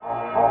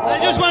I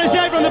just want to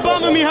say from the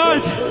bottom of my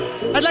heart,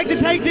 I'd like to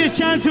take this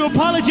chance to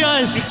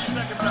apologize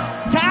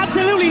to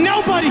absolutely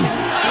nobody.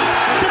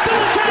 The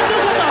double champ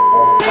does what the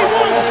he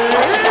wants.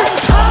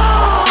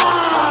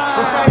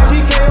 This guy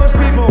TKOs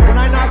people. When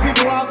I knock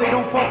people out, they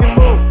don't fucking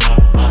move.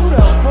 Who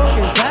the fuck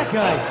is that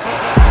guy?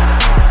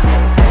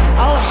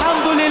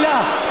 Alhamdulillah.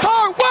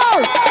 Hard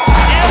work!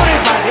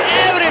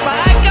 Everybody,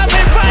 I come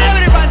in for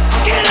everybody.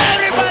 Kill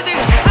everybody.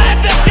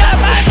 I'm the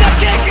champ, I'm the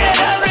king, kill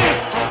everybody.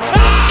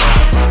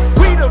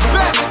 We the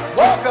best.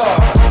 Welcome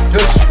to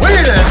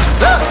Sweden's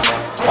best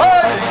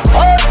fighting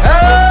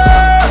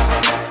podcast.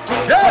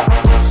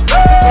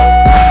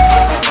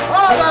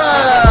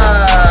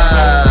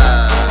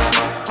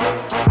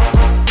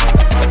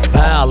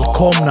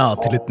 Välkomna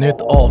till ett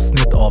nytt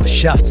avsnitt av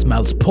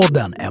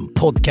Käftsmällspodden, en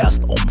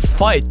podcast om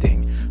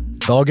fighting.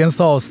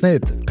 Dagens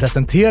avsnitt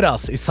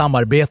presenteras i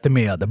samarbete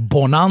med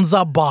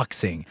Bonanza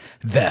Boxing,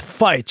 The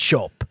Fight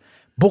Shop,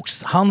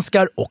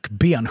 boxhandskar och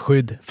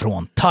benskydd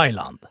från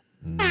Thailand.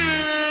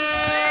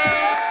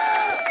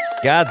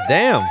 God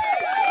damn!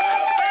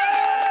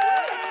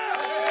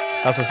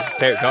 Alltså,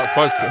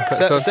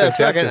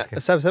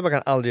 Zebzebba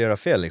kan aldrig göra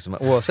fel liksom.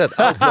 Oavsett,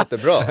 allt låter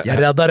bra.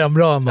 Jag räddar den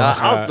bra ändå. Ja,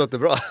 allt låter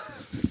bra.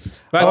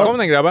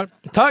 Välkomna grabbar.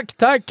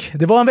 Tack.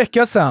 Det var en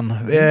vecka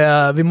sedan.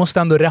 Vi måste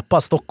ändå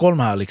reppa Stockholm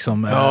här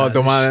liksom. Ja,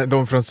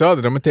 de från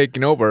söder, de är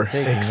taken over.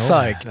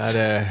 Exakt.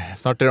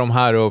 Snart är de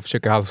här och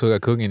försöker halshugga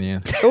kungen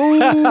igen.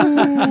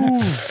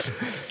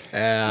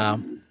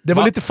 Det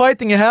var lite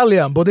fighting i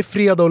helgen, både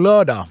fredag och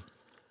lördag.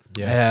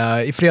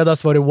 Yes. I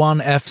fredags var det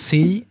ONE FC,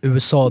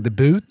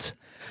 USA-debut.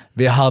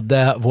 Vi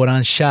hade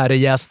våran kära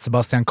gäst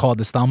Sebastian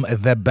Kadestam,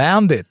 The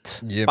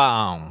Bandit. Yep.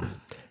 Bam.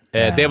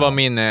 Det var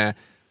min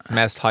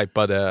mest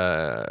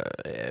hypade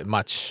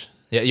match.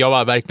 Jag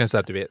var verkligen så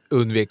att du vet,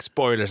 undvek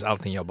spoilers,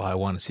 allting. Jag bara, I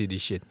wanna see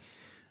this shit.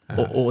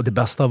 Och det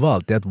bästa av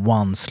allt är att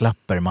ONE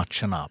släpper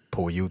matcherna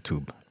på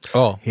YouTube.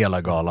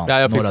 Hela galan.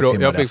 Ja,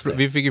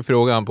 vi fick ju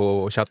frågan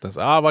på chatten.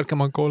 Var kan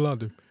man kolla?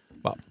 Du?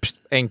 Bara,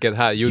 enkelt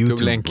här,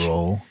 YouTube-länk.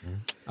 YouTube,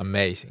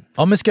 Amazing.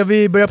 Ja, men ska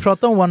vi börja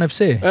prata om ONE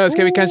FC?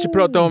 Ska vi kanske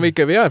prata om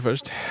vilka vi är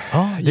först?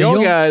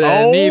 Jag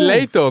är Neil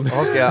Leyton.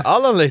 Och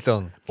Alan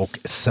Leyton. Och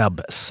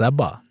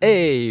Zebzebba.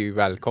 Hej,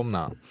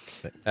 välkomna.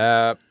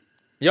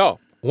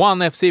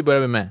 ONE FC börjar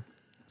vi med.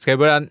 Ska vi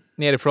börja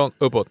nerifrån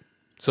uppåt?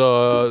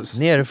 Så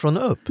Nerifrån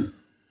upp?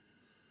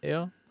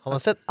 Ja. Har man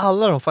sett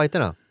alla de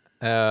fighterna?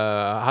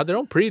 Hade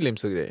de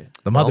prelims och grejer?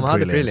 De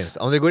hade prelims.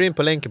 Om du går in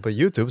på länken på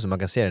YouTube så man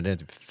kan se det är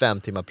typ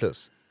 5 timmar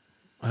plus.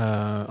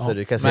 Så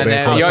du kan se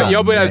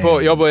jag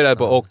började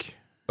på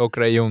och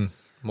Rayon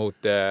mot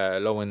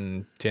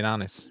Lowen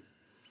Tinanis.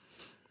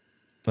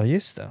 Ja,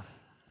 just det.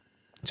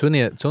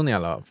 Så ni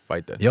alla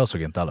fighter? Jag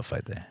såg inte alla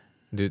fighter.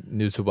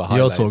 Du såg bara Jag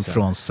highlights. såg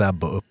från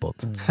Zeb och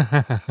uppåt.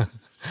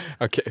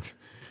 Okej.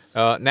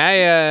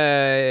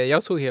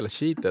 Jag såg hela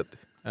sheetet.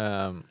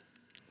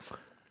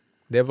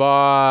 Det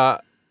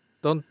var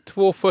de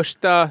 2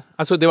 första,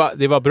 alltså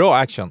det var bra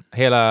action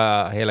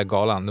hela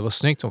galan. Det var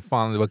snyggt som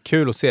fan, det var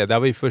kul att se. Det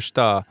var ju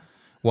första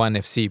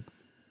ONE FC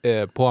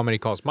på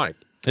amerikansk mark.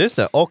 Just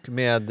det, och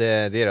med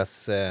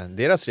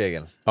deras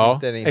regel.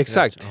 Ja,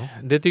 exakt. Ja.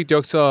 Det tyckte jag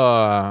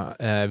också,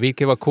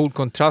 vilket var cool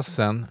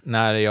kontrasten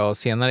när jag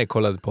senare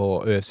kollade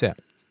på UFC.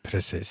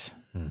 Precis.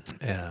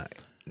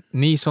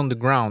 Knees on the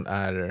ground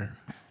är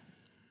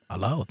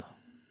allowed.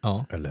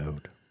 Ja.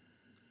 Allowed.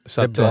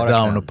 Så att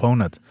down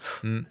opponent.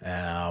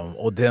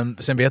 Och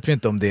sen vet vi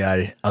inte om det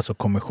är alltså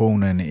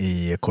kommissionen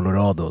i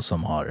Colorado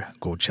som har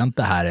godkänt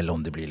det här eller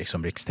om det blir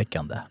liksom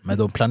rikstäckande. Men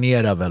de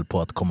planerar väl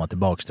på att komma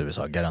tillbaka till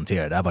USA,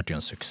 garanterar. Det här var ju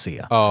en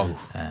succé.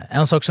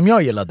 En sak som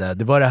jag gillade,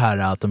 det var det här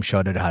att de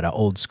körde det här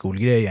old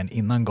school-grejen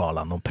innan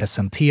galan. De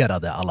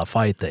presenterade alla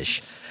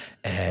fighters,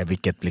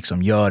 vilket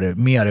liksom gör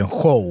mer en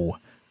show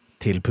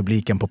till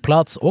publiken på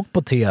plats och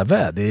på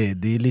tv. Det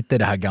är lite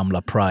det här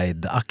gamla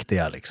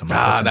Pride-aktiga liksom.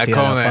 Där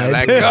kom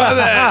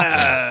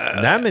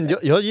det. Nej, men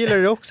jag gillar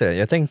det också.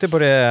 Jag tänkte på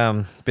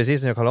det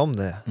precis när jag kollade om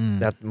det.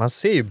 Att man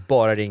ser ju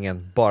bara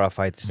ringen, bara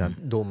fightersen,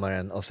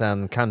 domaren och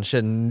sen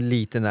kanske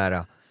lite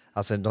nära,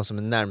 alltså de som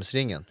är närmast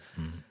ringen.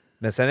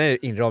 Men sen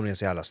är inramningen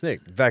så jävla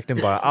snyggt.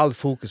 Verkligen bara all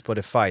fokus på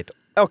the fight.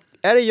 Och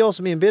är det jag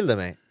som inbildar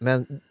mig?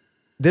 Men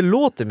det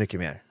låter mycket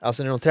mer.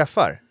 Alltså när de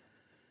träffar.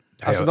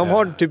 Alltså de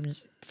har typ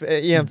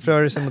i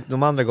jämförelse med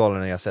de andra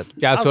galorna jag sett.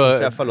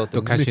 Alltså,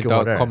 de kanske inte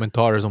har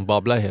kommentarer som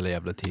babblar hela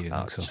jävla tiden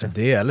också.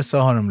 Det, eller så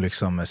har de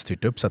liksom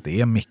styrt upp så att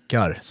det är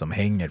mickar som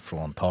hänger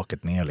från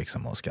taket ner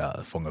liksom och ska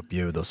fånga upp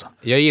ljud och så.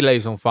 Jag gillar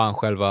ju som fan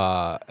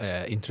själva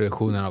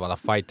introduktionen av alla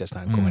fighters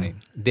när de kommer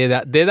in. Det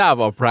där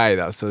var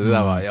Pride alltså. Det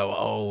där var, jag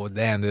var,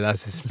 det där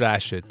ser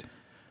splash ut.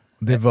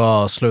 Det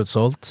var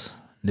slutsålt.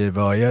 Det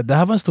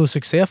här var en stor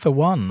succé för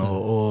ONE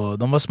och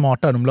de var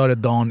smarta. De la det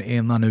dagen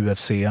innan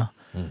UFC.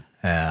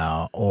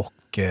 Och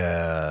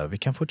vi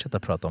kan fortsätta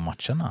prata om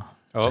matcherna.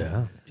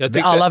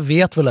 Alla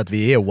vet väl att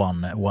vi är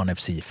ONE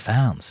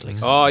FC-fans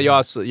liksom. Ja,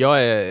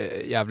 jag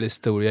är jävligt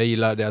stor. Jag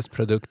gillar deras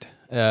produkt.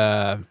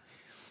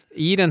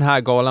 I den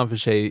här galan för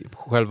sig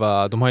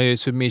själva, de har ju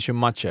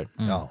submission-matcher.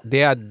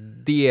 Det är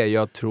det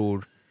jag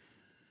tror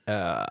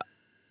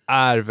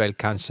är väl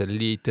kanske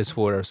lite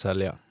svårare att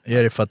sälja.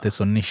 Är det för att det är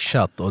så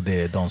nischat och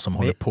det är de som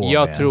håller på med...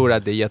 Jag tror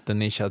att det är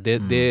jättenischat.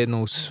 Det är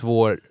nog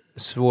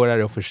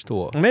svårare att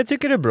förstå. Men jag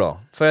tycker det är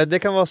bra. För det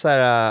kan vara så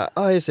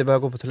här, just det, jag börjar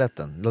gå på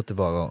toaletten. Låt det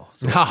bara gå.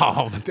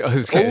 Ja, men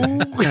det ska...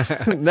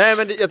 Nej,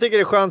 men jag tycker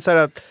det är skönt så här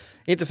att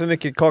inte för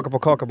mycket kaka på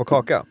kaka på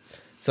kaka.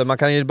 Så man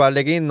kan ju bara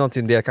lägga in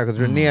någonting där,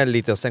 kanske dra ner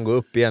lite och sen gå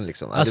upp igen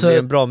liksom. Alltså, det blir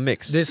en bra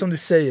mix. Det är som du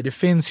säger, det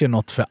finns ju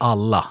något för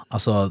alla.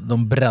 Alltså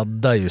de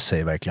breddar ju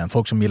sig verkligen.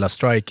 Folk som gillar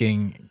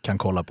striking kan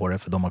kolla på det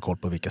för de har koll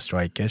på vilka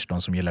strikers.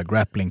 De som gillar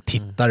grappling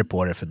tittar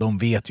på det för de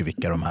vet ju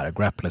vilka de här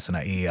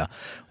grapplerserna är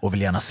och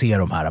vill gärna se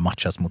de här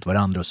matchas mot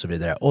varandra och så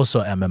vidare. Och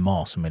så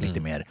MMA som är lite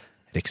mer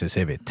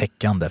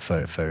täckande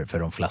för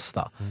de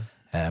flesta.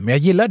 Men jag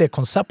gillar det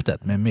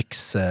konceptet med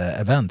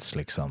mix-events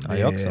liksom.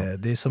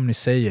 Det är som ni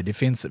säger, det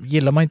finns,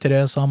 gillar man inte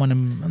det så har man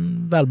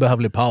en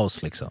välbehövlig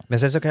paus liksom. Men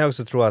sen så kan jag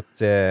också tro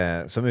att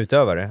som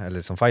utövare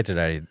eller som fighter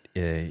där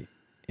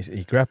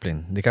i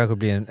grappling, det kanske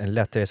blir en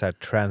lättare så här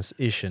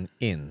transition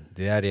in.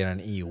 Det är redan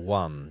i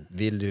one.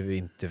 Vill du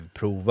inte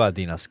prova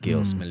dina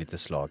skills med lite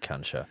slag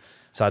kanske?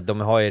 Så att de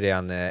har ju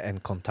redan en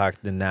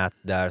kontakt, en nät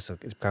där, så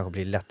det kanske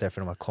blir lättare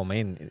för dem att komma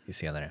in i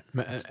senare.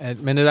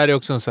 Men det där är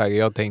också en sak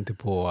jag tänkte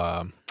på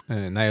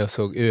när jag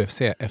såg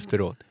UFC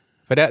efteråt.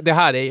 För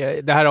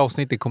det här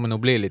avsnittet kommer nog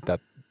bli lite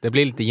att det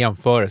blir lite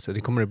jämförelse.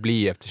 Det kommer det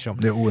bli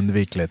eftersom... Det är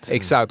oundvikligt.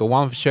 Exakt, och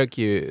man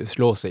försöker ju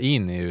slå sig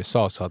in i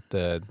USA så att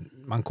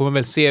man kommer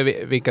väl se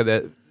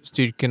vilka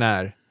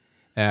styrkorna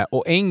är.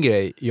 Och en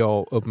grej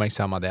jag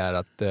uppmärksammade är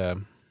att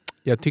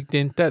jag tyckte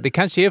inte... Det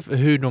kanske är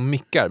hur de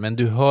mickar, men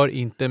du hör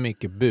inte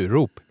mycket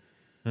burop.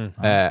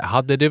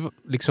 Hade det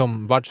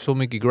liksom varit så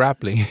mycket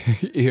grappling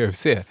i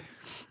UFC,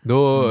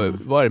 då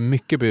var det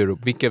mycket burop,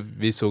 vilket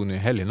vi såg nu i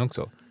helgen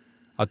också.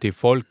 Att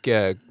folk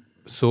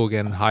såg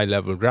en high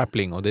level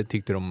grappling och det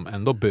tyckte de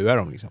ändå buar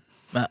om liksom.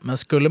 Men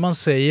skulle man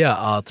säga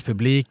att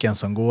publiken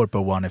som går på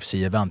One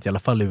FC-event, i alla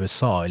fall i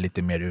USA, är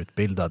lite mer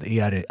utbildad,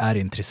 är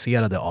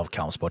intresserade av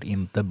kampsport,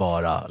 inte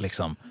bara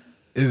liksom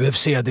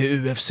UFC, det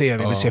är UFC, vi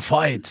vill se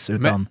fights.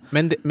 Utan...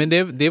 Men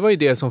det var ju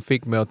det som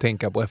fick mig att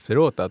tänka på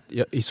efteråt, att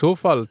i så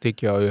fall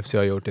tycker jag UFC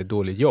har gjort ett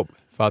dåligt jobb.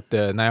 För att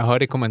när jag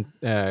hörde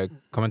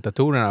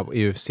kommentatorerna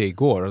i UFC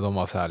igår och de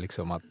var så här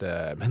liksom att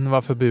men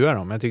varför buar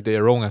de? Jag tyckte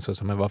Ronga så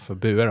som men varför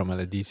buar de?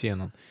 Eller DC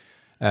någon.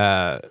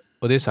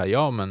 Och det är så här,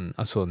 ja men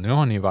alltså nu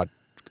har ni varit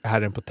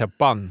herren på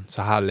täppan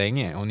så här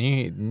länge och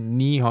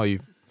ni har ju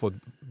fått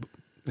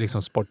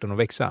liksom sporten att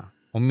växa.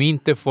 Om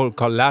inte folk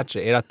har lärt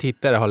sig, era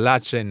tittare har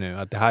lärt sig nu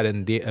att det här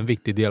är en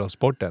viktig del av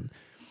sporten,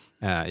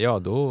 ja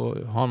då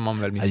har man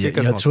väl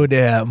misslyckats. Jag tror det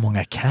är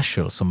många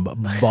casuals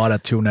som bara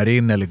tunar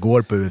in eller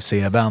går på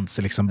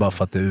UFC-events liksom bara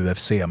för att det är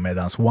UFC,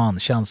 medan One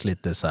känns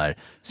lite så här,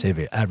 säger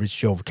vi,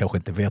 average Joe kanske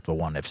inte vet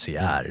vad One FC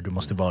är. Du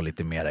måste vara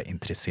lite mer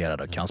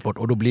intresserad av kampsport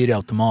och då blir det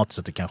automatiskt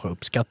att du kanske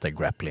uppskattar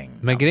grappling.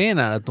 Men grejen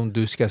är att om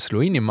du ska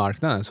slå in i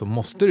marknaden så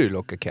måste du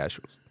locka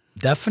casuals.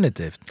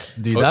 Definitivt.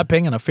 Det är ju där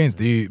pengarna finns.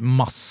 Det är ju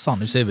massan.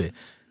 Nu ser vi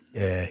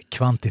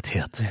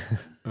kvantitet.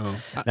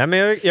 Nej, men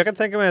jag kan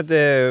tänka mig att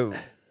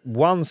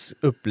Ones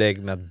upplägg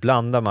med att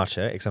blanda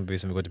matcher,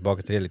 exempelvis om vi går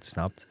tillbaka till det lite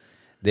snabbt,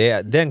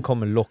 den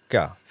kommer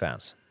locka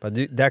fans.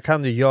 Där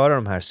kan du göra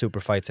de här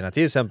superfightserna,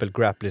 till exempel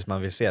grapplers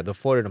man vill se, då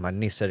får du de här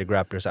nissade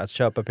grapplers att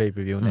köpa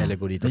pay-per-viewen eller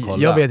gå dit och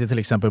kolla. Jag vet ju till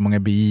exempel många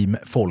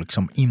BI-folk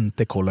som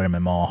inte kollar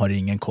MMA, har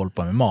ingen koll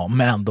på MMA,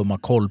 men de har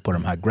koll på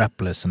de här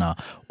grapplerserna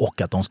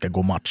och att de ska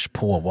gå match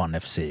på One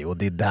FC och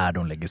det är där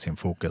de lägger sin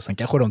fokus. Sen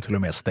kanske de till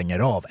och med stänger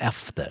av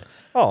efter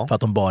för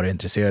att de bara är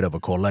intresserade av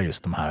att kolla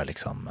just de här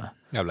liksom...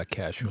 Jävla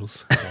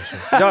casuals.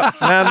 Ja,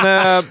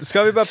 men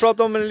ska vi bara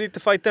prata om lite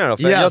fighterna då?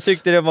 För jag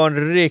tyckte det var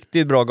en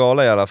riktigt bra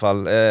gala i alla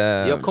fall.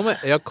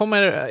 Jag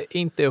kommer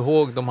inte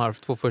ihåg de här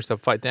 2 första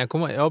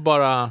fighterna. Jag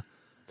bara...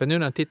 För nu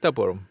när jag tittar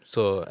på dem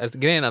så...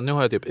 Grejen är att nu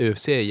har jag typ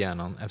UFC i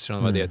hjärnan eftersom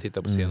det var det jag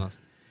tittade på senast.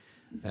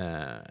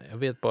 Jag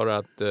vet bara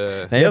att...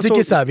 jag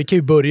tycker så här, vi kan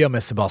ju börja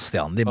med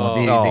Sebastian. Det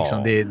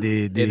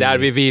är där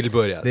vi vill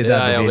börja. Det är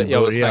där vi vill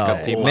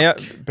börja.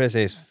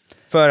 Precis.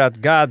 För att,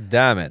 god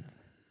damn it.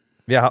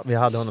 Vi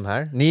hade honom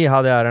här. Ni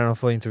hade äran att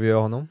få intervjua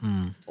honom.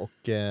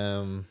 Och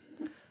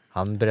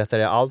han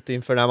berättade allt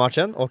inför den här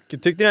matchen. Och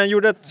tyckte ni han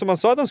gjorde som han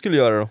sa att han skulle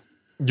göra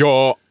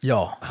då?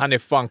 Ja. Han är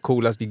fan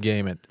coolast i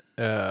gamet.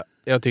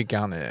 Jag tycker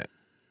han är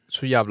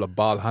så jävla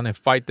ball. Han är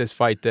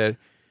fighter.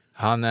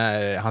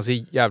 Han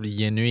ser jävligt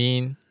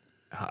genuin.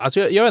 Alltså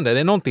jag vet inte, det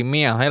är någonting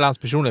med hela hans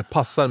personlighet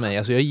passar mig.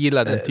 Alltså jag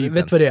gillar den typen.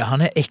 Vet du vad det är?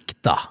 Han är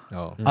äkta.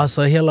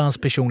 Alltså hela hans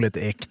personlighet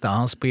är äkta.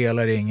 Han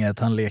spelar inget,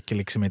 han leker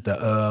liksom inte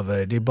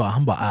över. Det är bara,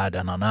 han bara är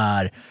den han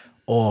är.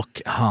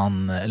 Och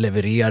han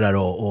levererar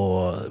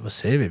och vad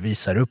säger vi,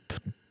 visar upp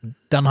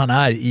den han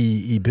är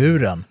i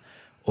buren.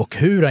 Och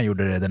hur han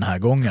gjorde det den här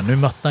gången. Nu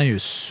mötte han ju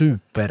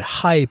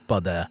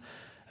superhypade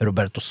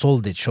Roberto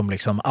Soldic som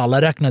liksom,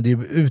 alla räknade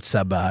ju ut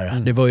Zebzebba här.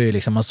 Det var ju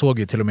liksom, man såg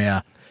ju till och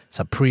med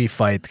så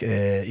pre-fight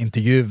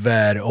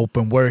intervjuer,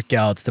 open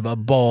workouts, det var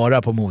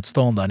bara på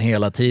motståndaren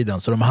hela tiden.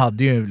 Så de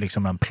hade ju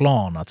liksom en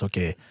plan att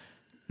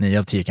 9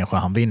 av 10 kanske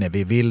han vinner.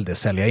 Vi vill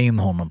sälja in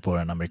honom på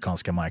den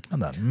amerikanska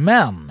marknaden.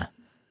 Men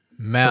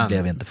Men så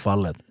blev inte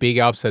fallet.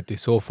 Big upset i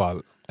så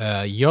fall.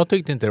 Jag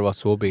tyckte inte det var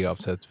så big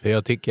upset. För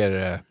jag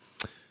tycker...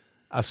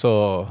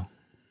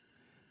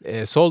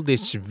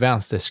 Soldic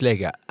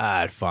vänsterslägga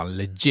är fan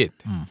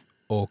legit.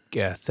 Och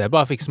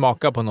Zebzebba fick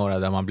smaka på några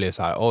där man blev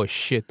så här, oh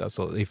shit,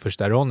 alltså i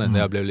första ronden där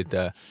jag blev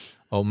lite,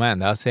 oh man,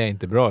 det här ser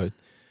inte bra ut.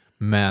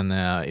 Men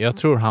jag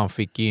tror han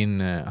fick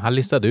in, han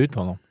listade ut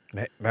honom.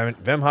 Men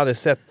vem hade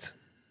sett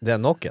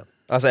den knocken?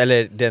 Alltså,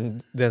 eller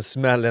den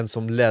smällen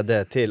som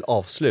ledde till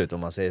avslut, om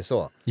man säger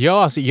så.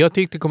 Ja, alltså jag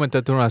tyckte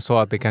kommentatorerna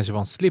sa att det kanske var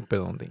en slip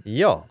eller någonting.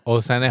 Ja.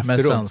 Och sen efteråt...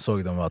 Men sen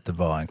såg de att det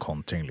var en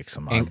kontring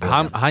liksom.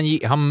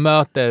 Han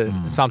möter,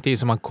 samtidigt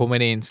som han kommer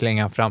in,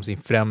 slänger han fram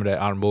sin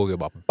främre armbåge och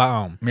bara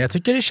bam. Men jag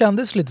tycker det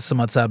kändes lite som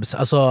att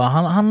alltså,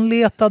 han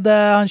letade,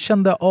 han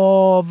kände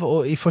av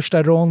och i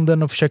första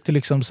ronden och försökte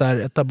liksom så här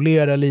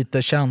etablera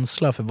lite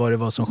känsla för vad det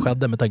var som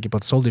skedde, med tanke på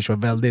att Soldic var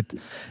väldigt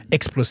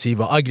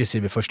explosiv och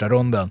aggressiv i första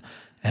ronden.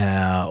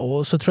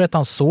 Och så tror jag att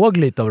han såg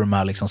lite av de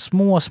här liksom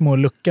små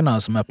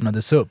luckorna som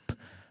öppnades upp.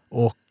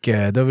 Och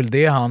det var väl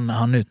det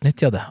han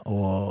utnyttjade.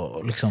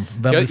 Och liksom,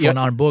 vem vill få en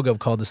armbåge av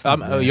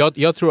Kadestam?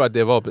 Jag tror att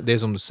det var det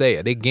som du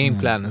säger. Det är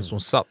gameplanen som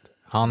satt.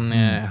 Han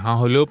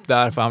höll upp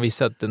där för han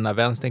visste att den där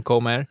vänstern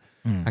kommer.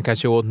 Han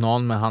kanske åt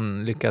någon, men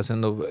han lyckas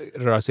ändå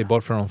röra sig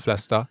bort från de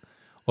flesta.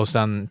 Och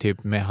sen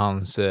typ med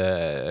hans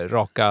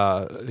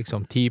raka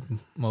liksom, tip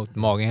mot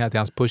magen här till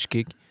hans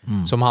pushkick.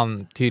 Som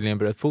han tydligen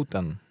bröt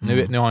foten.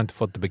 Nu har jag inte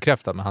fått det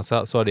bekräftat, men han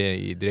sa det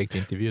i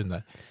direktintervjun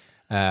där.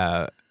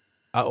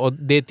 Och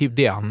det är typ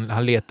det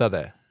han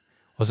letade.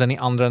 Och sen i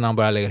andra när han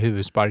började lägga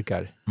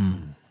huvudsparkar.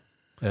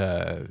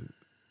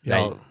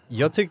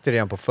 Jag tyckte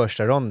redan på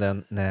första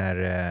ronden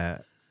när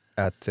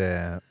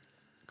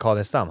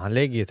Kadestam, han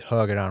lägger ett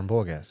höger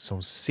armbåge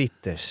som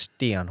sitter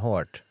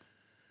stenhårt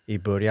i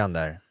början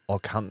där.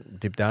 Och han,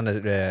 typ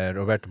där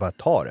Roberto bara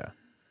tar det.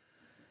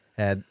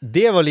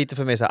 Det var lite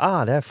för mig så det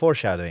här är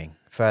foreshadowing.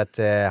 För att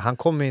han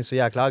kommer in så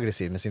jäkla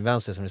aggressiv med sin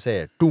vänster, som du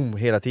säger.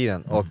 Hela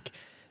tiden. Och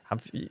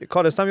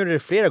Kadestam gjorde det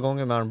flera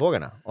gånger med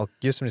armbågarna. Och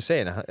just som du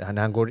säger,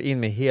 när han går in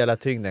med hela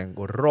tyngden,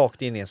 går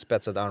rakt in i en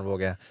spetsad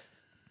armbåge.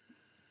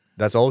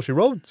 That's all she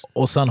wrote.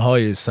 Och sen har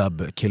ju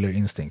Seb killer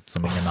instinct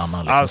som ingen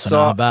annan. Liksom.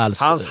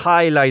 Alltså, hans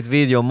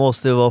highlight-video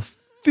måste vara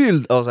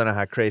fylld av sådana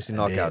här crazy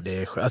knockouts.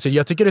 Alltså,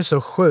 jag tycker det är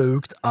så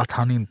sjukt att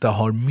han inte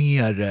har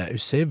mer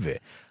UCV.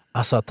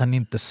 Alltså att han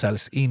inte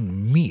säljs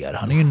in mer.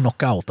 Han är ju en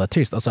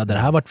knockout-artist. Alltså det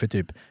här varit för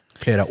typ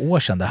flera år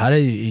sedan. Det här är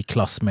ju i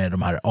klass med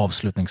de här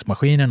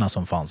avslutningsmaskinerna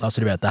som fanns.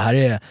 Alltså du vet, det här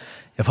är...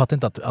 Jag fattar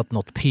inte att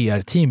något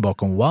PR-team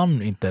bakom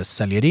One inte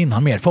säljer in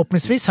han mer.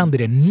 Förhoppningsvis händer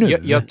det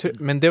nu.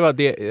 Men det var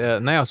det,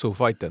 när jag såg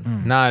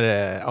fighten,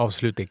 när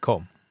avslutet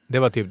kom. Det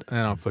var typ en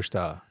av de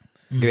första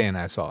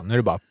grejerna jag sa. Nu är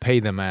det bara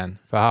pay the man.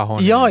 För här har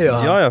ni,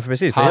 ja,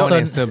 precis. Här har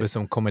ni en snubbe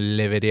som kommer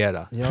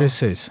leverera. Ja.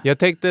 Precis. Jag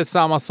tänkte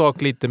samma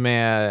sak lite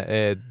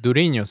med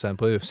Durinho sen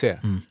på UFC.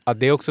 Att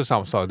det är också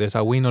samma sak. Det är så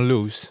här win or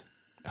lose.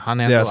 Han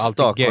är ändå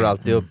alltid game.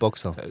 Alltid upp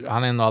också.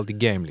 Han är ändå alltid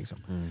game liksom.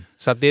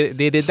 Så att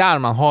det är det där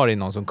man har i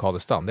någon som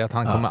Kadestam. Det är att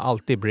han kommer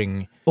alltid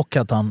bring... Och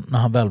att han, när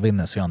han väl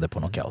vinner så gör han det på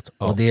knockout.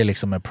 Och det är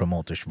liksom en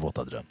promoters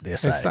våta dröm. Det är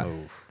så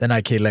här, den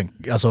här killen,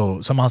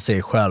 alltså, som han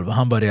säger själv,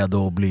 han var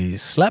redo att bli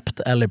släppt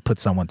eller put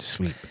someone to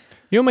sleep.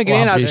 Jo, men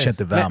grejen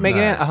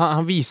är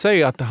han visar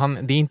ju att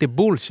det är inte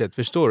bullshit,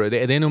 förstår du?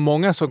 Det är nog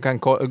många som kan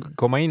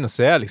komma in och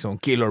säga liksom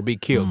kill or be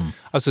killed.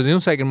 Alltså det är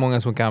nog säkert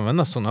många som kan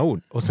använda sådana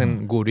ord. Och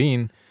sen går du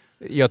in.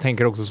 Jag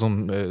tänker också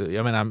som,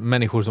 jag menar,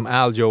 människor som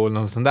Aljo eller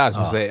något sånt där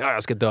som säger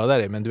jag ska döda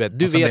dig, men du vet,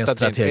 du vet en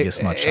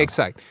strategisk match.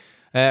 Exakt.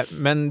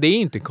 Men det är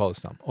inte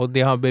Kadestam. Och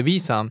det har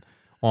bevisat han,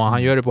 och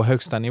han gör det på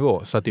högsta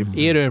nivå. Så att typ,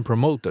 är du en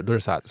promoter, då är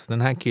det så här, så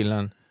den här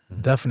killen...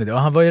 Definitivt.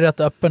 Och han var ju rätt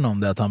öppen om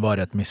det, att han var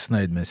rätt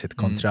missnöjd med sitt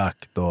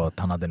kontrakt och att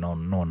han hade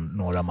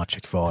några matcher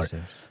kvar.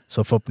 Precis.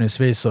 Så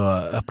förhoppningsvis så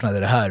öppnade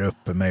det här upp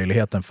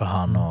möjligheten för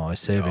han och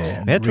Sevi.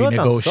 Men jag tror att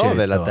han sa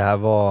väl att det här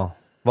var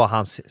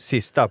hans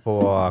sista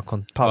på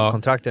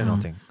kontrakt eller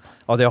någonting.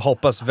 Och det jag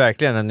hoppas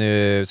verkligen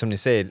nu, som ni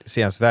säger,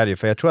 ser hans värde.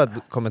 För jag tror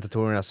att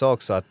kommentatorerna sa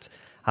också att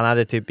han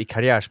hade typ i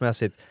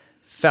karriärsmässigt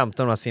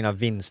 15 av sina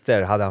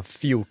vinster hade han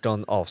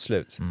 14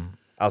 avslut.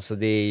 Alltså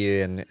det är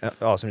ju en,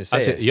 som ni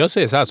säger. Alltså, jag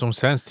säger så här som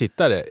svensk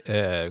tittare,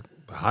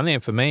 han är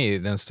för mig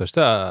den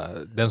största,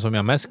 den som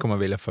jag mest kommer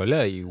vilja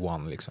följa i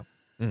One liksom.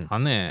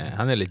 Han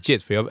är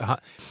legit, för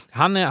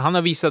han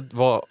har visat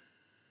vad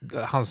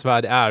hans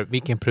värde är,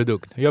 vilken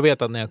produkt. Jag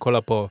vet att när jag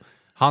kollar på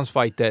hans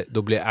fighter,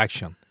 då blir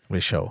action. Det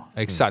är show.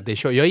 Exakt, det är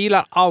show. Jag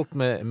gillar allt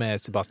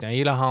med Sebastian. Jag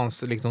gillar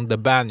hans liksom the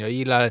band, jag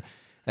gillar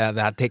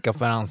det här täcka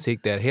för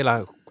ansiktet,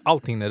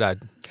 allting det där.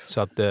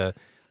 Så att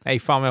nej,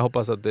 fan, jag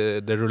hoppas att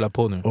det rullar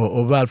på nu.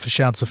 Och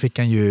välförtjänt så fick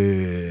han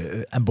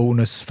ju en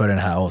bonus för det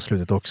här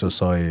avslutet också,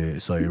 sa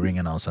ju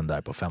ring-announcen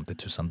där på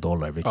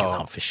 $50,000, vilket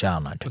han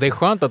förtjänar. Och det är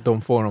skönt att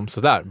de får dem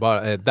sådär,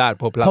 bara där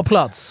på plats. På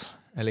plats.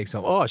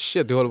 Liksom,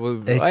 shit, du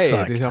håller på...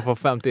 Exakt. Du får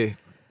 50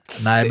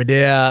 Nej, men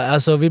det är,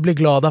 alltså, vi blir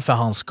glada för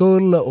hans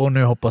skull och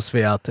nu hoppas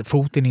vi att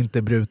foten inte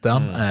är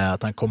bruten,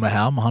 att han kommer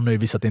hem. Han har ju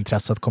visat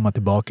intresse att komma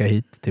tillbaka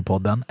hit till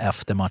podden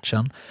efter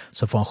matchen.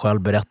 Så får han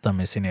själv berätta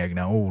med sina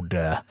egna ord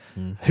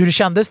hur det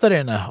kändes där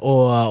inne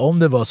och om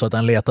det var så att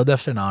han letade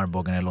efter den här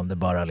armbågen eller om det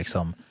bara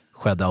liksom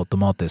skedde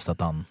automatiskt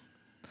att han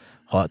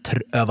har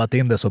övat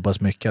in det så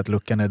pass mycket att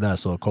luckan är där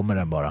så kommer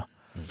den bara.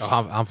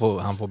 Ja, han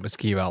får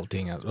beskriva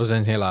allting och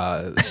sen hela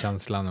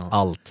känslan och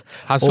allt.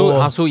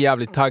 Han såg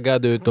jävligt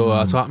taggad ut och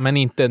alltså, men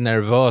inte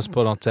nervös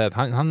på något sätt.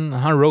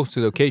 Han rose to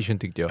the occasion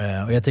tyckte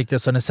jag. Och jag tyckte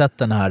så ni sett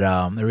den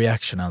här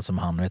reactionen som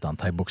han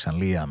thaiboxaren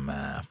Liam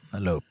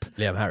la upp.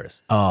 Liam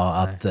Harris. Ja,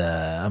 att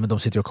men de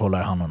sitter och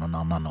kollar han och någon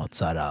annan och att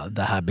så här,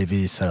 det här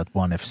bevisar att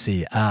ONE FC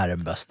är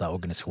den bästa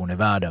organisationen i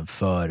världen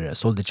för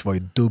Soldic var ju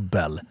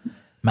dubbel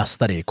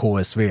mästare i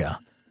KSV.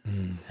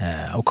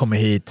 Och kommer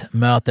hit,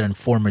 möter en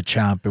former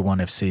champ i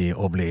ONE FC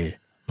och blir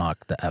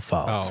knocked the F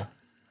out.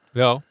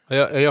 Ja,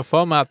 jag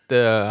får med att...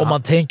 och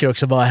man tänker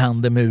också, vad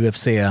hände med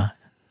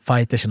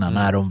UFC-fightersarna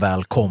när de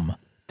väl kom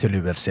till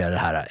UFC, det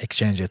här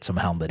exchanget som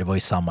hände, det var ju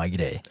samma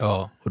grej.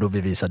 Ja. Och då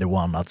bevisade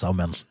ONE att så,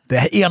 men,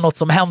 det är något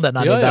som händer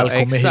när ni väl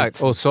kommer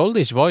hit. Och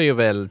Soldic var ju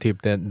väl typ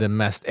den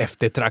mest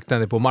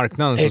eftertraktande på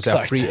marknaden, så att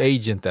säga, free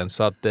agenten.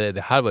 Så att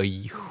det här var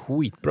ju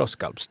skitbra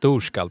skalp, stor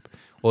skalp.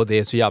 Och det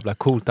är så jävla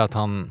coolt att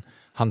han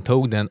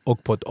tog den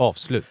och på ett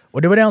avslut.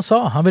 Och det var det han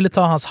sa. Han ville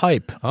ta hans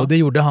hype. Och det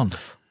gjorde han.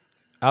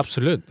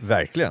 Absolut.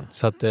 Verkligen.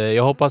 Så att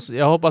jag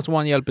hoppas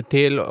ONE hjälper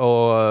till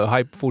och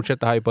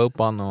fortsätter hypa upp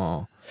han.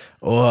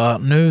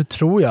 Och nu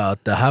tror jag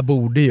att det här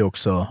borde ju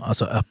också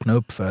alltså, öppna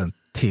upp för en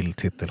till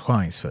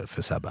titelchans för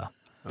Zebzebba.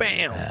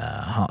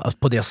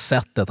 På det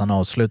sättet han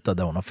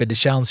avslutade honom. För det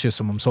känns ju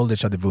som om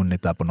Soldic hade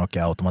vunnit där på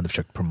knockout och de hade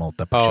försökt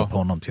promota på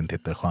honom till en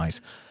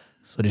titelchans.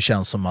 Så det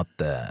känns som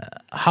att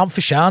han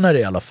förtjänar det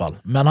i alla fall.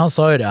 Men han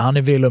sa ju det, han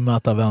är villig att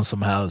möta vem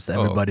som helst.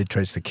 Everybody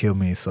tries to kill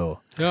me. So.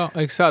 Ja,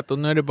 exakt. Och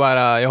nu är det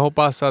bara, jag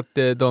hoppas att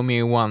de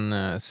i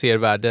ONE ser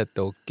värdet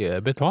och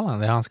betalar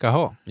det han ska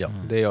ha. Ja.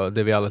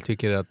 Det vi alla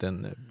tycker att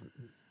en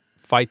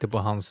fighter på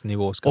hans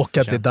nivå ska och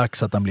att det är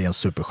dags att han blir en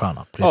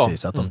superstjärna.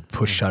 Precis, att de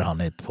pushar han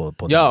hit på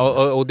ja,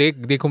 och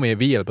det kommer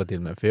vi hjälpa till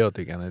med, för jag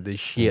tycker att det är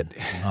shit.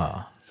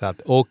 Så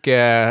att, och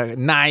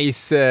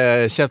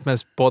nice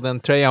Käftsmällspodden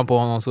tröjan på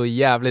honom, så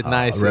jävligt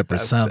nice.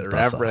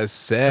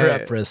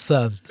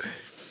 Represent.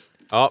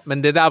 Ja,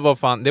 men det där var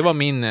fan, det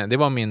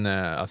var min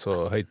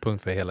alltså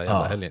höjdpunkt för hela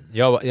jävla helgen.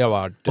 Jag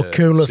var och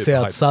kul att se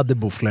att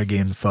Sadebo flög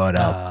in för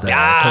att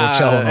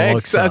coacha honom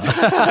också.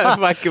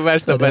 Exakt.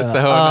 Värsta bästa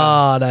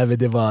hörnan. Nej,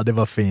 det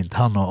var fint.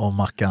 Han och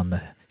Mackan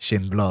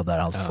Kindblad där,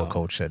 hans två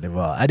coacher.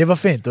 Det var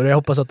fint och jag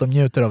hoppas att de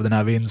njuter av den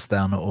här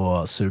vinsten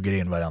och suger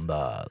in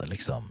varenda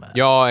liksom.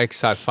 Ja,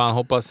 exakt. Fan,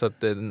 hoppas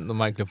att de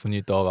verkligen får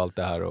njuta av allt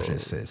det här. Och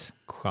precis.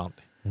 Skönt.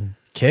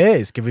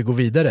 Okej, ska vi gå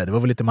vidare? Det var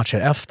väl lite matcher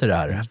efter det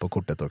här på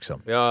kortet också.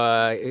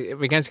 Ja,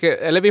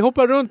 vi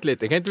hoppar runt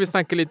lite. Kan inte vi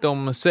snacka lite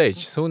om Sage?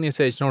 Såg ni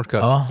Sage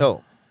Northcutt?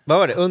 Ja. Vad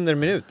var det? Under en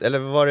minut? Eller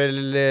var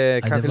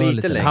det kanske det var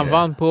lite längre? Han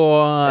vann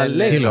på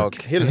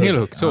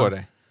Hillhook, så var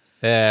det.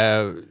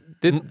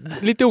 Det är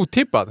lite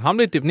otippat. Han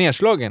blev typ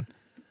nedslagen.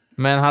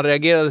 Men han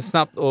reagerade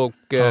snabbt och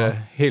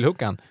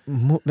Hillhookan.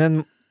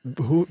 Men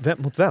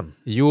mot vem?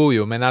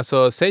 Jo, men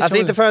alltså... Alltså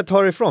inte för att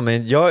ta det ifrån,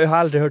 men jag har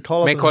aldrig hört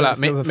talas om kolla,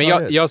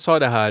 men jag sa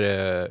det här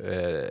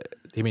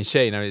till min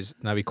tjej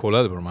när vi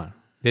kollade på de här.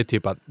 Det är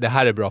typ att det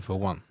här är bra för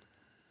ONE.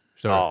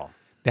 Ja.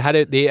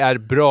 Det är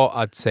bra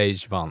att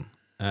Sage vann.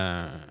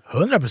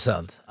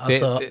 100%.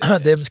 Alltså,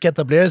 de ska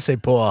etablera sig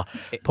på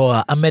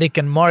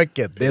American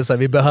market. Det är så här,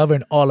 vi behöver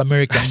en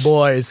all-American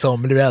boy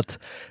som, du vet,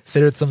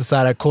 ser ut som så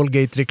här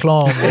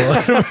Colgate-reklam.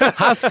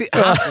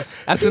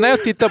 Alltså när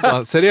jag tittar på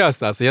honom,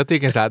 seriöst, alltså, jag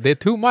tycker så här, det är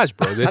too much,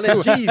 bro.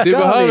 Du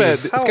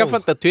behöver skaffa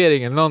en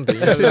tatuering eller någonting.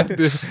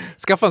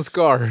 Skaffa en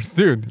scar,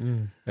 dude.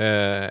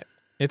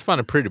 Inte fan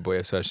en pretty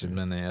boy,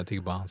 men jag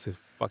tycker bara han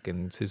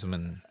ser som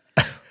en...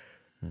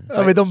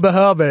 Ja, men de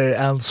behöver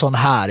en sån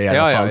här i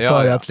alla fall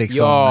för att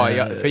liksom...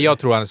 för jag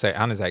tror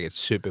han är säkert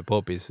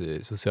superpop i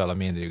sociala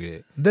medier och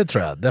grejer. Det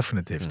tror jag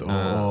definitivt.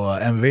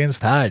 Och en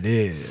vinst här,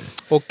 det...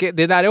 Och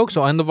det där är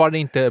också, ändå var det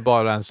inte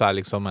bara en så här,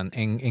 liksom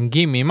en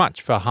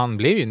gimme-match, för han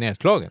blev ju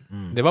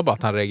nedslagen. Det var bara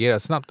att han reagerade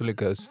snabbt och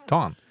lyckades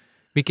ta han.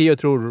 Vilket jag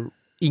tror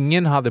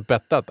ingen hade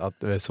bettat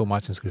att så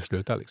matchen skulle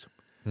sluta liksom.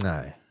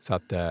 Nej. Så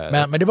att,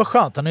 men det var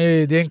skönt, det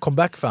är en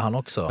comeback för han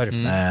också. Var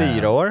det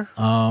 4 år?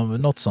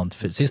 Något sånt.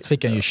 Sist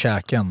fick han ju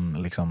käken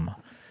liksom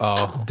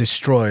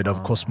destroyed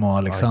av Cosmo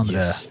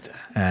Alexandre.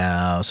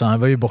 Så han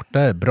var ju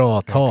borta ett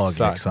bra tag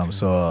liksom,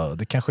 så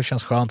det kanske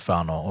känns skönt för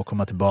han att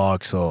komma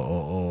tillbaka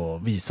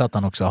och visa att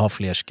han också har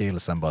fler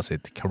skills än bara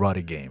sitt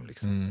karate game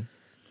liksom.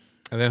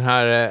 Den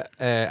här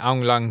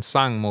Aung Lang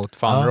Sang mot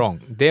Fan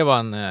Rong, det var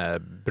en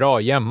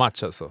bra jämn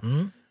match alltså.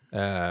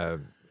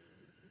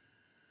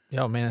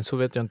 Ja, men så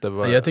vet jag inte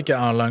vad... Jag tycker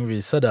Aung Lang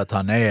visade att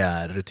han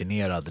är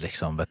rutinerad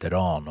liksom,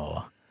 veteran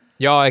och...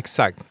 Ja,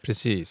 exakt,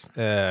 precis.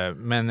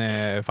 Men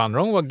Van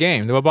Rong var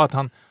game. Det var bara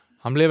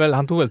att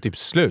han tog väl typ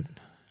slut.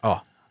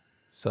 Ja.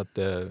 Så att,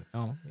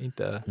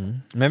 inte...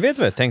 Men vet du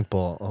vad jag tänkt på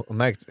och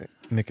märkt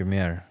mycket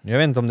mer? Jag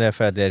vet inte om det är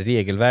för att det är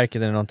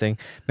regelverket eller någonting.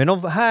 Men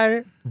de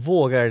här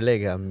vågar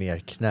lägga mer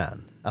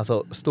knän.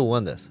 Alltså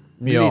ståendes.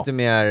 Lite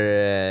mer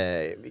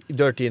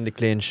dirty in the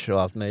clinch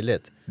och allt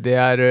möjligt. Det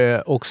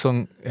är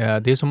också,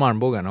 det är som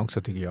armbågarna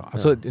också tycker jag.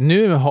 Alltså,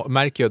 nu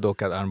märker jag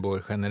dock att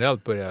armbågar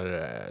generellt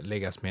börjar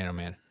läggas mer och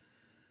mer.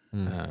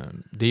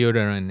 Det gör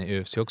den i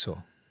UFC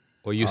också.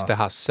 Och just det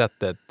här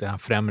sättet, den här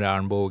främre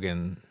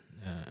armbågen,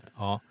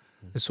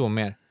 det är så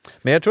mer.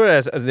 Men jag tror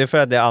det är för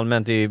att det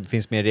allmänt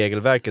finns mer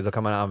regelverket, så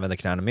kan man använda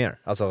knäna mer.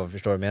 Alltså,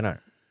 förstår du vad jag menar?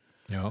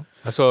 Ja.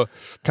 Alltså,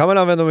 kan man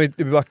använda dem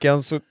i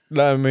backen så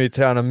lär man ju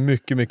träna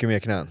mycket, mycket mer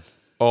knän.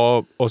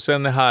 Och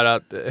sen det här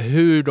att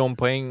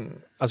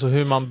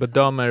hur man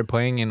bedömer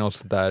poängen och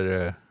sånt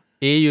där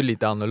är ju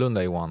lite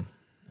annorlunda i One.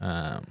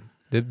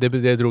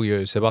 Det drog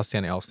ju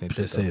Sebastian i avsnittet.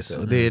 Precis,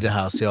 och det är den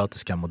här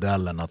asiatiska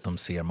modellen att de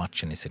ser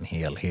matchen i sin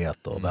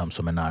helhet och vem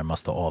som är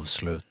närmast att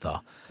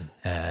avsluta.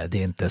 Det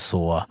är inte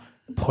så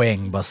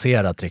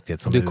poängbaserat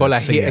riktigt som du kollar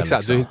UFC,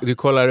 exakt, liksom. du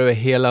kollar över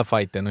hela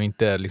fighten och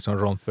inte liksom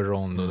rond för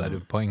rond och där du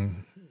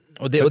poäng.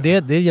 Och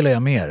det gillar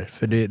jag mer,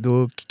 för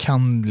då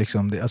kan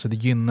liksom det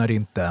gynnar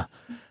inte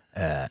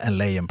en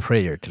lay and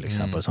prayer till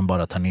exempel som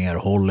bara tar ner,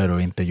 håller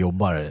och inte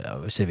jobbar,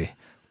 ser vi,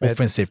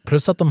 offensivt.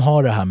 Plus att de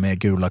har det här med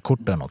gula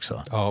korten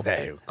också. Ja. Det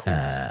är ju coolt.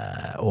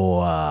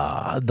 Och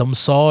de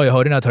sa, jag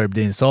hörde när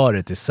Turbin sa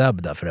det till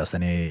Zebzebba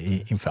förresten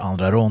inför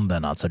andra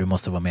ronden, alltså du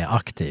måste vara mer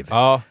aktiv.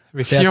 Ja.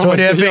 Så jag tror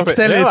det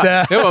väckte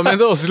lite. Ja, men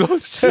då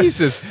slås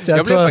Jesus. Så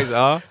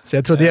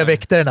jag tror det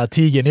väckte den här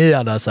tigern i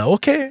han. Alltså,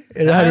 okej,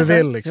 är det här du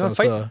vill? Liksom,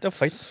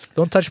 fight.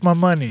 Don't touch my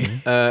money.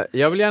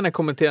 Jag vill gärna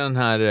kommentera den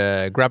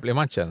här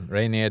grappling-matchen.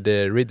 Rainier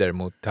de Ridder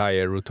mot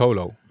Tai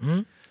Rutolo.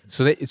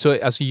 Så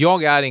alltså,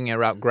 jag är ingen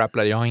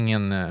grapplare. Jag har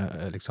ingen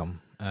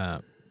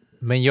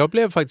men jag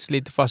blev faktiskt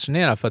lite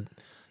fascinerad för att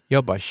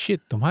jag bara,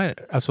 shit, de här,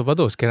 alltså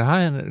vadå, ska det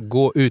här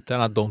gå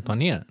utan att de tar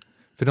ner den?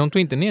 För de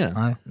tog inte ner den.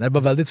 Nej, det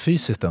var väldigt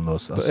fysiskt ändå.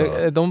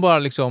 Alltså. De bara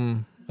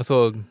liksom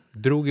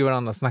drog i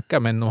varandra, snackar,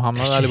 men de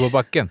hamnade aldrig på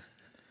backen.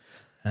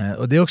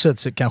 Och det är också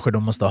att kanske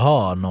de måste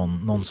ha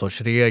någon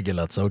sorts regel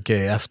att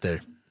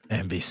efter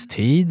en viss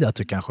tid att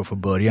du kanske får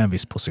börja en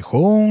viss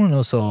position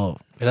och så.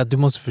 Eller att du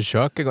måste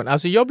försöka.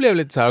 Alltså jag blev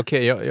lite så här,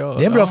 det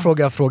är en bra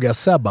fråga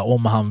Zebzebba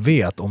om han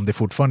vet om det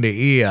fortfarande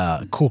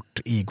är kort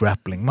i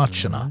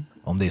grappling-matcherna.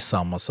 Om det är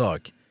samma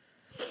sak.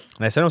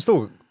 Nej, så de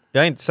stod...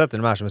 Jag har inte sett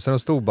den matchen, men så de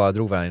stod bara och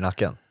drog varandra i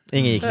nacken.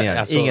 Ingen gick ner.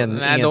 Alltså, ingen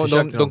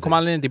de kom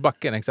aldrig in till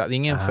backen, exakt.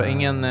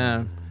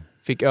 Ingen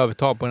fick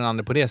övertag på den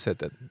andra på det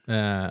sättet.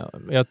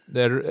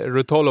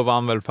 Rutolo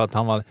vann väl för att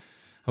han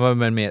var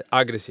väl mer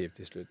aggressiv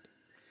till slut.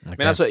 Okay.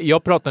 Men alltså,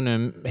 jag pratar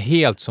nu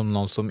helt som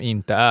någon som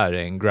inte är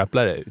en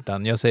grapplare,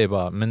 utan jag säger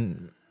bara,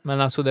 men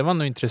alltså det var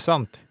nog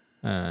intressant.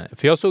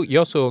 För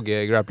jag såg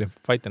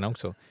grappling-fighterna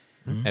också.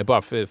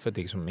 Bara för att det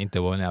liksom inte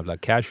var en jävla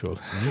casual.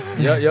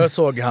 Jag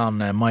såg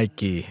han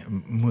Mikey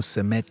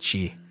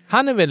Musumeci.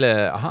 Han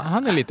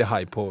är lite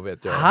hype på,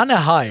 vet jag. Han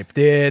är hype.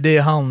 Det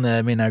är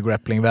han, mina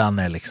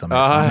grapplingvänner liksom. Men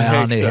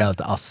han är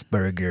helt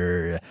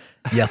Asperger,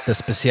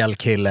 jättespeciell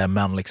kille,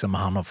 men liksom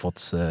han har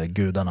fått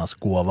gudarnas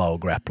gåva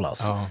och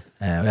grapplas.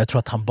 Och jag tror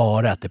att han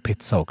bara äter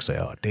pizza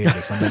också. Det är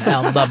liksom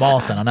den enda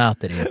maten han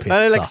äter är pizza.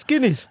 Han är like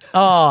skinny.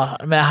 Ja,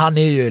 men han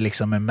är ju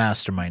liksom en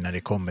mastermind när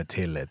det kommer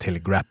till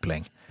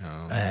grappling.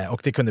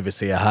 Och det kunde vi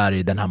se här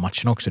i den här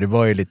matchen också. Det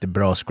var ju lite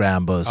bra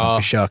scrambles. Han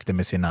försökte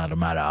med sina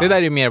det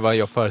där är mer vad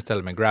jag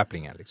föreställer med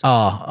grappling liksom.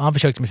 Ja, han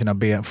försökte med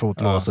sina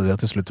fotlås och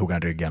till slut tog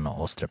han ryggen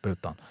och ströp ut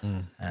den.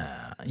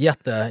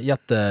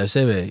 Jätte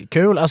ser vi,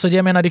 kul. Alltså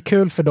jag menar det är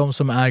kul för de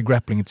som är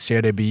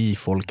grappling-intresserade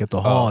BI-folket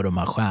och har de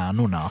här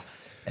stjärnorna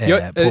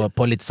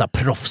på lite så här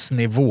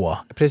proffsnivå.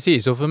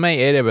 Precis, och för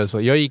mig är det väl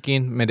så. Jag gick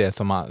in med det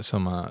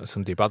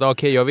som typ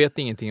att jag vet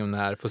ingenting om det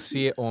här. Får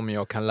se om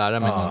jag kan lära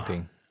mig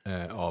någonting.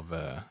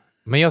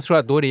 Men jag tror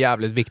att då är det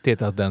jävligt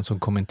viktigt att den som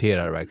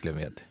kommenterar verkligen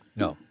vet.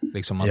 Ja,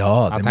 liksom att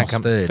han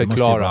kan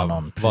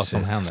förklara vad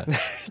som händer.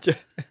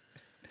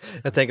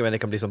 Jag tänker att det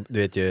kan bli som, du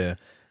vet ju,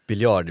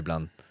 biljard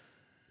ibland.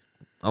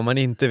 Om man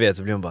inte vet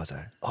så blir man bara så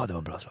här, det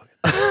var bra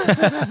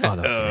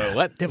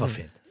slaget. Det var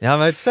fint. Jag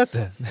har inte sett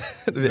det.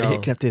 Det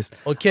är knäpptist.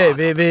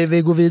 Okej,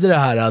 vi går vidare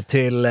här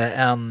till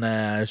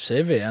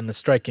en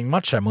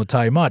striking-match här mot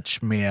thai-match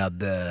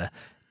med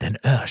den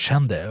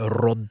ökände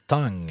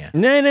Rodtang.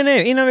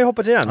 Nej, innan vi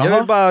hoppar till den. Jag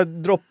vill bara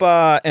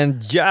droppa en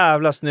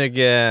jävla snygg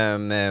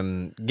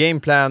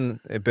gameplan.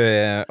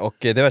 Och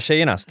det var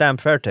tjejerna,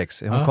 Stamp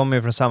Fairtex. Hon kommer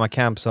ju från samma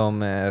camp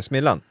som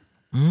Smillan.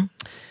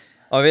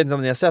 Jag vet inte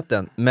om ni har sett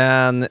den.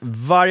 Men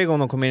varje gång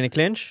de kommer in i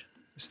clinch,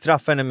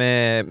 straffar henne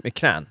med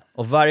knän.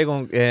 Och varje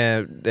gång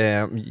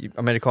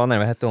amerikaner,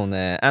 vad hette hon,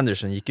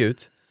 Anderson gick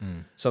ut,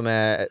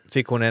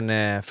 fick hon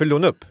följde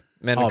hon upp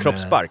med en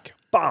kroppsspark.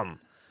 Bam!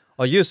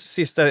 Och just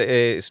sista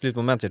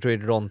slutmomentet, jag tror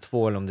det är rond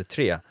 2 eller om det är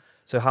 3,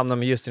 så hamnar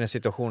man just i den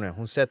situationen.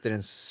 Hon sätter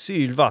en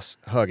sylvass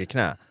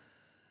högerknä.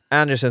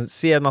 Anderson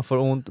ser att man får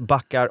ont,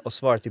 backar och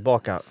svarar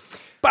tillbaka.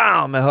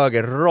 bam med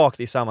höger rakt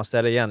i samma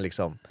ställe igen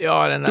liksom.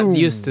 Ja,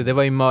 just det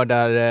var ju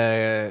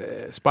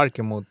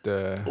sparken mot...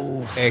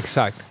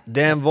 exakt.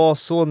 Den var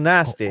så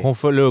nasty. Hon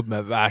föll upp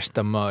med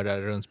värsta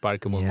mördare runt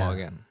sparken mot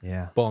magen.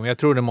 Bom, jag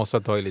tror det måste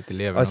ha tagit lite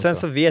lever. Och sen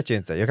så vet jag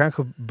inte. Jag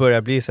kanske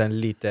börjar bli så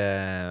lite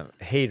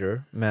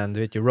hater, men du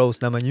vet ju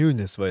Rose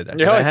Namajunas var ju där.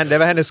 Ja. Det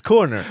var hennes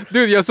corner.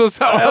 Dude, jag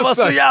var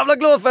så jävla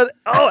glad för att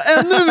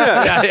ännu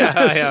mer.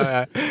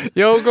 ja.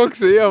 Jag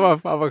också. Jag var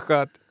fan vad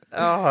skönt.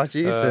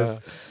 Jesus.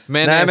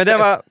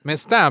 Men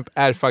Stamp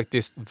är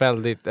faktiskt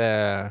väldigt...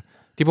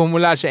 typ om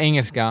hon lär sig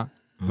engelska,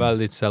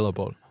 väldigt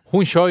sellable.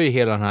 Hon kör ju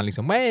hela den här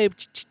liksom...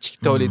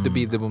 ta lite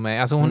bilder på mig.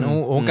 Alltså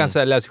hon kan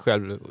sälja sig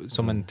själv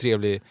som en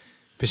trevlig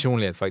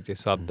personlighet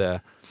faktiskt. Så att...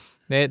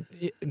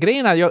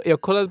 grejen är,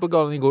 jag kollade på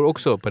galan igår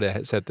också på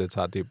det sättet. Så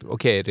här, typ,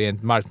 okej,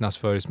 rent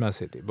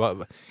marknadsföringsmässigt. Typ,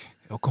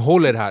 jag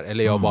håller det här,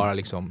 eller jag bara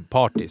liksom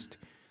partist.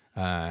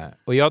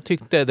 Och jag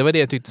tyckte, det var det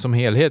jag tyckte som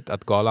helhet,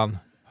 att galan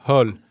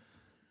höll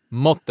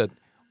måttet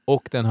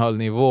och den höll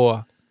nivå.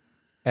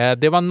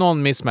 Det var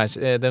någon mismatch.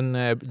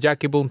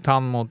 Jackie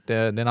Bontan mot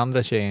den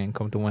andra tjejen,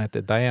 kommer inte ihåg vad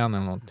hette, Diane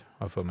eller något,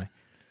 har för mig.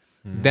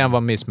 Den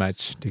var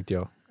mismatch, tyckte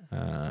jag.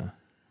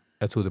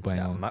 Jag trodde på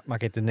en gång. Man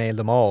kan inte nail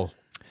them all.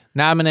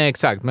 Nej, men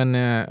exakt.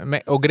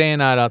 Och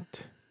grejen är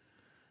att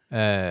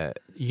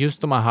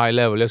just de här high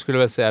level, jag skulle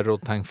väl säga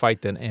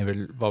Rotang-fighten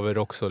var väl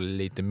också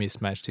lite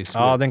mismatch till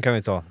slut. Ja, den kan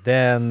vi ta.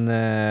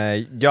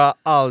 Jag har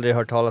aldrig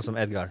hört talas om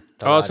Edgar.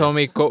 Ja,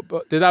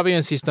 det där var ju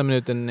en sista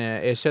minuten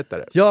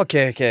ersättare. Ja,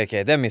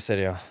 okej. Den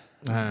missade jag.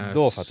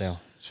 Då fattar jag.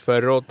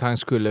 För Rotang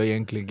skulle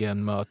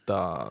egentligen möta...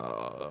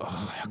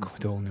 jag kommer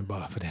inte ihåg nu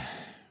bara för det.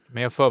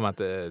 Men jag för mig att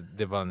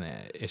det var en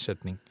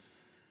ersättning.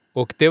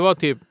 Och det var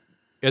typ...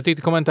 Jag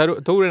tyckte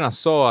kommentatorerna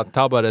sa att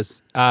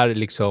Tabares är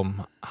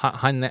liksom...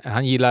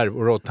 Han gillar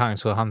Rotang,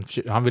 så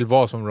han vill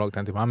vara som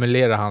Rotang. Typ. Han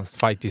emulerar hans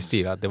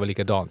fighting-stil, att det var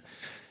likadant.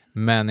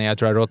 Men jag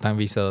tror att Rotang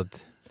visade att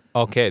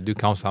okej, du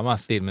kan ha samma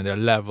stil, men det är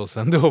levels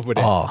ändå på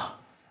det.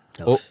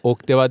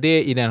 Och det var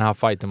det i den här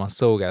fighten man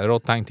såg.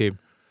 Rotang typ...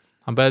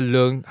 Han började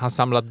lugnt, han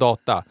samlade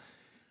data.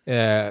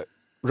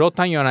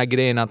 Rotang gör den här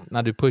grejen att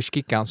när du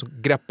pushkickar så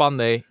greppar han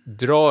dig,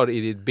 drar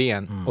i ditt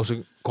ben och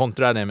så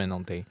kontrar det med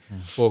någonting.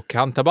 Och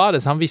han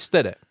Tabares, han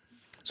visste det.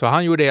 Så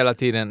han gjorde hela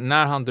tiden,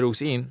 när han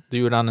drogs in, då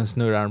gjorde han en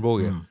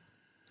snurrarmbåge.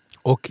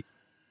 Och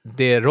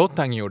det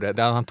Rotang gjorde,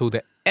 där han tog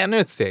det ännu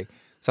ett steg.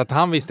 Så att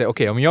han visste,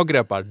 okej, om jag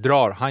greppar,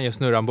 drar, han gör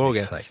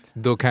snurrarmbågen,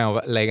 då kan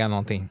jag lägga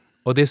någonting.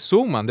 Och det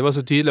såg man, det var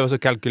så tydligt, det var så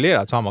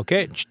kalkylerat. Så han var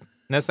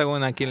nästa gång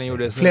den här killen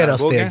gjorde flera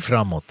steg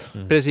framåt.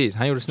 Precis,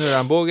 han gjorde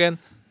snurrarmbågen.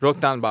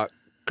 Rotang bara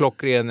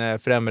klockren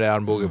främre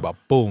armbåge, bara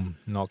boom,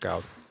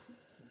 knockout.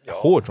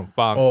 Hårt som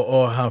fan.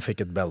 Och han fick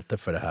ett bälte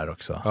för det här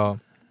också. Ja.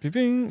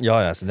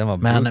 Ja, alltså, den var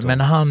men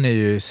han är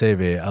ju, säger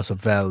vi, alltså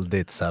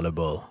väldigt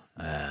sellable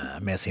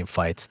med sin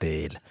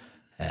fight-stil.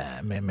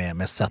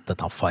 Med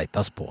sättet han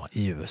fightas på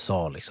i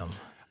USA liksom.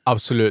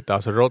 Absolut,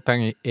 alltså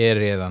Rotang är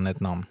redan ett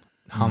namn.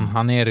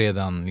 Han är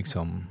redan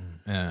liksom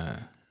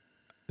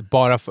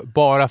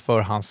bara för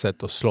hans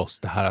sätt att slåss,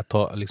 det här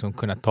att liksom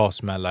kunna ta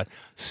smällar,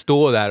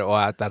 stå där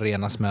och äta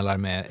rena smällar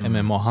med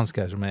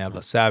MMA-handskar som en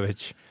jävla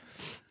savage.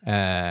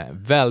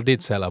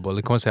 Väldigt sellable,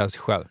 det kommer säga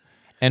sig själv.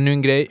 Ännu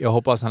en grej, jag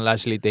hoppas han lär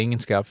sig lite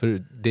engelska,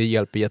 för det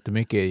hjälper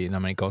jättemycket i den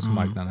amerikanska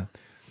marknaden.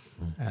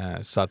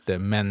 Så att,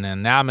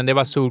 men det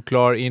var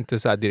solklar, inte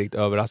så här direkt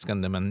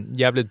överraskande, men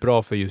jävligt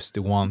bra för just The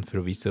One för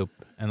att visa upp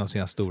en av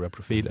sina stora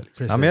profiler.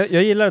 Ja, men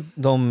jag gillar att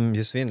de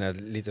just vinner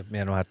lite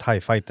mer, de här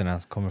TIE-fighterna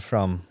som kommer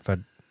fram, för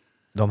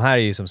de här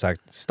är ju som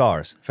sagt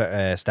stars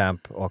för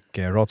Stamp och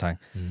Rotang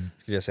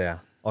skulle jag säga.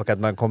 Och att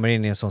man kommer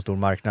in i en sån stor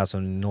marknad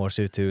som når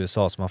sig ut till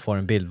USA, så man får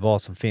en bild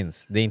vad som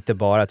finns. Det är inte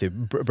bara typ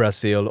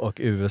Brasil och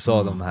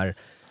USA de här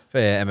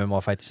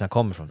MMA-fightersna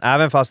kommer från.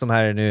 Även fast de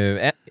här är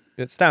nu...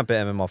 Stamp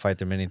är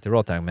MMA-fighter men inte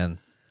Rotang, men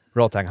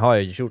Rotang har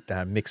ju gjort det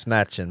här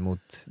mix-matchen mot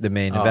the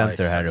main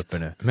eventer här uppe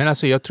nu. Men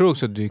alltså jag tror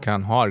också att du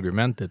kan ha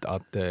argumentet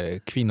att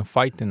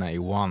kvinnofighterna i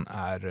One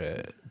är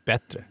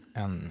bättre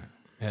än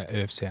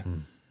UFC.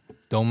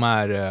 De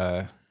är...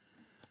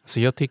 alltså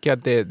jag tycker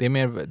att det är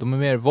mer, de är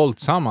mer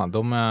våldsamma.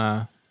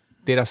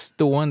 Deras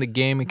stående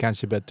game är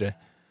kanske bättre.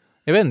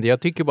 Jag vet inte,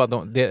 jag tycker bara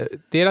att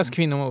deras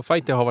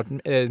kvinnofighter har varit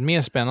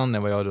mer spännande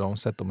än vad jag har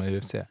sett dem i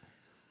UFC.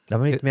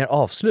 De är lite mer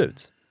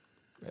avslut.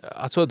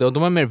 Alltså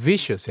de är mer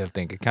vicious helt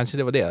enkelt. Kanske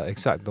det var det,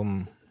 exakt.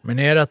 Men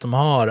är det att de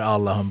har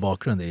alla en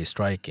bakgrund i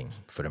striking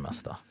för det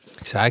mesta?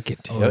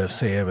 Säkert. Och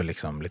UFC är väl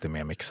liksom lite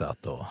mer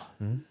mixat. Och...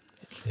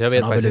 Jag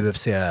vet har väl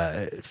UFC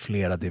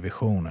flera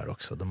divisioner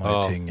också. De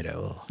har ju tyngre.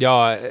 Och...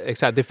 Ja,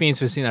 exakt. Det finns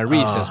för sina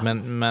reasons.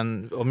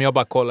 Men om jag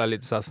bara kollar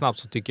lite så här snabbt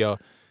så tycker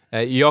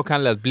jag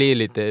kan lätt bli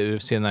lite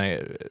UFC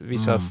när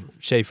vissa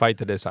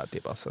tjejfighter det är så här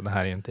typ. Alltså, det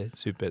här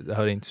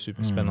är inte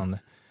superspännande.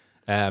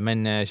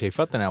 Men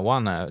tjejfattarna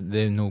One, det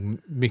är nog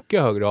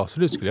mycket högre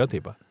avslut skulle jag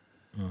tippa.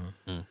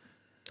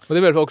 Och det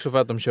är väl också för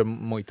att de kör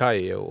Muay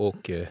Thai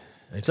och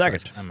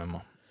säkert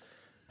MMA.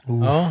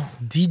 Ja,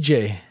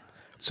 DJ.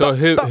 Så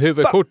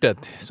huvudkortet.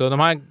 Så de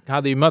här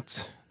hade ju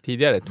mötts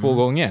tidigare 2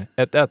 gånger.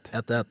 1-1.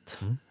 1-1.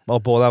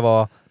 Och båda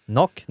var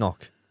knock.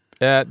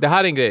 Det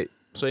här är en grej,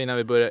 så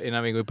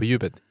innan vi går på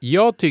djupet.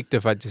 Jag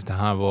tyckte faktiskt det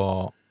här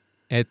var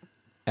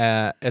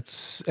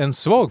en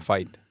svag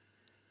fight.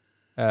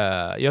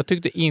 Jag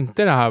tyckte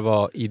inte det här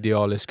var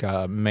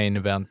idealiska main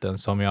eventen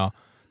som jag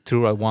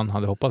tror att One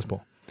hade hoppats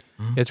på.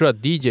 Jag tror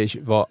att DJ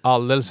var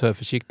alldeles för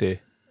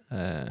försiktig.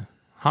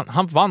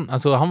 Han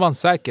vann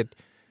säkert,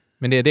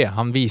 men det är det.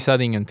 Han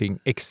visade ingenting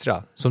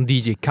extra som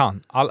DJ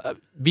kan.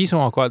 Vi som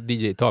har kollat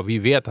DJ tar, vi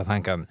vet att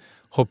han kan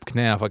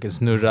hoppknä, faktiskt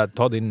snurra,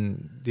 ta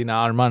dina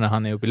armar när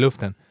han är uppe i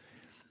luften.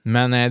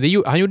 Men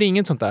han gjorde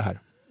inget sånt där här.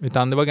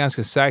 Utan det var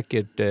ganska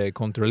säkert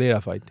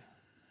kontrollerad fight.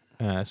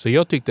 Så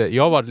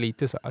jag var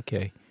lite så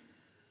okej.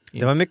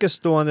 Det var mycket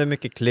stående,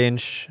 mycket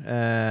clinch.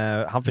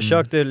 Han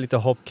försökte lite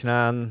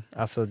hoppknän.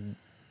 Alltså,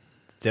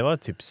 det var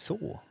typ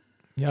så.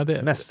 Ja,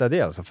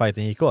 mestadels som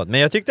fighten gick åt. Men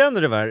jag tyckte ändå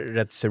det var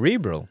rätt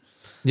cerebral.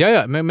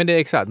 Ja, men det är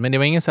exakt. Men det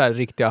var ingen så här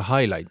riktiga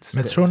highlights.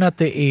 Men tror ni att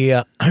det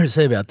är, hur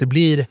säger vi, att det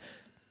blir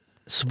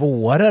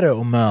svårare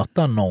att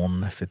möta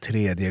någon för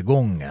tredje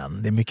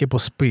gången? Det är mycket på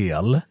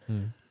spel.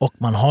 Och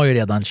man har ju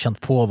redan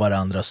känt på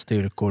varandras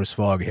styrkor,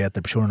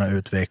 svagheter, personerna har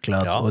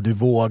utvecklats. Och du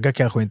vågar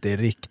kanske inte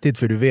riktigt,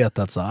 för du vet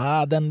att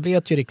den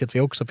vet ju riktigt vad vi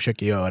också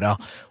försöker göra.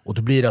 Och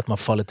då blir det att man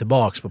faller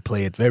tillbaks på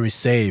play it very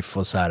safe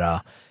och så här,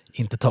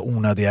 inte ta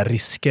onödiga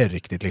risker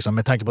riktigt. Liksom.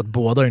 Med tanke på att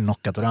båda har ju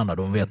knockat varandra,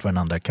 de vet vad den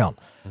andra kan.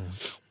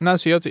 Nej,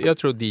 så jag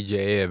tror DJ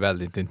är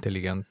väldigt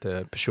intelligent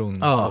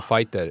person och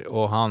fighter.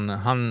 Och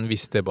han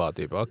visste bara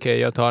typ, okej,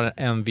 jag tar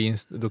en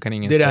vinst, då kan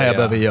ingen säga... Det är det här jag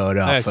behöver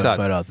göra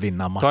för att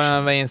vinna matchen. Tar jag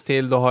en vinst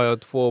till, då har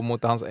jag 2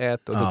 mot hans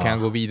 1 och då kan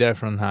jag gå vidare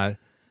från den här.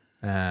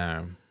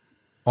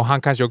 Och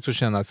han kanske också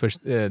känner att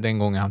först, den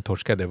gången han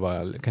torskade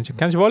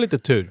kanske var lite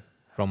tur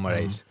från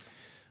Moraes.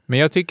 Men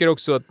jag tycker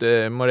också att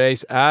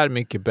Moraes är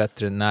mycket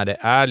bättre när det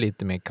är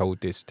lite mer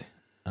kaotiskt.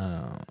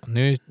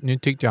 Nu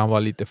tyckte jag han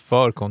var lite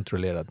för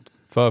kontrollerad,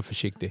 för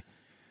försiktig.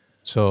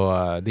 Så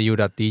det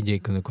gjorde att DJ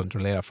kunde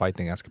kontrollera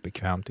fighten ganska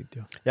bekvämt, tyckte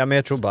jag. Ja, men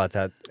jag tror bara att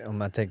om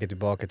man tänker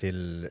tillbaka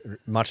till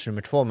match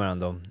nummer 2 mellan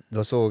dem,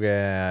 då såg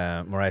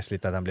Moraes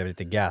lite att han blev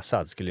lite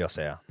gasad, skulle jag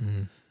säga.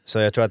 Så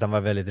jag tror att han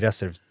var väldigt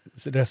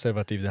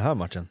reservativ den här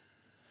matchen.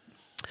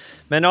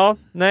 Men ja,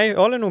 nej, jag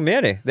håller nog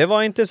med dig. Det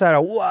var inte så här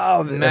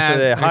wow,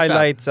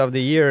 highlights of the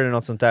year eller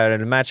något sånt där,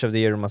 eller match of the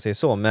year om man säger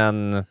så,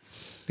 men...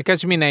 Det är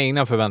kanske mina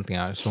egna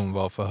förväntningar som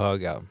var för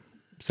höga.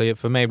 Så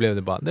för mig blev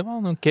det bara, det var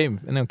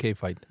en okej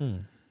fight.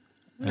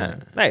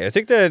 Nej, jag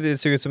tyckte det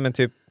såg ut som en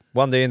typ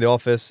one day in the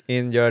office,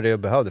 gör det jag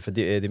behövde för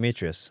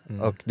Demetrius.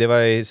 Och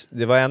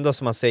det var ändå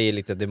som man säger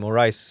lite att det är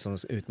Moraes som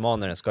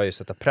utmanaren ska ju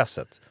sätta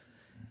presset.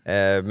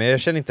 Men jag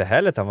känner inte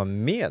heller att han var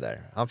med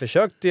där. Han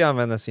försökte ju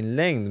använda sin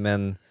längd,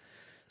 men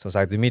som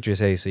sagt,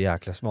 Demetrius är ju så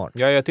jäkla smart.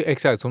 Ja,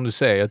 exakt som du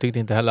säger. Jag tyckte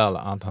inte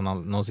heller att han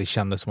någonsin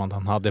kände som att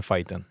han hade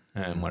fighten,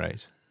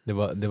 Moraes. Det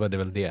var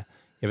väl det.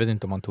 Jag vet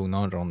inte om han tog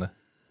någon ronde.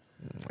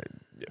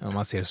 Om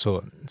man ser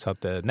så. Så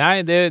att,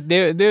 nej,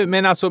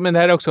 men det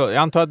här är också,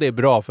 jag antar att det är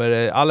bra,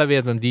 för alla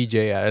vet vem DJ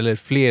är, eller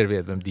fler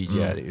vet vem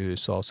DJ är i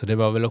USA. Så det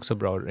var väl också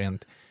bra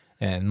rent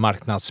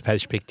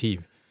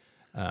marknadsperspektiv.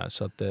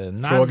 Så att,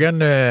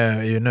 frågan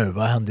är ju nu,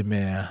 vad händer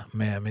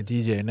med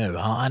DJ nu?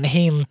 Han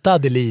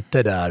hintade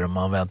lite där om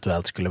han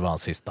eventuellt skulle vara en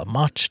sista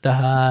match det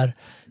här.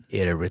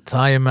 Är det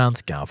retirement?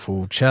 Ska han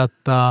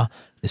fortsätta?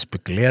 Det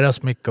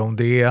spekuleras mycket om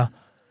det.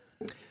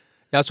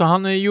 Ja, så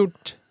han har ju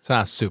gjort sådana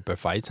här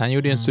superfights. Han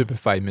gjorde en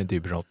superfight med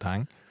typ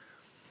Rotang.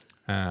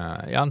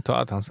 Jag antar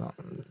att han sa...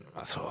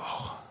 Alltså,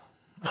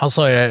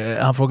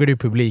 han frågade ju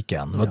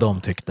publiken vad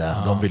de tyckte.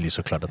 De ville ju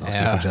såklart att han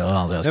skulle fortsätta.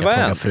 Han sa, jag ska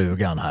fråga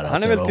frugan här.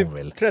 Han är väl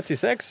typ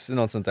 36,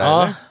 något sånt där,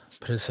 ja, eller?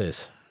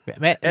 Precis.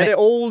 Är det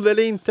old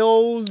eller inte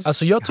old?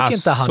 Alltså jag tycker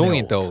inte han är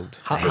inte old.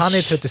 Han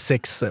är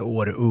 36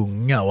 år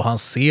unga och han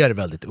ser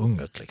väldigt ung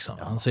ut liksom.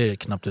 Han ser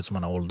knappt ut som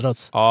han har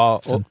åldrats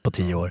sen på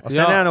 10 år. Och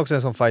sen är han också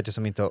en sån fighter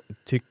som inte,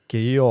 tycker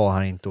jag,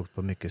 har inte åkt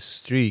på mycket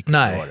stryk.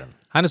 Nej.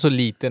 Han är så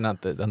liten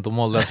att de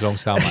åldras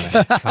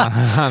långsammare.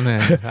 han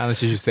är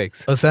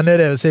 26. Och sen är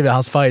det, ser vi,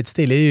 hans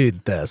fightstil är ju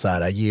inte så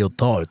här ge och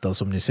ta, utan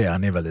som ni ser,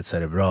 han är väldigt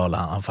cerebral.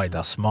 Han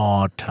fightar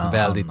smart.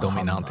 Väldigt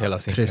dominant hela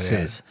sin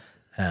karriär.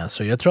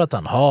 Så jag tror att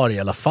han har i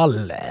alla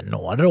fall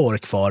några år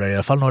kvar, i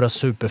alla fall några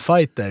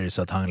superfighter,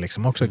 så att han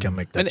liksom också kan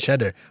make that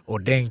cheddar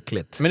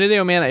ordentligt. Men det är det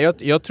jag menar.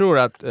 Jag tror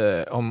att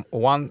om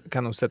One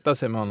kan de sätta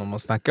sig med honom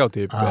och snacka och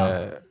typ...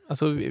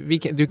 Alltså,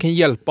 du kan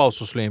hjälpa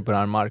oss att slå in på den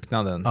här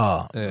marknaden.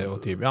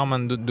 Och typ,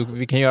 men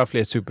vi kan göra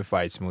fler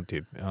superfights mot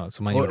typ...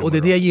 som man och det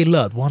är det jag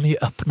gillar, att One är ju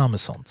öppna med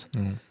sånt.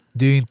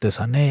 Du är ju inte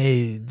så här,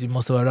 nej, du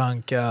måste vara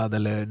rankad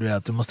eller du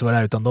vet, du måste vara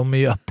där, utan de är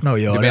ju öppna och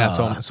göra... Du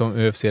menar som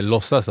UFC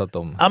låtsas att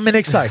de... Ja, men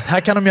exakt.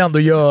 Här kan de ju ändå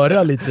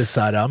göra lite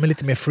så här, men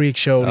lite mer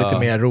freakshow, lite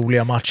mer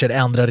roliga matcher,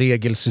 ändra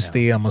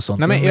regelsystem och sånt.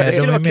 Nej, men det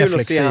skulle vara kul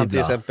att se han till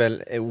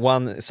exempel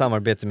One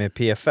samarbete med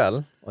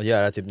PFL och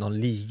göra typ någon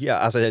liga,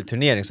 alltså en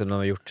turnering som de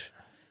har gjort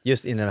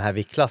just inom den här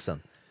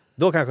viktklassen.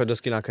 Då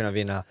skulle han kunna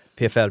vinna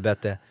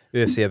PFL-bälte,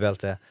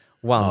 UFC-bälte,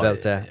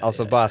 One-bälte,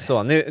 alltså bara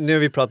så. Nu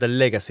vi pratar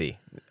legacy.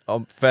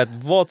 För att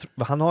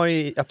han har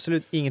ju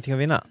absolut ingenting att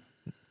vinna.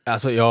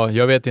 Alltså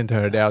jag vet inte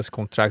hur deras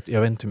kontrakt,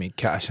 jag vet inte hur mycket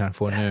cash han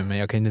får nu, men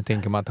jag kan inte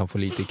tänka mig att han får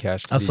lite cash.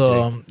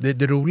 Alltså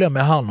det roliga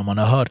med han, om man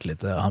har hört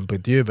lite han på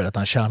intervjuer, att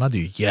han tjänade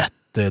ju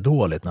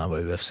jättedåligt när han var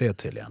i UFC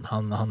tydligen.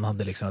 Han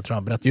hade liksom, jag tror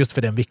han berättade, just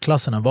för den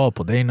viktklassen han var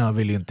på, Dana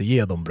ville ju inte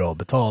ge dem bra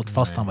betalt.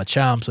 Fast han var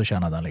champ så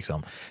tjänade han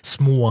liksom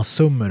små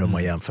summor om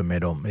man jämför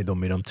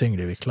med de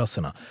tyngre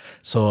viktklasserna.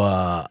 Så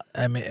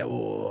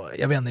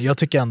jag vet inte, jag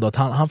tycker ändå att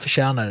han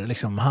förtjänar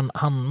liksom,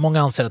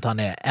 många anser att han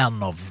är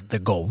en of the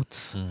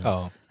GOATs.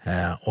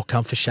 Och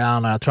han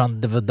förtjänar, jag tror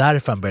det var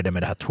därför han började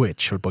med det här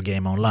Twitch, på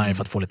Game Online,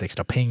 för att få lite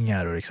extra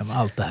pengar och liksom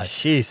allt det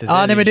här. Jesus,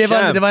 Nej, men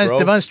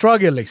det var en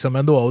struggle liksom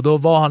ändå, och då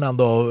var han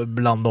ändå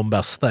bland de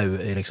bästa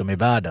i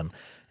världen.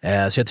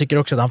 Så jag tycker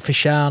också att han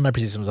förtjänar,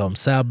 precis som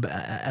Zeb,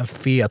 en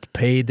fet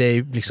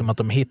payday, liksom att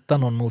de hittar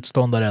någon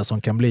motståndare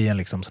som kan bli en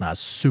liksom sån här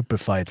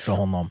superfight för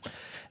honom.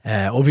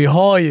 Och vi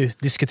har ju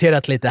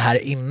diskuterat lite här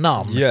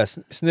innan. Yes,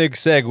 snygg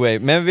segway.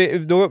 Men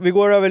vi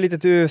går över lite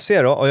till UFC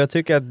då, och jag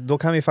tycker att då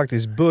kan vi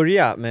faktiskt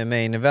börja med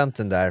main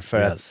eventen där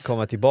för att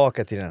komma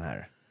tillbaka till den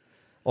här.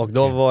 Och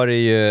då var det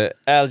ju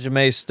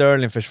Aljamain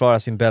Sterling försvarar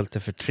sin bälte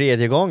för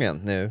 3:e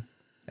gången nu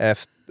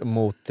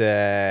mot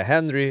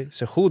Henry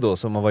Cejudo,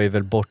 som har varit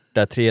väl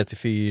borta 3 till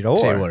 4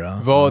 år. 3 år, ja.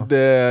 Vad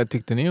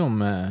tyckte ni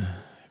om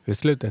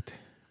beslutet?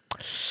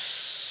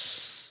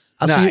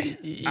 Alltså,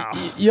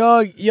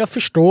 jag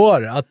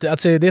förstår att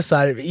alltså, det är så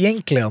här,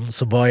 egentligen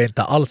så var jag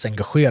inte alls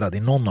engagerad i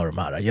någon av de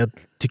här. Jag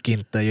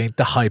är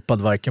inte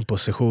hypad varken på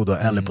Cejudo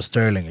eller på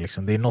Sterling.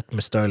 Liksom. Det är något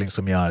med Sterling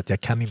som gör att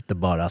jag kan inte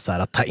bara så här,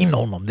 att ta in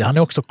honom. Han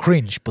är också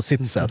cringe på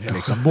sitt sätt.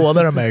 Liksom.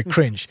 Båda de är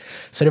cringe.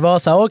 Så det var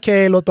så här,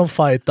 okej, låt dem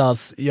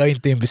fightas. Jag är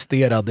inte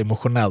investerad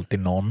emotionellt i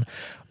någon.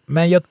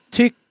 Men jag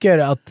tycker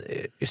att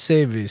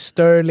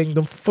Sterling,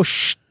 de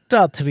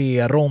första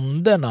 3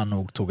 ronderna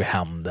nog tog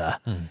hem det.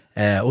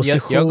 Och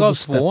jag gav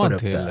 2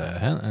 till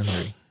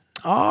Henry.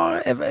 Ja,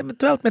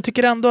 eventuellt, men jag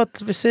tycker ändå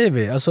att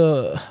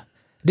alltså,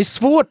 det är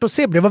svårt att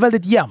se, det var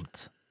väldigt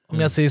jämnt. Om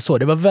jag säger så,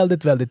 det var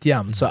väldigt, väldigt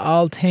jämnt. Så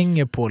allt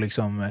hänger på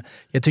liksom,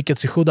 jag tycker att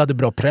Cejudo hade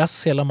bra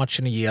press hela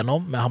matchen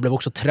igenom, men han blev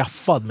också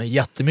träffad med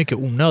jättemycket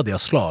onödiga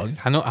slag.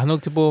 Han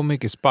åkte på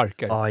mycket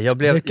sparkar. Ja,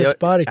 mycket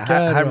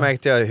sparkar. Här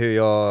märkte jag hur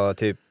jag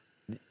typ,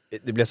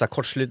 det blev så här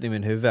kortslutning i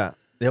min huvud.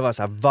 Det var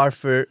så här,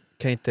 varför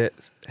kan inte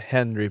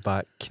Henry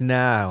bara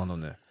knä honom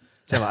nu?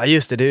 Sen bara,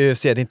 just det är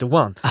UFC, det är inte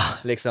one.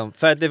 Liksom.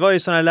 För att det var ju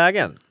sådana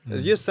lägen.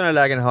 Just sådana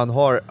lägen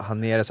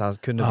han nere, så han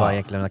kunde bara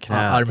egentligen lämna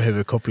knät.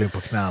 Armhuvudkoppling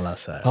på knäla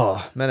så här.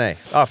 Ja, men nej.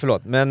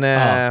 Förlåt.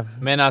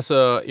 Men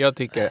alltså, jag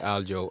tycker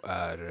Aljo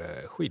är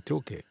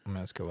skittråkig, om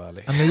jag ska vara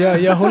ärlig. Men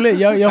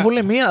jag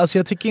håller med. Alltså,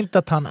 jag tycker inte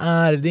att han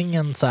är, det är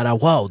ingen så här,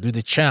 wow, du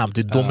är champ,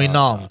 du är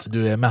dominant,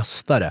 du är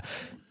mästare.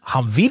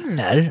 Han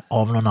vinner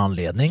av någon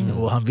anledning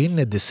och han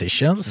vinner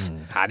decisions.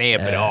 Han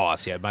är bra.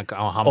 Alltså.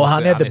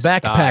 Han är the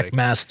backpack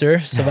master.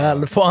 Så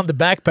väl får han the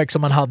backpack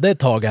som han hade ett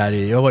tag här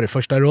jag var i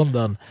första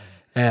runden.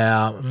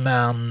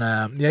 Men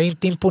jag är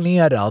inte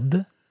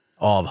imponerad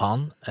av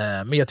han.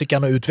 Men jag tycker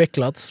han har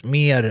utvecklats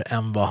mer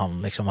än vad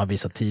han liksom har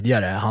visat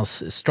tidigare.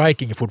 Hans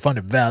striking är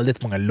fortfarande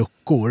väldigt många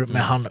luckor,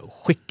 men han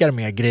skickar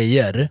mer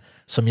grejer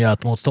som gör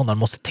att motståndaren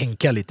måste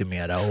tänka lite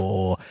mera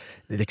och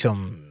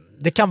liksom,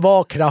 det kan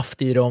vara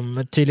kraft i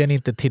dem, tydligen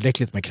inte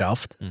tillräckligt med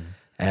kraft.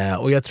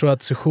 Och jag tror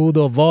att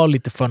Cejudo var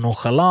lite för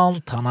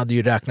nonchalant. Han hade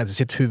ju räknat i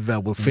sitt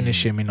huvud, will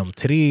finish him inom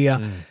 3.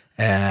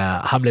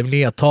 Han blev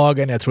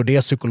nedtagen. Jag tror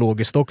det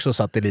psykologiskt också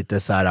satt det lite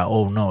så här,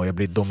 oh no, jag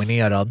blir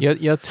dominerad.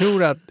 Jag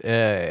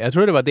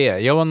tror det var det.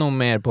 Jag var nog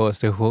mer på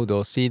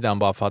Cejudo-sidan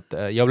bara för att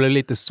jag blev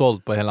lite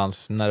såld på hela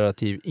hans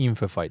narrativ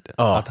inför fighten.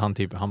 Att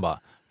han bara,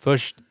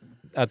 först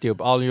äter jag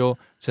upp Aljo,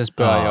 sen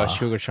spöar jag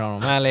Sugar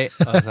Sean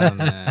O'Malley och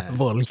sen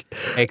Volk.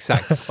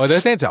 Exakt. Och då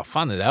tänkte jag,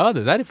 fan det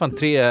där är fan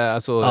 3,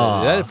 alltså det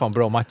där är fan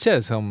bra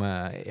matcher som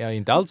jag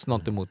inte alls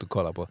något emot att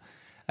kolla på.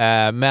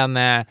 Men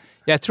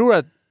jag tror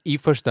att i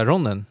första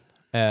ronden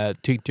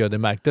tyckte jag det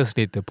märktes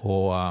lite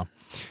på,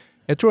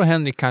 jag tror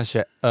Henrik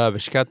kanske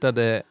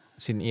överskattade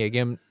sin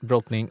egen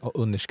brottning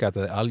och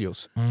underskattade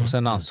Aljos. Och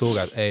sen ansåg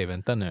att,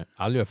 vänta nu,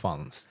 Aljo är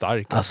fan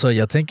stark. Alltså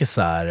jag tänker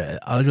så här,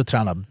 Aljo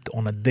tränar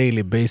on a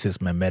daily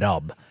basis med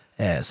Merab.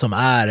 Som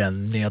är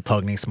en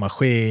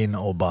nedtagningsmaskin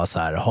och bara så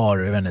här har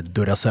en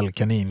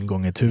Duracell-kanin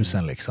gånger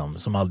 1000 liksom,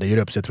 som aldrig ger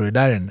upp. Så jag tror det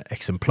där är en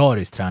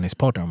exemplarisk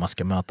träningspartner om man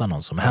ska möta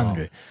någon som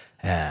Henry.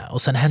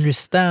 Och sen Henry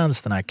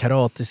Stans, den här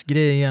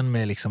karatis-grejen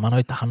med liksom,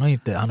 han har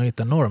ju ett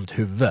enormt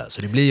huvud,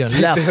 så det blir ju en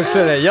lätt...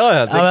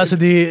 alltså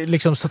det är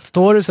liksom, så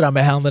står du sådär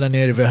med händerna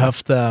nere vid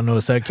höften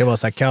och så kan vara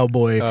så här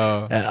cowboy.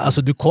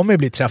 Alltså du kommer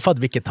bli träffad,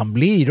 vilket han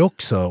blir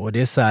också. Och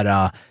det är så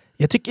här...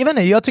 Jag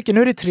tycker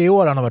nu är det 3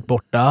 år han har varit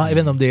borta. Jag vet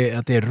inte om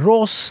det är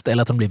rost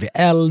eller att han blivit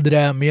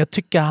äldre, men jag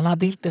tycker han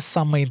hade inte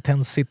samma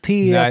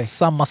intensitet,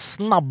 samma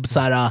snabb så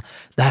här,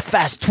 det här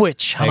fast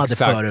twitch han hade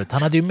förut.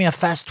 Han hade ju mer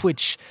fast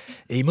twitch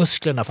i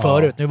musklerna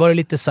förut. Nu var det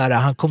lite så här,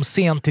 han kom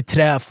sent till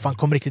träff, han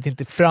kom riktigt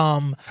inte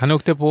fram. Han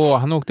åkte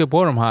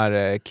på de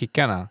här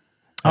kickarna.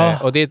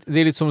 Och det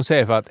är lite som du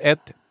säger, för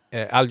att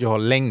Aljo har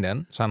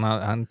längden, så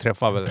han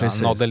träffar väl, han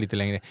nådde lite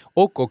längre.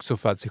 Och också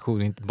för att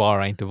sessionen inte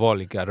var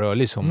lika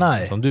rörlig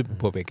som du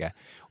påpekar.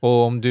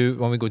 Och om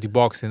vi går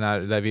tillbaka till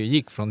där vi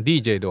gick från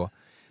DJ då,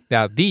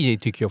 DJ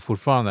tycker jag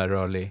fortfarande är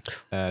rörlig.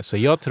 Så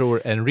jag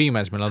tror en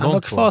rematch mellan de två. Han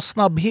har kvar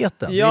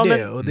snabbheten. Ja, det är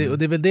det. Och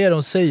det är väl det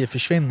de säger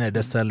försvinner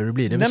desto äldre du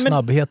blir. Det är väl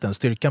snabbheten.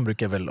 Styrkan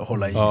brukar väl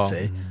hålla i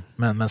sig.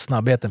 Men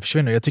snabbheten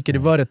försvinner. Jag tycker det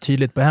var rätt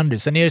tydligt på Henry.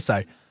 Sen är det så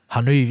här,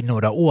 han har ju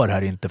några år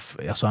här inte...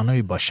 Alltså han har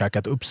ju bara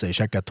käkat upp sig.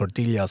 Käkat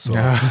tortillas och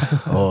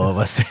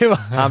vad säger man?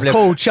 Han blev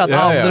coachat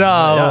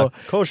andra. Och,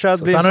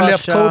 coachad, så han har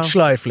levt coach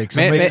life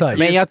liksom.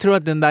 Men jag tror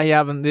att den där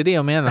jäveln, det är det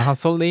jag menar. Han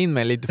sålde in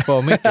mig lite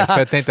för mycket. För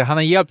jag tänkte, han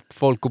har hjälpt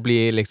folk att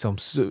bli liksom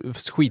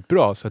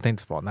skitbra. Så jag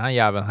tänkte, den här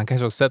jäveln, han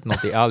kanske har sett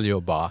något i Aljo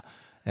och bara...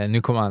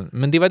 Nu kommer han.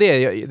 Men det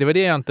var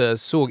det jag inte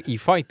såg i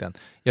fighten.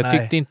 Jag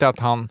tyckte inte att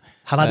han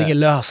hade ingen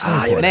lösning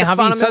på det. Nej,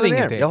 han visade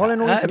ingenting. Jag håller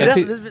nog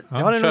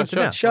inte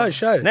med.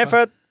 Kör. Nej,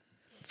 för att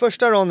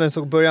första ronden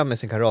så började han med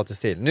sin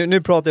karatestil.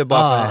 Nu pratar jag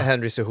bara från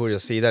Henry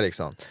Cehurios sida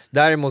liksom.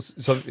 Däremot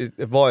så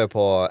var jag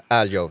på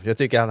Aljo. Jag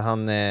tycker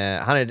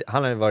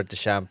han har varit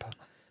champ.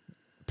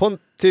 På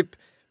typ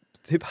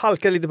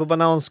halkat lite på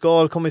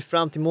bananskal, kommit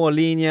fram till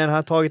mållinjen, han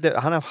har tagit det,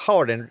 han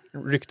har den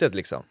ryktet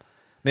liksom.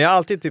 Men jag har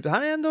alltid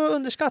han är ändå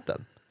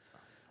underskattad.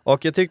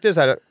 Och jag tyckte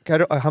så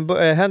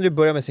här, Henry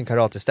började med sin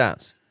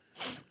karate-stance.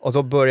 Och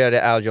så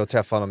började Aljo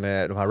träffa honom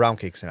med de här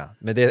roundkicksarna.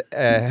 Men det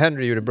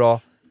Henry gjorde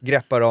bra,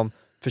 greppade dem,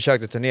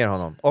 försökte ta ner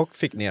honom och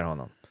fick ner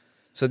honom.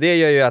 Så det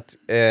gör ju att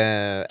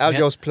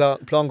Aljos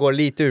plan går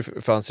lite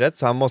ur fönstret,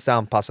 så han måste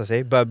anpassa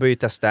sig, börja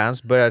byta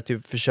stance, börja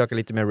typ försöka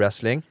lite med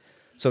wrestling.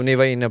 Som ni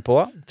var inne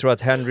på, tror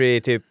att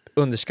Henry typ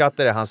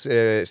underskattade hans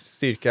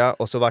styrka,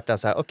 och så vart han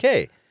så här: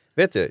 okej,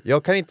 vet du,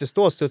 jag kan inte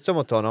stå och studsa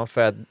mot honom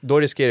för att då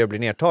riskerar jag att bli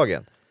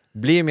nedtagen.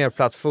 Bli mer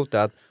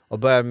plattfotad och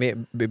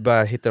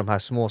börja hitta de här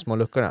små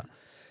luckorna.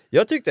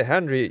 Jag tyckte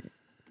Henry,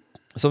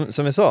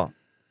 som jag sa,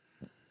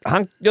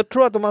 jag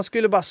tror att om man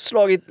skulle bara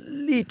slagit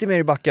lite mer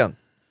i backen,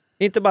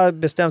 inte bara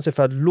bestämt sig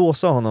för att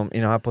låsa honom i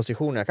den här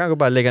positionen, kanske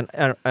bara lägga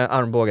en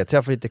armbåge,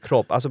 träffa lite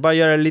kropp, alltså bara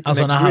göra lite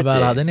mer när han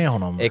väl hade ner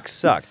honom.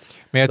 Exakt.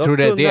 Men jag tror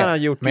det är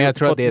det. Men jag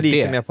tror att det är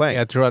lite mer poäng.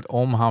 Jag tror att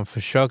om han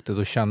försökte,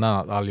 då kände han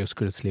att Aljo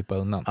skulle slippa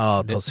undan.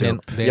 Ja, ta sig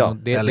upp.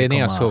 Det är det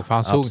jag såg, för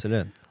han såg...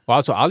 Absolut. Och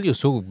alltså Aljo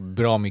såg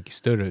bra mycket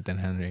större ut än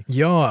Henry.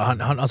 Ja,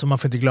 alltså man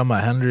får inte glömma,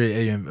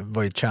 Henry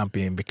var ju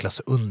champion vid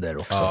klass under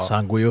också. Ja. Så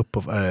han går ju upp,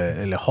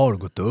 eller har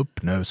gått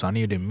upp nu, så han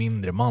är ju den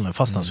mindre mannen,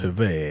 fast hans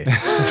huvud är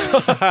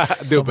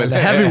som en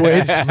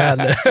heavyweight.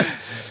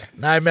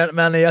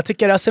 Men jag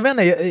tycker, alltså,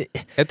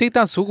 jag tyckte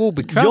han såg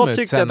obekväm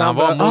ut sen när han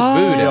var mot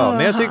buren. Ja,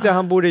 men jag tyckte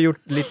han borde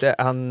gjort lite,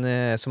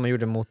 som han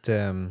gjorde mot,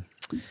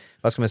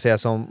 vad ska man säga,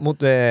 som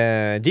mot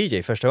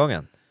DJ första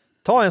gången.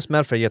 Ta en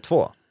smäll för att ge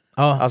 2.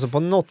 Ja. Alltså på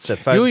något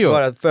sätt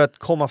för att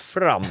komma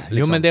fram liksom.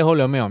 Jo, men det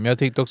håller jag med om. Jag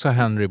tyckte också att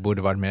Henry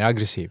borde varit mer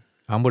aggressiv.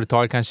 Han borde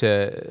ta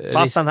kanske...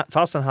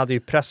 Fast han hade ju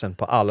pressen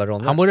på alla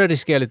ronder. Han borde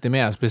riskera lite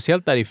mer.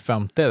 Speciellt där i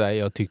 5:e, där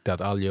jag tyckte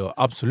att Aljo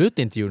absolut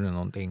inte gjorde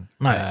någonting.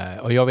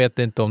 Och jag vet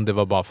inte om det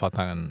var bara för att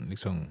han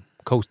liksom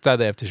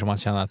coastade eftersom han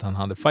kände att han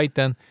hade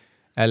fighten,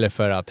 eller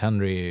för att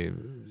Henry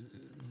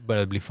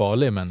började bli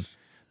farlig. Men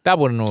där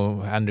borde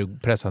nog Henry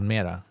pressat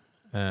mera.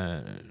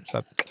 Så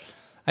att...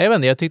 Jag vet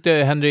inte, jag tyckte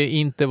Henry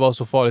inte var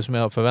så farlig som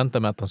jag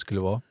förväntade mig att han skulle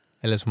vara.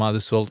 Eller som han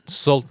hade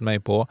sålt mig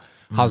på.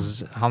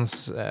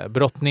 Hans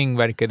brottning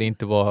verkade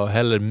inte vara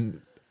heller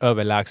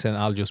överlägsen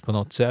Aljos på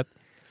något sätt.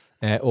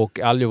 Och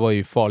Aljo var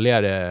ju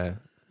farligare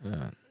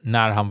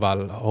när han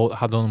väl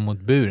hade honom mot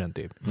buren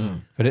typ.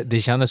 För det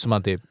kändes som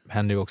att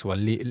Henry också var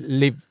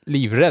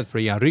livrädd för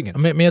att ge han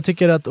ryggen. Men jag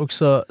tycker att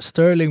också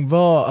Sterling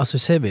var, alltså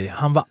ser vi,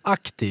 han var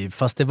aktiv,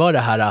 fast det var det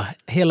här,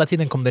 hela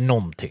tiden kom det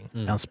någonting.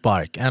 En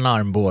spark, en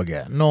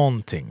armbåge,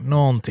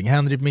 någonting.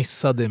 Henry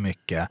missade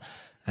mycket.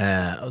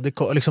 Och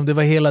det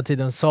var hela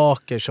tiden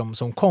saker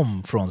som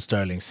kom från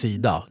Sterlings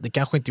sida. Det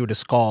kanske inte gjorde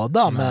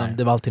skada, men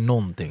det var alltid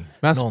någonting.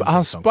 Men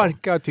hans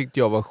sparkar tyckte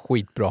jag var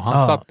skitbra.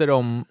 Han satte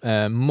dem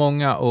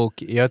många,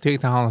 och jag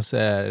tyckte hans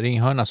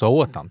ringhörna sa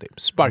åt han typ.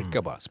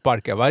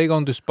 Sparka. Varje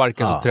gång du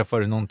sparkar så träffar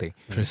du någonting.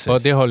 Precis.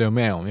 Och det håller jag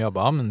med om. Jag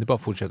bara, men det är bara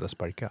att fortsätta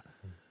sparka.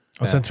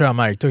 Och sen tror jag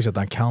märkte också att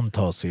han kan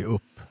ta sig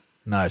upp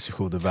när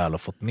Cejudo väl har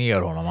fått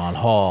ner honom. Han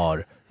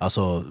har...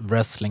 Alltså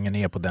wrestlingen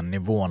är på den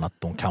nivån att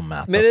de kan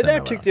mäta sig. Men det där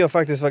tyckte jag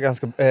faktiskt var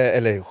ganska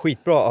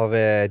skitbra av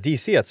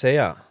DC att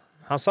säga.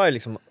 Han sa ju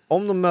liksom,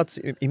 om de möts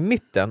i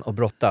mitten och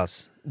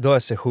brottas, då är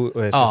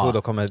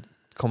Cejudo kommer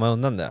komma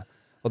undan det.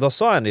 Och då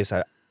sa han det så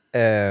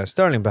här,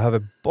 Sterling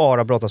behöver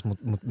bara brottas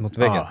mot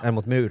väggen, eller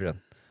mot muren.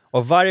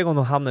 Och varje gång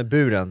de hamnar i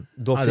buren,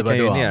 då fick han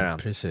ju ner den.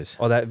 Precis.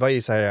 Och det var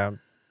ju så här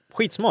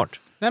skitsmart.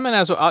 Nej, men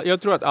alltså,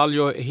 jag tror att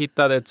Aljo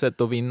hittade ett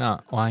sätt att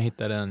vinna, och han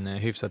hittade den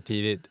hyfsat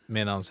tidigt,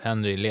 medan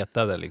Henry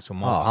letade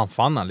liksom, och han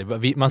fann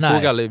aldrig. Man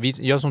såg aldrig,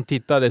 jag som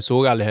tittade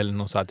såg aldrig heller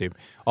någon så här typ,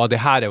 det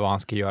här är vad han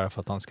ska göra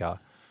för att han ska.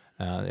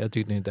 Jag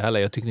tyckte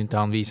inte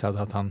han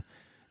visade att han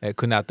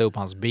kunde äta upp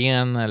hans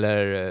ben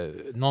eller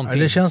någonting.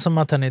 Det känns som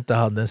att han inte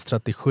hade en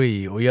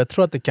strategi, och jag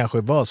tror att det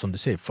kanske var som du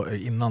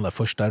säger innan den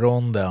första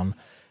ronden.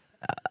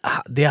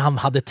 det han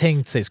hade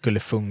tänkt sig skulle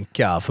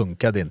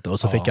funkade inte. Och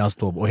så fick han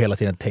stå och hela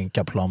tiden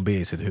tänka plan B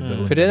i sitt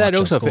huvud. För det där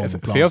är också,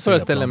 för jag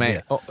föreställer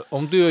mig,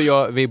 om du och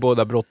jag, vi är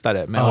båda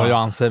brottare, men jag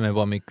anser mig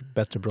vara mycket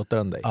bättre brottare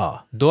än dig.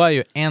 Då är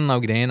ju en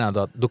av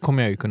grejerna, då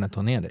kommer jag ju kunna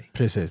ta ner dig.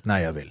 Precis, när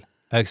jag vill.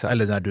 Exakt.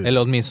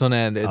 Eller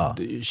åtminstone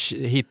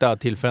hitta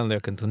tillfällen där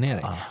jag kan ta ner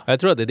dig. Och jag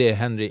tror att det är det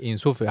Henry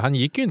insåg, för han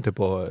gick ju inte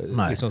på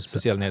liksom,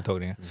 speciella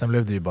nedtagningar. Sen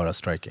blev det ju bara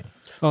striking.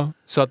 Ja,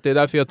 så att det är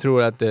därför jag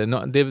tror att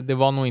det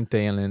var nog inte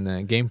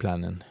egentligen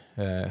gameplanen.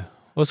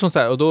 Och sånt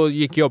där, och då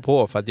gick jag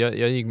på, för att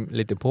jag gick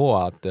lite på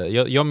att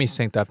jag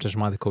misstänkte,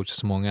 eftersom han hade coachat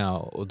så många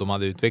och de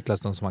hade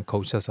utvecklats, de som han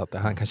coachat, så att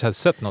han kanske hade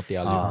sett något i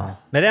Aljo.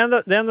 Men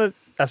det enda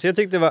alltså jag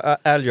tyckte var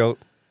Aljo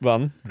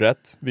vann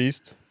rätt,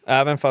 visst.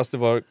 Även fast det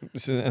var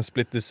en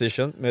split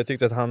decision. Men jag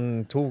tyckte att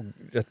han tog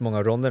rätt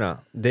många ronderna.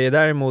 Det är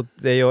däremot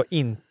det jag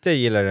inte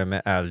gillade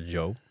med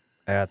Aljo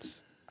är att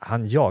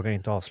han jagar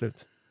inte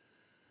avslut.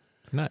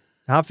 Nej.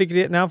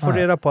 När han får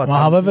reda på att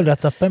han var väl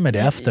rätt öppen med det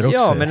efter också.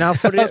 Ja, men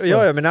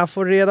när han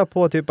får reda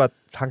på typ att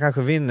han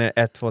kanske vinner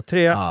 1, 2,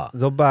 3,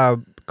 så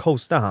bara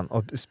coastar han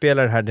och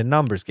spelar det här the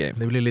numbers game.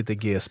 Det blir lite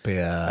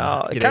GSP-grejen.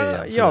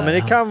 Ja, men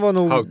det kan vara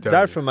nog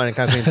därför man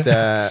kanske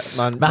inte...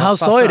 men han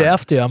sa ju det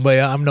efter, han bara,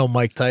 I'm no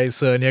Mike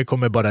Tyson, jag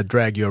kommer bara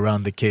drag you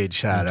around the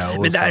cage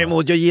här. Men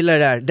däremot, jag gillar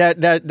det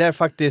där. Där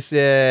faktiskt,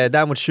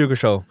 däremot Sugar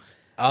Show.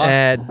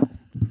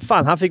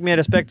 Fan, han fick mer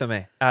respekt av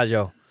mig,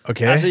 Aljo.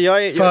 Okej, alltså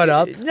för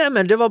att? Nej,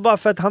 men det var bara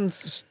för att han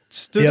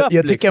stod upp.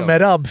 Jag tycker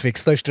Merab fick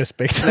störst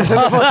respekt. Han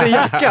satte på sig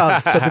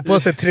jackan. Satte på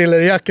sig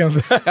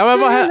thrillerjackan. Ja, men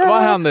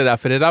vad hände där?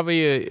 För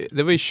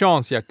det var ju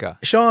Seans jacka.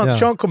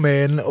 Sean kom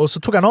in och så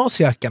tog han av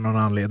sig jackan av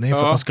någon anledning för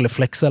att han skulle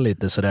flexa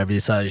lite så där,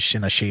 visa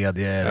sina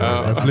kedjor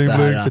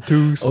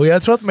och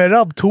jag tror att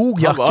Merab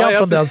tog jackan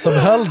från den som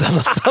höll den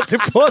och satte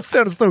på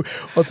sig den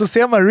och så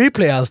ser man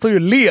replay, han står ju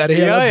och ler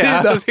hela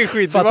tiden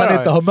för att han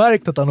inte har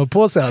märkt att han har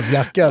på sig hans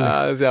jacka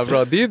liksom. Det är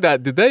bra.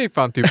 Det där är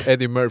fan typ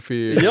Eddie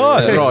Murphy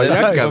bra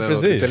jackan,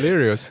 precis.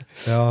 Delirious.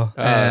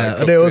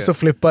 Det är också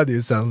flippade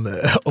ju sen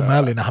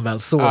O'Malley när han väl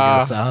såg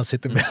det, så han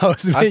sitter med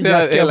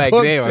hela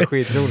grejen var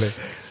skitrolig.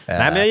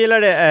 Nej, men jag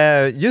gillar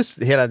det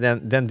just hela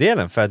den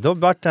delen, för då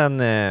vart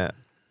han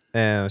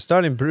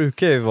Sterling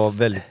brukar ju vara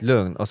väldigt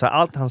lugn och så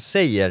allt han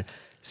säger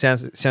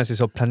känns ju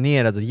så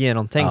planerat och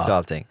genomtänkt och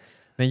allting.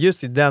 Men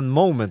just i den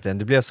momenten,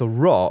 det blev så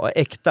raw och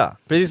äkta.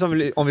 Precis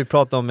som om vi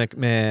pratar om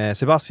med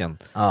Sebastian.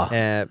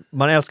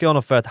 Man älskar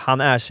honom för att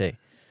han är sig.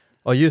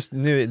 Och just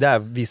nu, där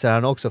visar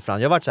han också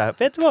fram. Jag har varit så här,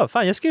 vet du vad?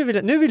 Fan,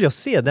 nu vill jag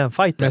se den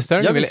fighten. Men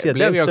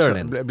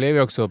Sterling blev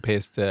ju också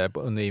pissed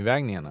under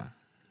invägningarna.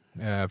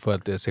 För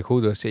att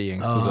Sejudo och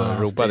Seijing stod och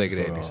ropade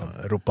grejer. Liksom.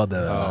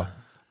 Ropade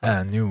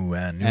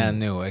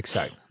nu,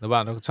 exakt.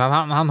 Så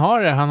han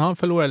har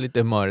förlorat lite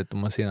humöret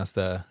de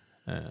senaste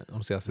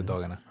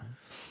dagarna.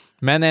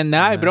 Men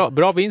nej,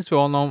 bra vinst för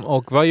honom.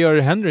 Och vad gör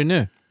Henry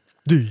nu?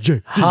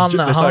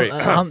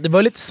 Det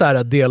var lite så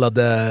här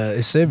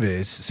delade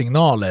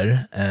signaler.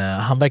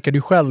 Han verkade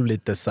ju själv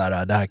lite så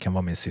här, det här kan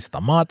vara min sista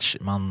match.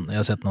 Jag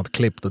har sett något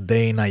klipp då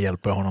Dana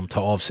hjälper honom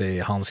ta av sig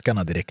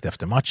handskarna direkt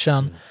efter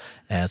matchen.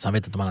 Så han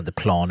vet inte om han hade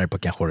planer på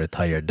kanske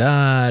retire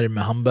där,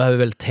 men han behöver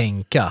väl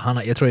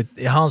tänka. Jag tror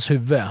i hans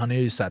huvud, han är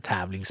ju så här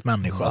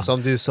tävlingsmänniska.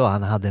 Som du sa,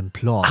 han hade en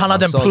plan. Han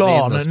hade en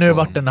plan. Nu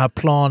vart den här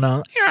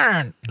planen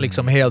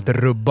liksom helt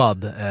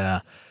rubbad.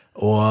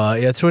 Och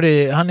jag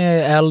tror han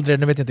är äldre,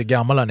 nu vet jag inte hur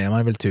gammal han är, men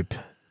han är väl typ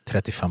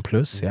 35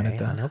 plus.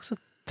 Nej, han är också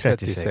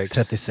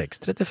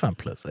 35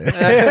 plus.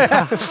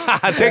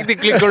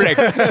 Technically correct.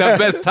 The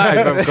best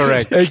time of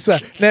correct.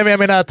 Exakt. Nej, men jag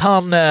menar att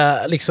han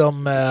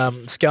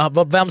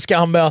vem ska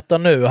han möta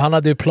nu? Han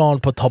hade ju plan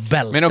på att ta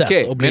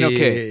bältet och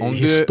bli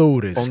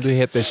historisk. Om du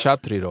heter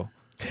Chatri då?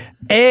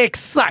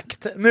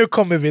 Exakt! Nu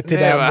kommer vi till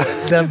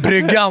den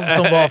bryggan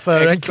som var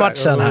för en kvart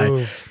sedan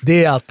här.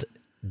 Det är att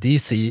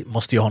DC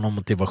måste ju ha någon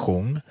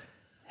motivation.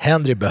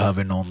 Henry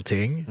behöver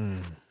någonting.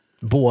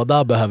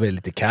 Båda behöver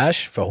lite cash,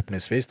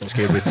 förhoppningsvis. De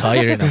ska ju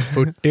retire innan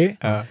 40.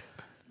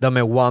 De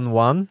är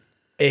 1-1.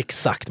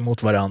 Exakt,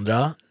 mot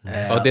varandra.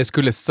 Och det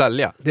skulle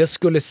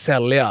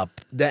sälja.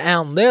 Det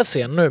enda jag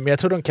ser nu, men jag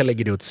tror de kan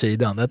lägga det åt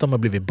sidan, det är att de har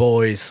blivit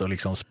boys och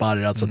liksom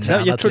sparrats och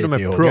tränat lite ihop.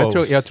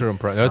 Jag tror de är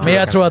pros. Men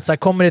jag tror att så här,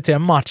 kommer det till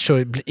en match så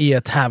är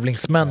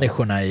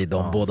tävlingsmänniskorna i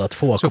dem båda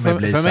två. Så kommer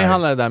bli för så mig här,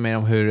 handlar det där mer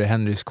om hur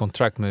Henrys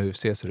kontrakt med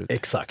UFC ser ut.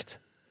 Exakt.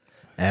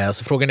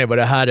 Så frågan är, var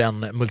det här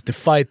en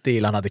multi-fight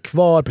deal han hade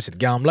kvar på sitt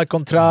gamla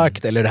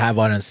kontrakt, eller det här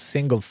var en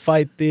single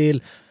fight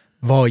deal?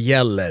 Vad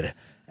gäller?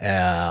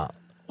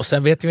 Och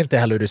sen vet vi inte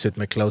heller hur det ser ut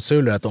med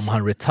klausuler, att om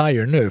han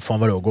retire nu, får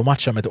han gå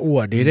match om ett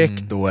år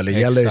direkt då, eller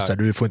gäller det så här,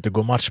 du får inte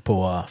gå match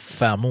på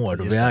 5 år,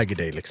 då vi äger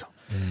dig liksom.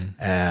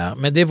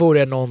 Men det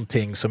vore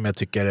någonting som jag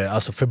tycker,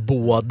 alltså för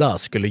båda,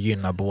 skulle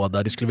gynna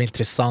båda. Det skulle vara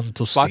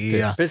intressant att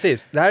se.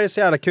 Precis, det här är så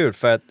jävla kul,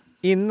 för att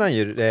innan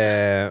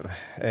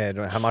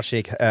den här matchen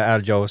gick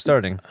Aljo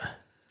Sterling,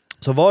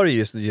 så var det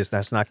just den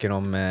här snacken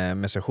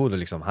om Sejudo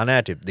liksom. Han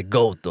är typ the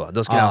GOAT då.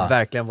 Då skulle han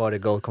verkligen vara the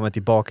GOAT, komma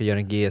tillbaka, göra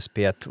en GSP,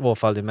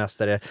 2-faldig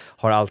mästare,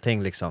 har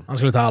allting liksom. Han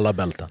skulle ta alla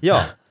bälten.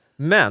 Ja,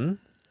 men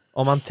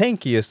om man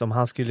tänker just om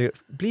han skulle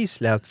bli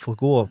släppt för att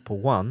gå på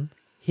One,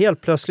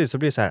 helt plötsligt så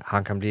blir det så här,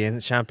 han kan bli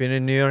en champion i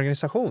en ny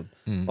organisation.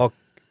 Och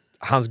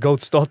hans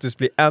GOAT-status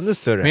blir ännu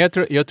större. Men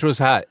jag tror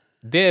så här,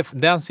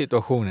 den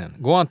situationen,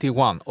 gå han till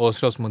One och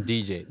slåss mot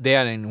DJ, det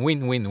är en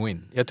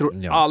win-win-win. Jag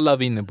tror alla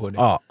vinner på det.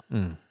 Ja.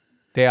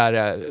 Det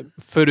är,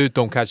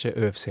 förutom kanske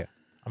UFC.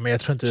 Ja, men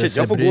jag tror inte Shit,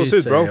 jag får bryr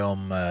gåshud, sig bro.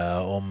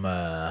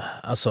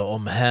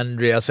 om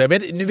Henry. Alltså,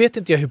 nu vet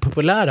inte jag hur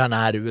populär han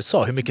är i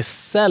USA. Hur mycket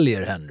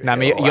säljer Henry? Nej,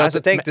 men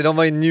Jag tänkte, de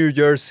var i New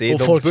Jersey, och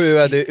de folk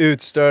buade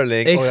ut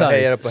Sterling och jag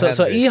hejade på Henry.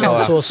 Så är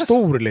han så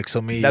stor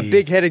liksom i... That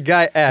big-headed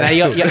guy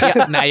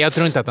är... Nej, jag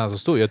tror inte att han är så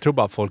stor. Jag tror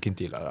bara att folk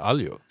inte gillar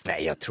Aljo.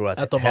 Nej, jag tror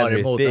att de har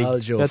emot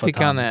Aljo. Jag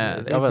tycker han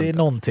är... Det är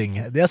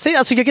någonting. Jag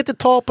kan inte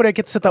ta på det, jag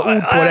kan inte sätta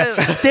ord på det.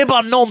 Det är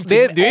bara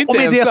någonting. Du är inte och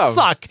med ensam. det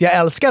sagt, jag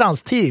älskar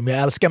hans team. Jag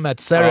älskar Matt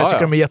Serra, jag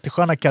tycker de är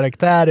jättesköna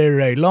karaktärer,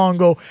 Ray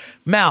Longo.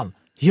 Men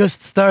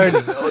just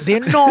Sterling, det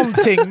är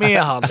någonting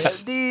med han.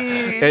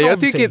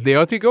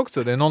 Jag tycker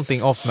också det är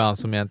någonting off med han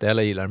som jag inte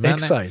heller gillar.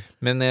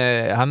 Men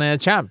han är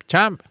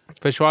champ.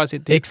 Försvarar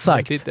sin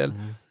titel.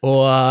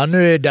 Och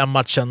nu är den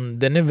matchen,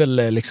 det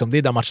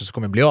är den matchen som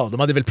kommer bli av. De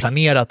hade väl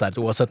planerat där,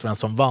 oavsett vem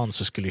som vann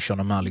så skulle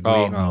Sean O'Malley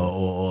gå in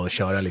och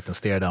köra en liten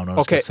stare down och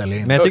de ska sälja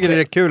in. Men jag tycker det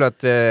är kul att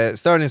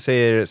Sterling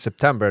säger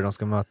september de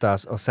ska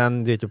mötas och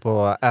sen dyker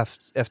på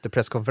efter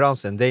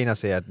presskonferensen Dana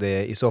säger att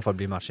det i så fall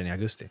blir matchen i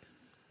augusti.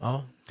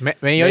 Ja.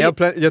 Men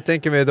jag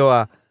tänker mig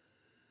då,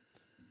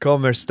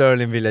 kommer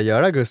Sterling vilja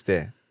göra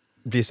augusti?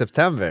 Blir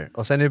september?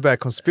 Och sen är det bara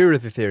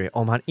conspiracy theory.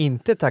 Om han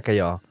inte tackar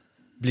ja,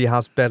 blir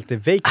hans bälte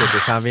vacant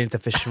så han vill inte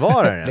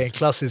försvara den. Det är en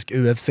klassisk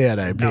UFC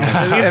där.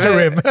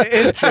 Interim.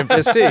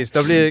 Precis,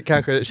 då blir det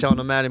kanske Sean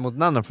O'Malley mot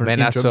en annan från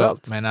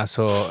interim-bält. Men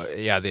alltså,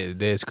 ja,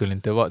 det skulle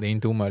inte vara, det är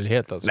inte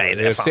omöjligt alltså. Nej,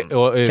 det är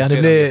fan. Kan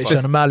det bli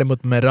Sean O'Malley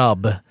mot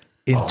Merab?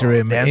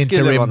 Interim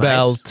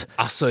belt.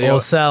 Alltså,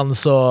 och sen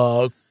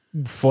så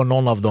får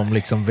någon av dem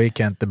liksom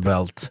vacant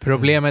belt.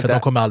 Problemet för de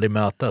kommer aldrig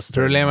mötas.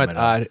 Problemet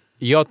är,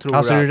 jag tror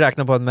alltså du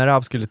räknar på att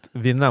Merab skulle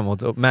vinna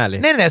mot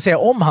O'Malley? Nej, jag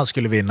säger om han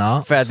skulle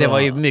vinna. För det var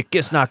ju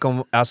mycket snack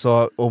om,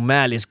 alltså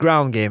O'Malleys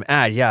ground game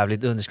är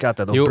jävligt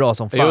underskattad och bra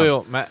som fan.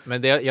 Jo,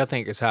 men jag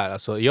tänker så här,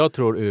 alltså, jag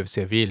tror UFC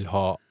vill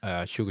ha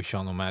 20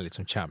 Sean O'Malley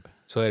som champ.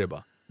 Så är det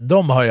bara.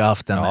 De har ju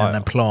haft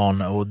en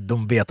plan och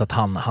de vet att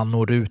han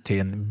når ut till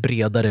en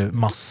bredare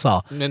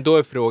massa. Men då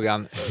är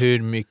frågan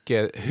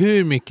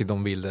hur mycket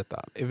de vill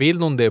detta. Vill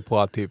de det på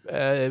att typ,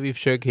 vi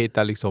försöker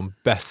hitta liksom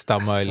bästa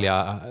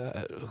möjliga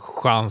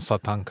chans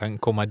att han kan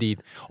komma dit.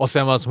 Och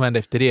sen vad som händer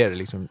efter det är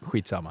liksom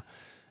skitsamma.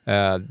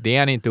 Det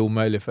är inte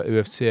omöjligt för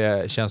UFC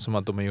känns som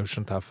att de har gjort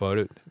sånt här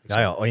förut.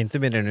 Liksom. Ja, och inte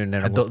mindre nu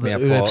när de gått med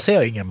på... UFC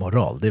har ingen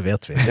moral, det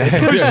vet vi. De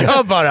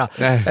kör bara.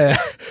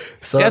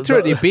 Jag tror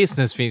att i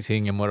business finns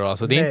ingen moral.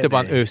 Alltså, det är inte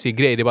bara en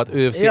UFC-grej, det är bara att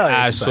UFC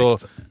är så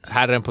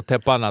herren på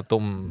täppan att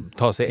de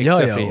tar sig extra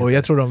frihet. Och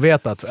jag tror de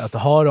vet att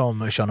har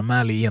de Sean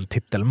O'Malley i en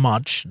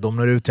titelmatch, de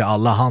når ut till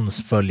alla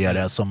hans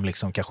följare som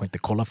liksom kanske inte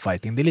kollar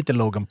fighting. Det är lite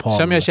Logan Paul.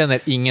 Som jag känner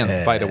ingen,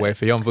 by the way,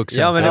 för jag är en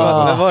vuxen. Ja, men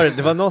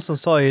det var någon som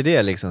sa ju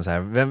det liksom så här.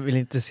 Vem vill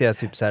inte se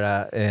typ så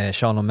här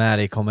Sean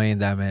O'Malley komma in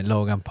där med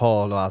Logan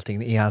Paul och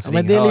allting i hans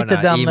ringhörna. Men det är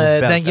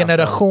lite den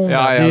generationen.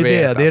 Ja,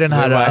 det är den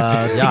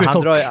här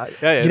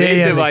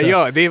TikTok-grejen.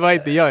 Det var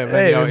inte jag.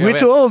 We're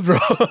too old, bro.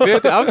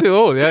 I'm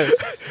too old.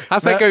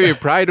 Han snackar ju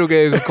Pride och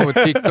grejer som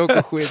kommer TikTok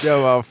och skit.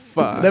 Jag bara,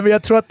 fan. Nej, men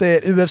jag tror att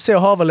UFC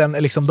har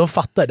väl liksom, de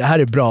fattar det här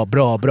är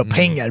bra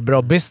pengar,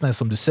 bra business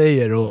som du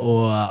säger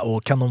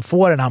och kan de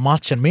få den här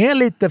matchen med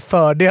lite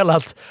fördel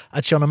att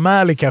Sean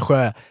O'Malley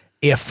kanske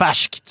är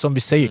färskt, som vi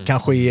säger,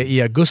 kanske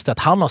i augusti, att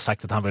han har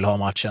sagt att han vill ha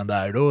matchen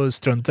där, då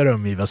struntar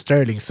de i vad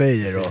Sterling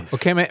säger och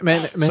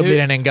men så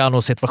blir det en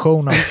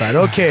Ngannou-situation och så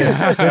här, okej,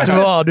 vet du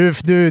vad,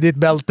 du ditt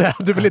bälte,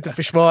 du vill inte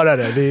försvara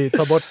det, vi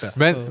tar bort det.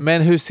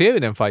 Men hur ser vi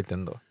den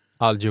fighten då?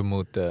 Aljo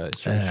mot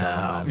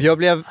jag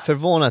blev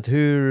förvånad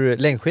hur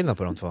längdskillnad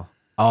på de två.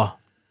 Ja.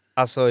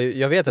 Alltså,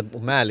 jag vet att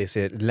O'Malley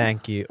ser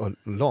lanky och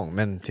lång,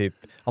 men typ,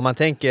 om man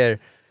tänker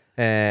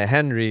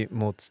Henry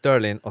mot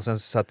Sterling och sen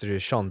satte du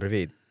Sean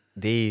bredvid.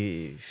 Det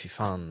är fy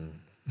fan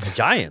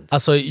giant.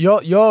 Alltså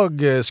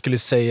jag skulle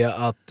säga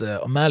att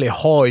O'Malley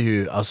har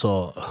ju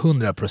alltså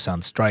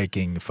 100%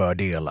 striking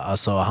fördel.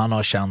 Alltså han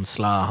har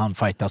känsla, han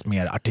fightas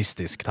mer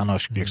artistiskt. Han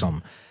har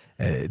liksom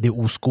det är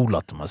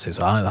oskolat om man säger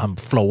så. Han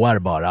flowar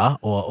bara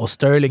och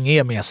Sterling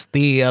är mer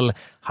stel.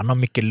 Han har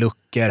mycket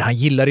luckor. Han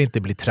gillar inte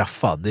att bli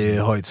träffad. Det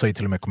har ju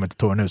till och med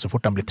kommentatorer nu. Så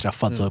fort han blir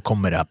träffad så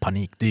kommer det här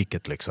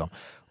panikdyket liksom.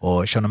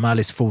 Och Sean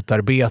O'Malleys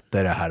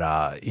fotarbete det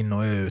här in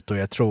och ut, och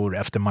jag tror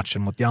efter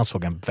matchen mot Jan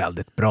såg han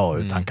väldigt bra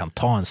ut. Han kan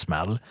ta en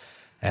smäll.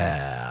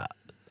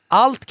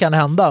 Allt kan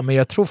hända, men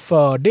jag tror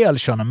fördel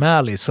Sean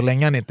O'Malley så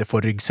länge han inte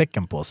får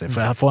ryggsäcken på sig.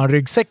 För får han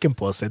ryggsäcken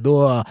på sig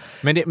då...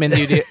 Men det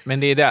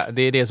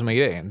är det som är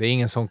grejen. Det är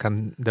ingen som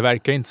kan, det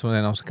verkar inte som det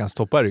är någon som kan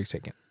stoppa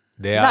ryggsäcken.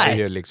 Det är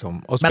ju liksom,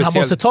 och men han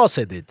måste ta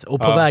sig dit.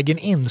 Och på vägen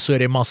in så är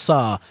det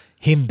massa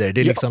hinder.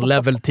 Det är liksom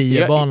level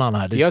 10-banan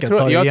här. Jag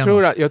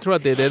tror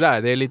att det är det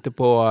där. Det är lite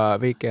på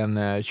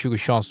vilken 20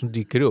 chans som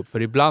dyker upp.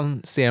 För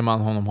ibland ser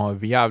man honom ha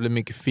jävligt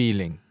mycket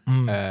feeling.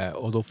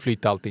 Och då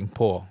flyter allting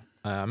på.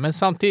 Men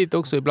samtidigt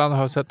också, ibland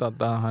har jag sett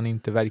att han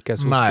inte verkar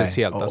så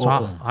speciellt. Alltså,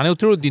 han är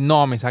otroligt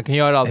dynamisk, han kan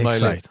göra allt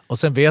möjligt. Och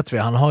sen vet vi,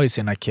 han har ju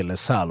sina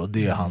akilleshäl och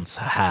det är hans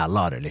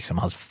hälar, liksom.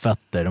 Hans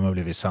fötter, de har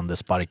blivit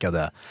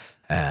söndersparkade.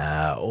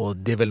 Och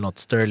det är väl något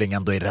Sterling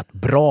ändå är rätt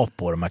bra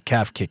på, de här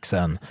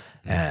calf-kicksen.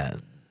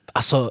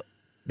 Alltså,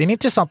 det är en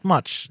intressant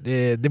match.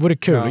 Det vore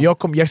kul. Ja.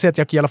 Jag säger att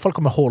jag i alla fall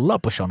kommer hålla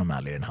på Sean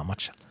O'Malley i den här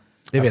matchen.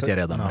 Det vet jag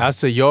redan.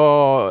 Alltså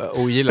jag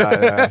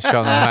ogillar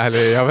Sean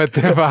O'Malley. Jag vet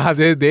inte vad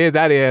det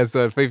där är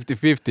så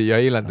 50-50.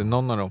 Jag gillar inte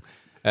någon av dem.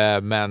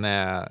 Men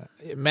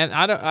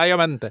jag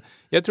vet inte.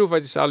 Jag tror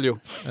faktiskt Aljo,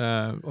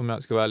 om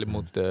jag ska vara ärlig,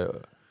 mot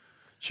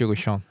 20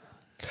 Sean.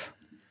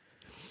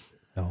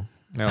 Ja.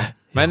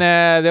 Men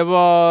det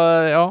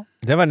var... Ja.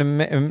 Det var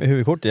en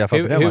huvudkort i alla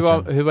fall på den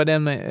matchen. Hur var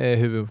den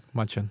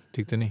huvudmatchen,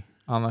 tyckte ni?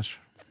 Annars?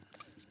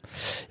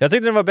 Jag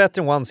tyckte den var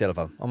bättre än Once i alla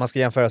fall, om man ska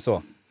jämföra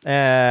så.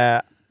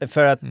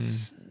 För att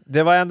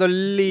det var ändå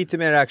lite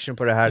mer action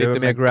på det här. Lite det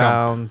var mer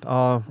ground.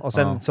 Ja, och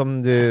sen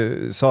som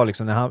du sa,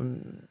 liksom,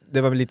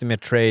 det var lite mer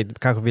trade.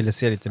 Kanske ville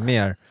se lite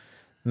mer.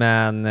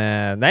 Men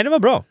nej, det var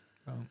bra.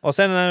 Och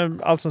sen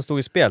allt som stod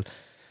i spel.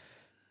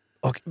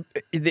 Och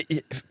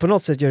på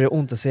något sätt gör det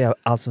ont att säga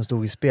allt som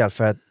stod i spel.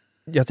 För att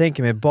jag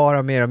tänker mig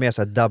bara mer och mer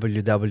så här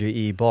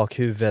WWE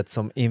bakhuvudet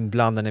som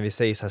inblandar när vi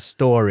säger så här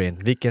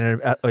storyn.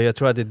 Och jag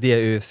tror att det är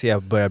det UFC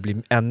börjar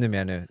bli ännu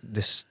mer nu.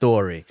 The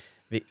story.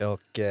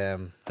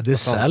 Det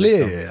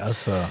säljer ju liksom.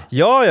 alltså.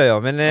 Ja,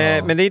 men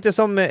det är inte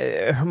som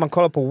om man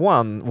kollar på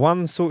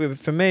One så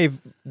för mig,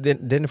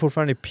 den är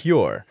fortfarande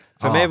pure.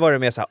 För mig var det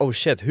mer så här, oh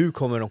shit, hur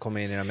kommer de komma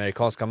in i den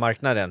amerikanska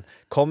marknaden?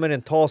 Kommer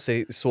den ta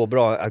sig så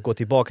bra att gå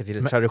tillbaka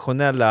till det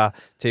traditionella,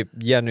 typ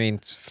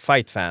genuint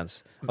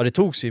fight-fans? Och det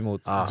tog sig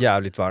emot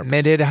jävligt varmt.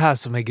 Men det är det här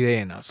som är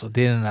grejen, alltså.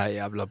 Det är den här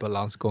jävla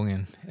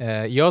balansgången.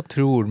 Jag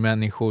tror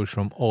människor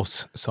som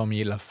oss som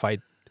gillar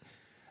fight,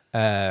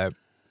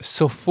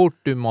 så fort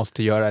du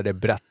måste göra det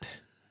brett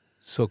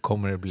så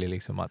kommer det bli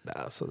liksom att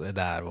alltså, det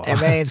där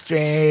var...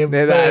 Mainstream!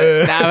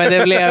 nej, men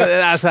det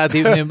blev... Alltså, att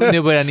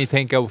nu börjar ni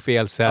tänka på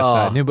fel sätt. Så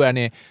här. Nu börjar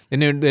ni...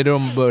 Nu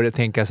de börjar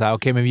tänka så här,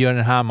 okej, men vi gör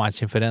den här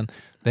matchen för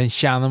den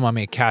tjänar man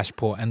mer cash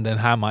på än den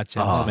här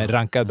matchen som är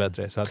rankad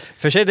bättre. Så att,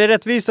 för sig, det är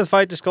rättvist att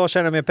fighters ska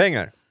tjäna mer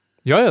pengar.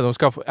 Ja, de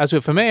ska...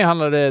 Alltså för mig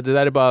handlar det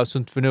där är bara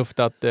sunt förnuft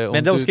att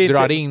om du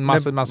drar in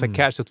massa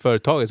cash åt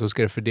företaget så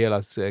ska det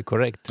fördelas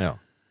korrekt. Ja.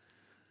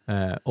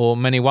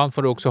 Men i One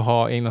får du också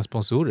ha egna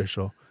sponsorer,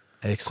 så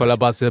exakt. Kolla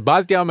bara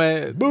Sebastian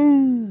med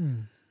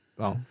boom!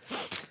 Ja.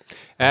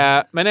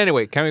 Men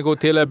anyway, kan vi gå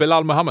till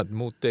Belal Muhammad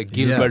mot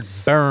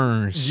Gilbert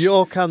Burns?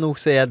 Jag kan nog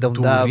säga att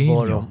de där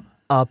var de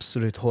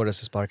absolut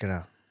hårdaste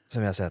sparkarna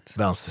som jag sett.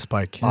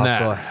 Vänsterspark.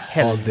 Alltså,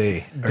 all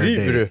day.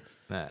 Driver du?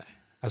 Nej.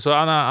 Alltså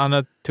han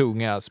har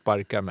tunga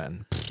sparkar,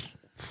 men...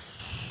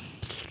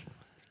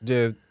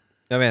 Du...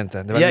 Jag vet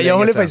inte. Jag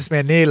håller faktiskt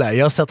med Neil här.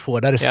 Jag har sett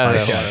hårdare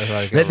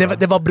sparkar.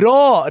 Det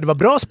var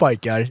bra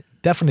sparkar,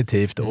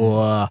 definitivt.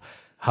 Och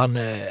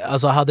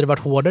hade det varit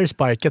hårdare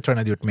sparkar tror jag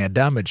hade gjort mer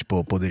damage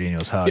på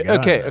Dorinos högra.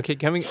 Okej.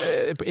 Kan vi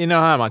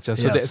innan den här matchen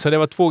så det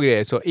var två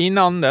grejer. Så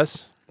innan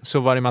dess så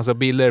var det en massa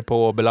bilder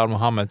på Belal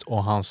Muhammad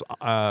och hans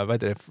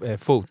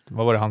fot.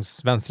 Vad var det?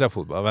 Hans vänstra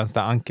fot,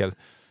 vänstra ankel.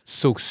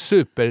 Såg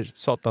super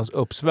satans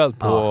uppsvälld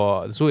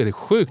på. Det såg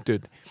sjukt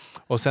ut.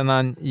 Och sen när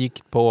han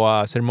gick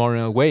på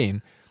ceremonial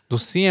weigh-in, då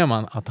ser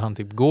man att han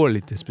typ går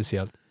lite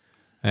speciellt.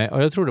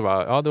 Och jag tror det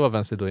var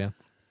vänster då igen.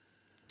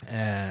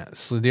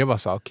 Så det var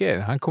så, okej,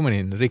 han kommer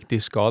in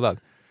riktigt skadad.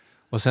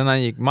 Och sen när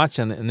han gick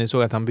matchen, ni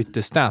såg att han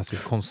bytte stance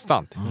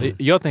konstant.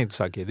 Jag tänkte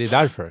så, okej, det är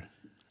därför.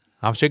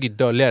 Han försöker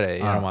dölja det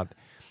genom att...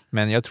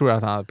 Men jag tror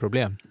att han hade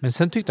problem. Men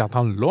sen tyckte jag att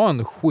han la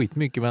en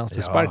skitmycket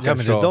vänstersparkar. Ja,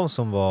 men det är de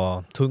som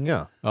var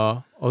tunga.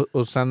 Ja,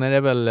 och sen är det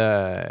väl...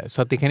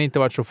 Så att det kan inte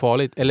varit så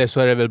farligt. Eller så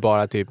är det väl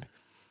bara typ...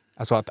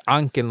 Alltså att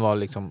ankeln var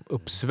liksom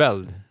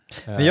uppsvälld.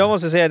 Men jag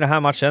måste säga den här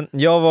matchen,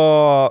 jag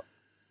var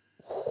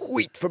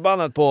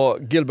skitförbannad på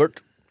Gilbert.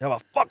 Jag var,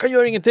 fuck, han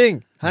gör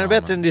ingenting. Han är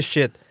bättre än this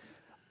shit.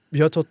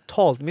 Jag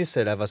totalt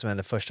missade det där vad som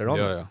hände första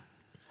ronden. Ja.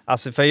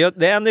 Alltså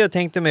det enda jag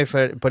tänkte mig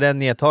på den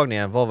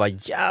nedtagningen var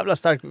vad jävla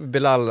stark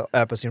Belal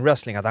är på sin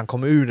wrestling. Att han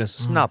kom ur den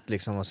så snabbt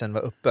liksom och sen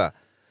var uppe.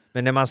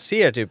 Men när man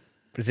ser typ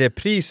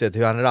repriset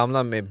hur han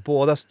ramlar med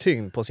bådas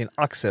tyngd på sin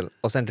axel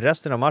och sen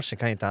resten av matchen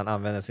kan inte han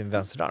använda sin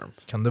vänsterarm.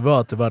 Kan det vara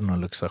att det var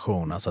någon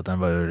luxation, alltså att den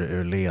var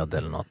ur led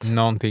eller något?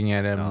 Någonting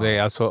är det. Ja. Det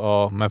är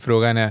alltså, men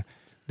frågan är,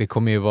 det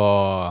kommer ju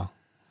vara,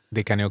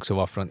 det kan ju också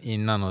vara från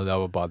innan och det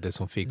var bara det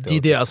som fick det. Det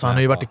är det, alltså han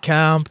har ju varit i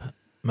camp,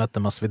 mötte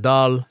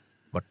Masvidal,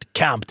 varit i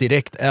camp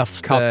direkt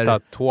efter.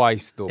 Kattat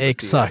twice då.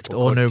 Exakt,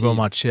 och nu går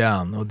match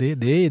igen. Och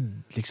det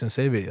är liksom,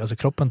 säger vi, alltså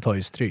kroppen tar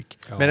ju stryk.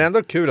 Ja. Men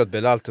ändå kul att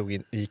Belal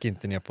gick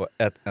inte ner på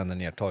ett enda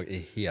nedtag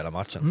i hela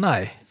matchen.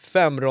 Nej.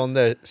 5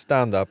 ronder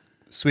stand-up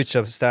switch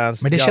of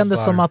stance. Men det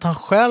kändes som att han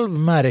själv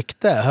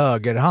märkte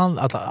högerhand,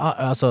 att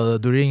alltså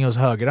Durinhos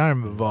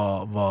högerarm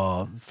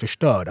var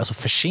förstörd, alltså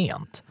för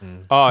sent.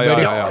 Ja.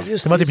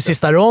 Det var typ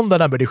sista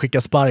ronden han började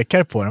skicka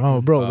sparkar på den. Man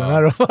var bro, den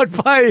här har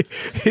varit paj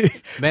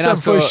sen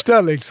alltså,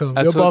 första liksom.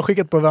 alltså, Jag har bara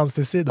skickat på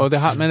vänstersidan.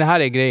 Men det här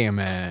är grejen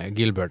med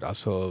Gilbert,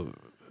 alltså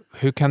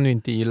hur kan du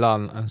inte gilla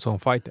en sån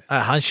fighter?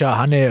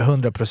 Han är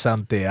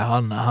 100% det.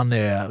 Han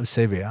är,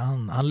 säger vi,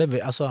 han lever,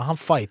 alltså han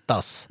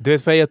fightas. Du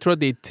vet, för jag tror att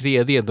det är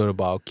 3D då det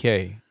bara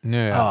okej,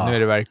 nu är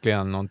det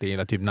verkligen någonting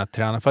illa, typ när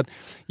tränar. För att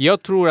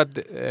jag tror att,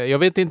 jag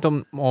vet inte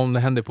om det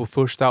händer på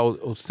första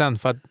och sen,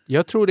 för att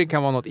jag tror det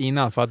kan vara något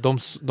innan, för att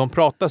de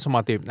pratar som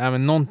att typ, nej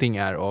men någonting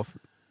är off.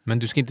 Men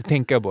du ska inte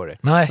tänka på det.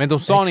 Nej, men de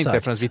sa exakt.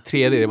 inte förrän vid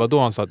 3D, det var då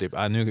han sa typ,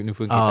 nu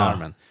funkar inte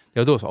armen. Det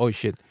var då så, oj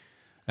shit.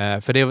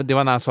 För det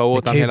var när han sa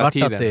åt han hela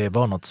tiden. Det kan ju varit att det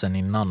var något sen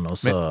innan. Och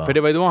så... Men, för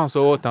det var ju då han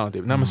sa åt han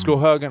typ, när man slår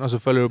höger och så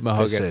följer upp med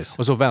höger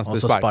och så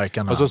vänsterspark.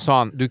 Och så sa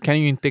han, du kan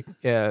ju inte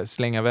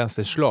slänga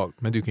vänsterslag,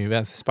 men du kan ju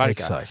vänstersparka.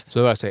 Exakt. Så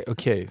då var jag säga,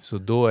 okej, så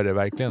då är det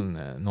verkligen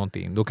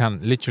någonting. Då kan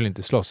literally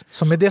inte slåss.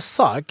 Så med det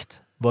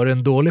sagt, var det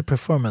en dålig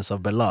performance av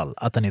Belal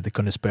att han inte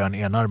kunde spöa en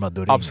enarmad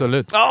Doring?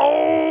 Absolut.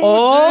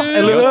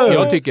 Eller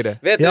jag tycker det.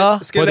 Vet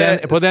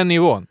du, på den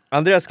nivån.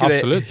 Andreas skulle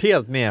Absolut.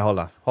 helt med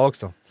ha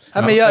också.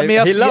 Ja,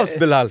 men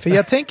Belal. för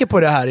jag tänker på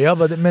det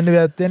här, men du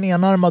vet, en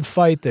enarmad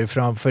fighter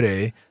framför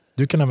dig,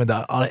 du kan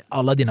använda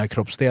alla dina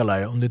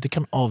kroppsdelar. Om du inte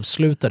kan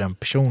avsluta den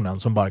personen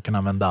som bara kan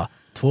använda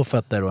 2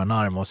 fötter och en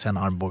arm och sen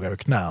armbågar och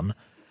knän.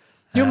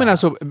 Jo,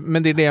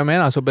 men det är det jag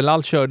menar. Alltså,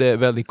 Belal körde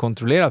väldigt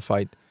kontrollerad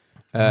fight.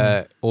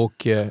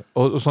 Och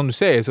som du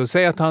säger, så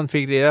säg att han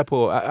fick reda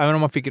på, även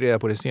om han fick reda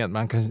på det sent, men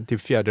han kanske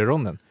typ 4:e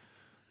ronden.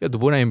 Ja, då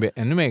borde han bli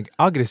ännu mer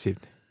aggressivt.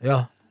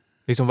 Ja.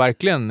 Liksom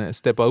verkligen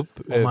steppa upp.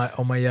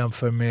 Om man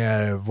jämför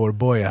med vår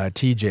boy här,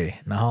 TJ,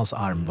 när hans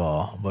arm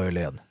var i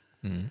led.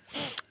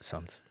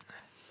 Sant.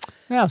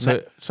 Ja,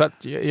 så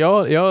att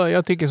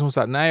jag tycker som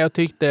sagt, jag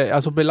tyckte,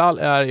 alltså Belal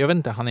är, jag vet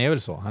inte, han är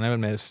väl så. Han är väl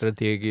mer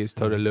strategisk,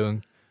 tar det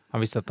lugnt.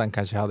 Han visste att han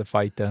kanske hade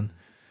fighten.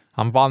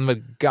 Han vann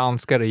väl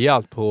ganska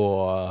rejält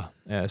på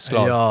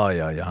slag.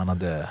 Ja, han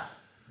hade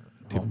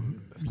typ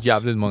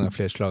jävligt många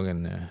fler slag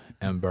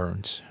än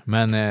Burns.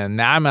 Men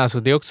alltså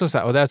det är också så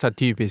här, och det är så här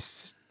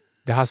typiskt,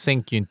 det här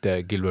sänker ju inte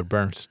Gilbert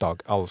Burns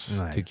stag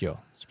alls, tycker jag.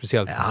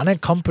 Speciellt. Ja, han är en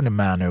company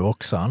man nu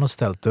också. Han har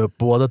ställt upp,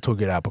 båda tog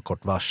det här på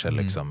kort varsel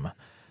liksom.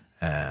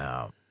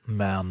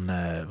 Men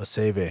vad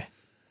säger vi?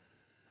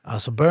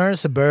 Alltså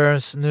Burns är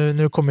Burns.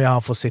 Nu kommer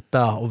han få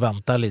sitta och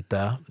vänta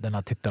lite. Den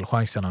här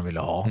titelchansen han ville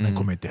ha, den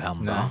kommer inte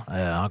hända.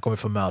 Han kommer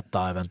få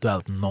möta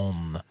eventuellt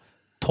någon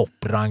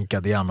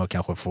topprankad igen och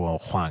kanske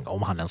få chans,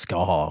 om han ens ska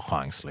ha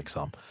chans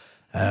liksom.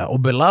 Och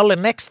Belal är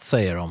next,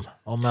 säger de.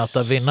 Och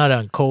möta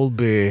vinnaren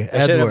Colby Edwards.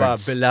 Jag känner bara,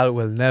 Belal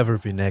will never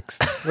be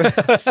next.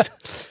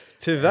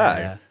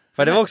 Tyvärr.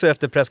 För det var också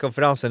efter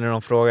presskonferensen när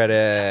de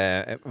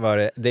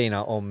frågade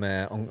Dana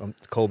om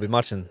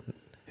Colby-matchen,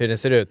 hur den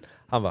ser ut.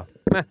 Han bara,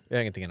 nej, jag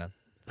har ingenting än.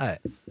 Nej.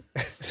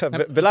 Så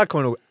Belal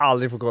kommer nog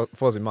aldrig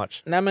få sin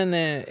match. Nej, men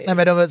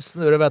de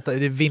snurrar,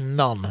 det är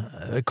vinnaren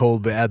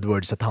Colby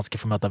Edwards, att han ska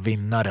få möta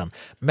vinnaren.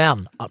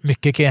 Men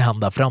mycket kan ju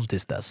hända fram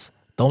tills dess.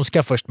 De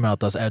ska först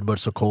mötas,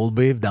 Edwards och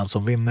Colby. Den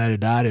som vinner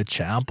där är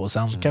champ. Och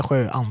sen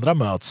kanske andra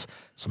möts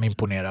som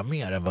imponerar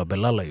mer än vad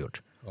Belal har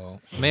gjort. Ja.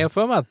 Men jag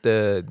får med att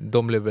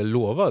de blev väl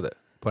lovade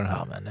på den här.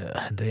 Ja,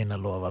 men Dana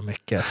lovar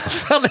mycket så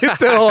sen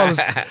inte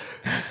hålls.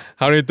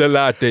 Har du inte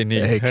lärt dig ni?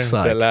 Exakt. Har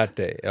inte lärt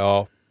dig,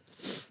 ja.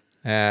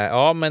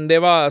 Ja, men det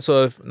var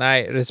alltså,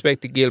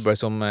 respekt till Gilbert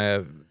som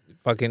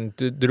fucking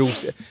drog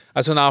sig.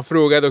 Alltså när han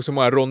frågade också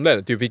många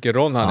ronder, typ vilken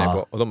rond han är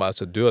på. Och de bara,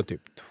 alltså du har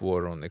typ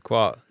 2 ronder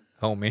kvar,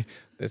 homie.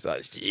 Det är så här,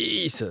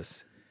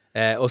 Jesus.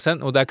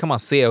 Och där kan man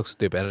se också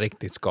typ en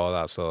riktig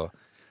skada. Alltså,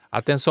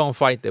 att en sån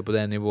fighter på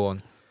den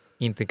nivån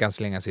inte kan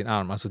slänga sin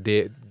arm, alltså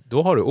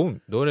då har du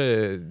ont. Då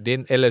är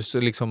det, eller så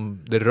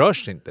liksom, det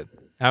rörs inte.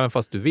 Även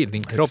fast du vill.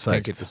 Din kropp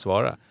tänker inte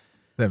svara.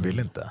 Den vill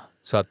inte.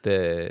 Så att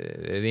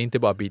det är inte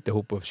bara bita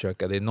ihop och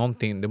försöka.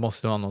 Det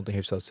måste vara någonting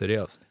hyfsat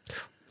seriöst.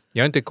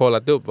 Jag har inte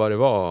kollat upp vad det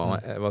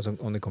var,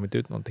 om det kommit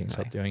ut någonting.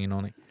 Så att jag har ingen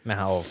aning.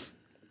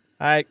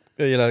 Nej,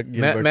 jag gillar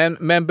Gilbert.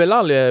 Men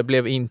Belal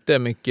blev inte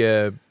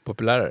mycket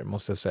populärare,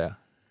 måste jag säga.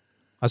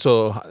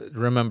 Alltså,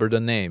 remember the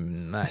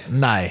name?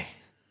 Nej.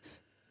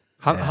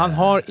 Han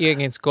har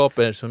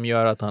egenskaper som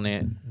gör att han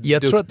är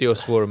duktig och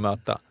svår att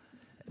möta.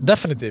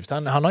 Definitivt.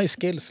 Han har ju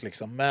skills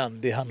liksom,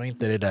 men han har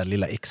inte det där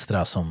lilla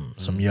extra som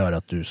gör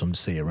att du, som du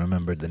säger,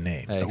 remember the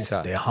name.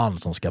 Så det är han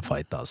som ska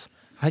fightas.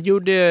 Han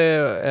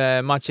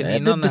gjorde matchen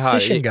innan det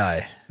här.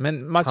 Guy.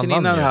 Men matchen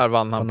innan det här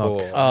vann han på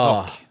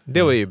knock.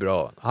 Det var ju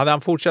bra. Hade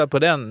han fortsatt på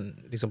den,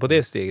 liksom på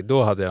det steget,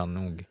 då hade han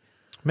nog...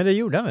 Men det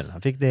gjorde han väl?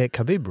 Han fick det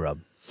Khabib-rub.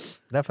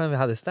 Därför vi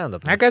hade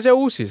stand-up. Han kanske är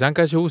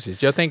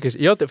osis. Jag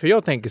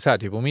tänker så här,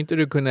 typ, om inte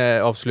du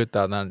kunde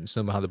avsluta när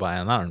snubben hade bara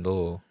en arm,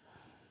 då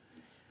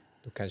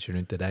kanske du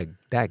inte är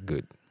that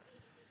good.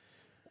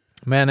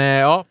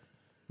 Men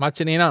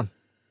matchen innan.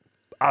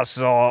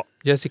 Alltså,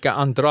 Jessica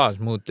Andrade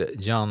mot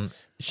Jan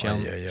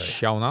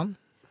Xiaonan.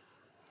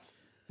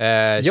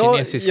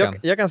 Kinesiskan.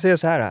 Jag kan säga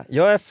så här.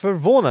 Jag är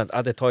förvånad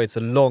att det tagit så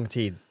lång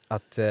tid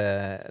att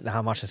den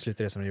här matchen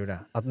slutade som den gjorde.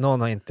 Att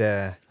någon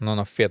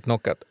har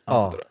fetnockat.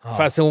 Ja.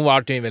 Fast hon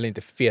var väl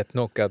inte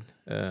fetnockad.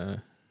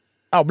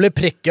 Ja, blev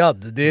prickad.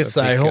 Det är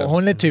så här,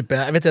 hon är typ,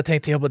 jag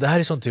tänkte det här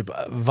är sån typ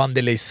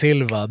Vanderlei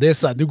Silva. Det är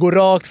så här, du går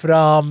rakt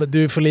fram,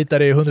 du förlitar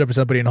dig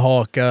 100% på din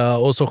haka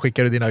och så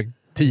skickar du dina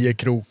 10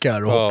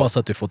 krokar och hoppas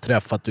att du får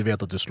träff, att du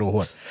vet att du slår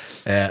hårt.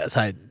 Så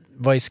här,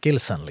 vad är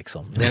skillsen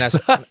liksom?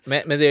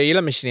 Men det jag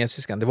gillar med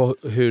kinesiskan, det var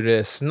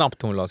hur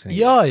snabbt hon la sin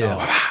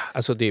Ja.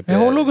 Alltså typ,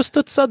 hon låg och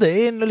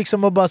studsade in och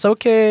liksom och bara så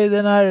okej,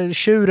 den här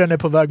tjuren är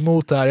på väg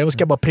mot det här. Jag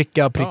ska bara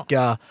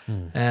pricka.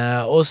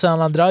 Och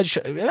sen Andrade,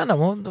 jag vet inte,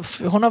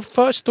 hon har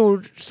för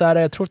stor så här,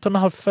 jag tror att hon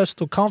har för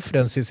stor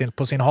confidence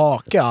på sin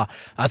haka.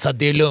 Alltså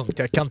det är lugnt,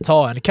 jag kan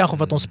ta en. Kanske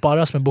för att de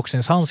sparas med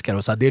boxningshandskar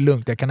och så här, det är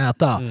lugnt, jag kan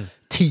äta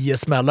 10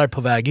 smällar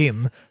på väg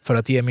in för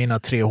att ge mina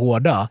 3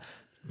 hårda.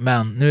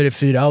 Men nu är det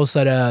 4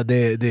 ausare,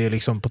 det är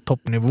liksom på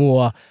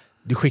toppnivå.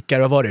 Du skickar,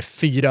 vad var det?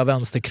 4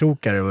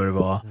 vänsterkrokar eller vad det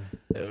var.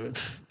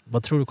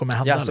 Vad tror du kommer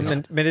hända? Ja,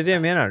 liksom? Men det är det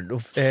jag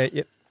menar.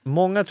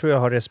 Många tror jag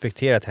har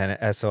respekterat henne,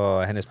 alltså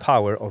hennes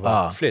power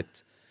och flytt.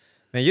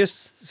 Men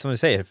just som du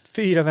säger,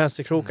 4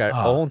 vänsterkrokar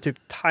och hon typ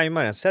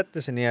tajmar den,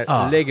 sätter sig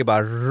ner, lägger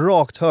bara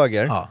rakt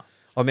höger.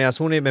 Och medan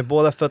hon är med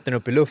båda fötterna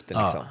upp i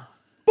luften liksom.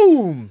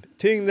 Boom!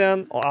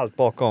 Tyngden och allt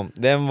bakom.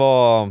 Den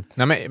var...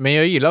 Nej, men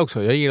jag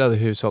gillade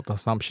hur satan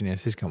snabb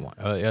kinesiskan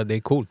var. Det är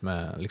coolt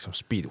med liksom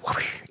speed.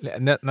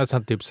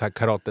 Nästan typ så här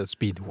karate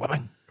speed.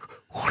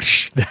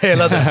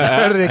 Hela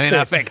den riktigt.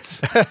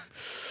 Effects.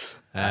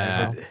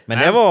 Men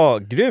det var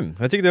grym.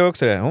 Jag tyckte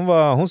också det.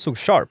 Hon såg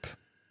sharp.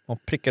 Hon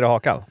prickade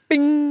hakan.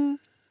 Bing!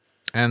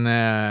 En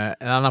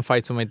annan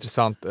fight som var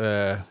intressant.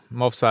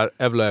 Movsar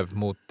Evloev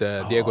mot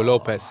Diego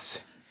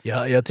Lopez.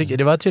 Ja, jag tycker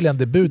det var tydligen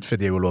debut för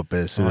Diego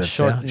Lopez.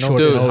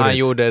 Han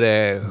gjorde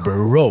det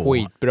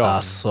skitbra.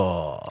 Alltså,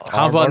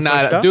 han var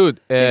nära.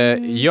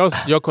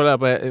 Jag kollade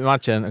på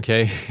matchen,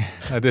 okej.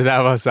 Det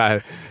där var så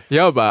här.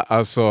 Jag bara,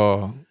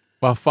 alltså,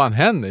 vad fan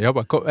händer? Jag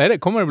bara,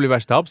 kommer det bli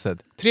värsta upset?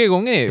 3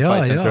 gånger i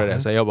fighten tror jag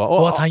det. Så jag bara,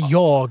 och att han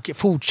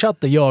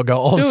fortsatte jaga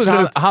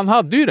avslut. Han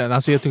hade ju den.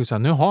 Alltså jag tyckte så här,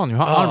 nu har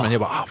han armen.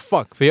 Jag bara,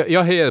 fuck. För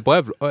jag hejade på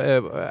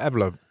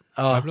Evloev.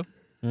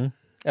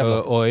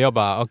 Och jag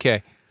bara,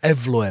 okej.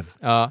 Evloev.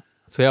 Ja,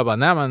 så jag bara,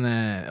 nej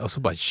men, och så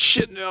bara,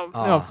 shit, nu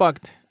är jag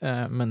fucked.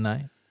 Men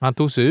nej, han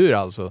tog sig ur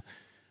alltså.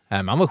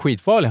 Men han var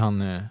skitfarlig,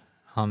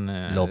 han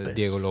Lopez.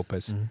 Diego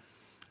Lopez.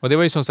 Och det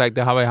var ju som sagt,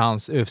 det här var ju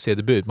hans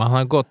UFC-debut. Men han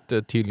har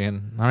gått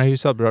tydligen, han har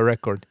hyfsat bra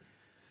record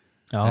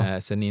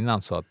sen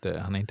innan, så att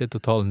han är inte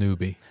total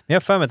newbie. Men jag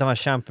har för mig att han var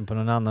champion på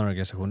någon annan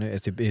organisation,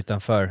 typ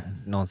utanför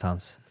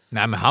någonstans.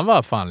 Nej, men han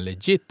var fan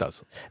legit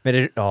alltså.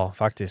 Men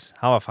faktiskt.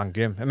 Han var fan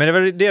grym. Men det var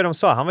det de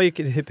sa. Han var ju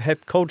typ head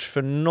coach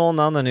för någon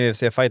annan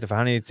UFC-fighter. För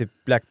han är ju typ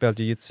black belt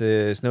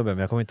jiu-jitsu-snubben. Men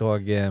jag kommer inte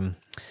ihåg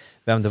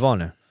vem det var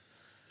nu.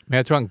 Men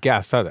jag tror han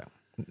gassade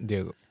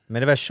Diego. Men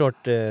det var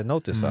short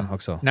notice va,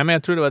 också? Nej, men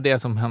jag tror det var det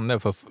som hände.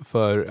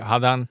 För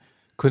hade han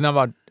kunnat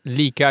vara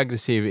lika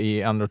aggressiv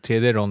i andra och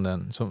tredje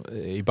ronden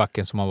i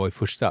backen som han var i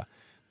första,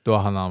 då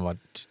hade han varit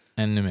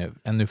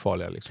ännu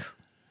farligare liksom.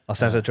 Och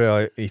sen så tror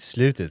jag i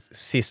slutet,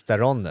 sista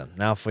ronden,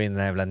 när han får in den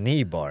här jävla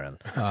knee-baren.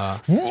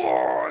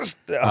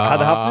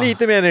 Hade haft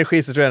lite mer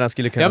energi så tror jag han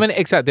skulle kunna... Ja, men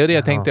exakt, det är det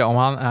jag tänkte.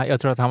 Jag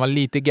tror att han var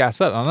lite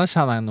gassad, annars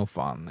hade han nog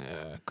fan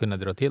kunnat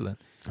dra till den.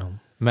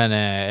 Men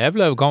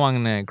Evloev gav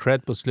han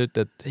cred på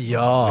slutet.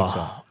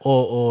 Ja,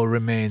 och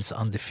remains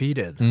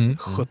undefeated.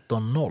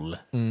 17-0.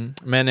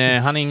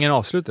 Men han är ingen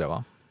avslutare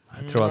va?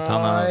 Jag tror att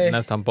han har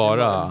nästan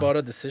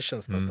bara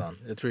decisions nästan.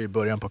 Jag tror i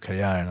början på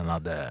karriären han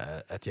hade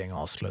ett gäng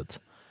avslut.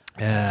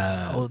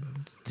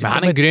 Men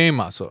han är grym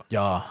alltså.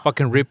 Ja.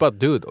 Fucking rip-out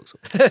dude också.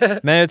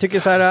 Men jag tycker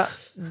så här,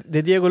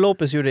 det Diego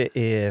Lopez gjorde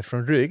är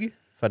från rygg,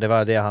 för det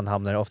var det han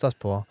hamnade oftast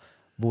på,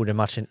 borde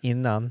matchen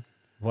innan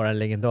våra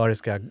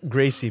legendariska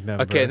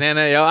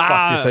Gracie-member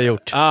faktiskt har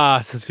gjort.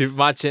 Så typ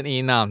matchen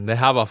innan, det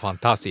här var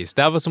fantastiskt.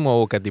 Det här var som att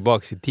åka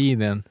tillbaka i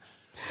tiden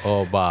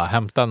och bara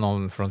hämta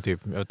någon från typ,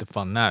 jag vet inte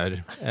fan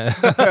när.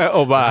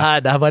 Och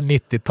bara, det här var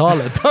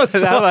 90-talet. Alltså.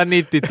 Det här var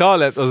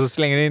 90-talet och så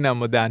slänger in en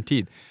modern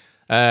tid.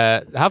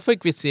 Här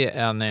fick vi se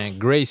en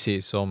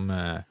Gracie som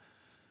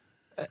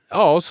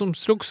som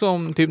slog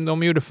som typ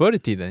de gjorde förr i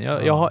tiden.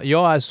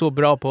 Jag är så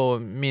bra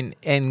på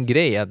en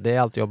grej att det är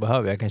allt jag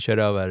behöver. Jag kan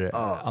köra över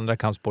andra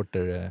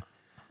kampsporter.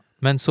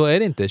 Men så är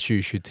det inte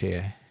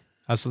 2023.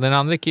 Alltså den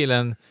andra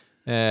killen,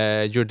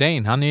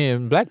 Jourdain, han är ju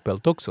en black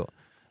belt också.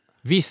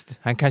 Visst,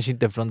 han kanske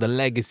inte är från the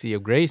legacy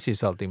of Gracie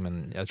och allting,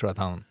 men jag tror att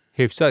han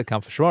hyfsat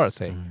kan försvara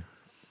sig.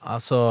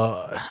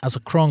 Alltså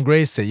Kron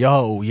Gracie, jag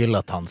har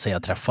ogillat han sen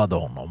jag träffade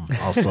honom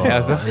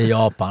i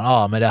Japan.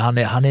 Ja,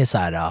 men han är så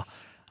här.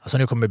 Alltså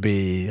nu kommer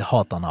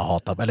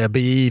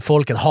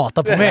folket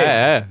hata på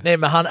mig. Nej,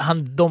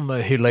 men de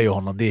hyllar ju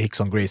honom. Det är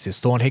Hickson Gracie.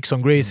 Stone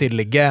Hickson Gracie,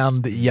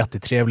 legend,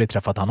 jättetrevlig,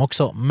 träffat han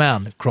också.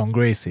 Men Kron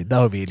Gracie, där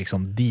har vi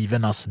liksom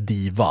divernas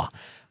diva.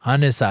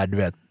 Han är så här, du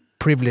vet,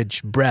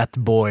 privileged brat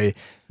boy,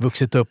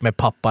 vuxit upp med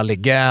pappa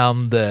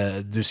legend,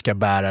 du ska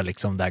bära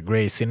liksom det här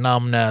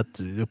Gracie-namnet,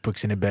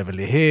 uppvuxen i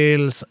Beverly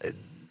Hills.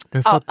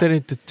 Men fattar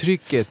inte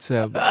trycket? Så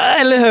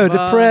eller hur?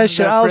 The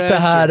pressure, allt det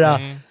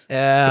här.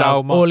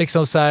 Trauma. Och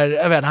liksom så här,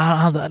 jag vet, han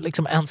hade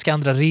liksom ska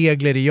andra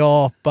regler i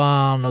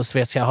Japan och så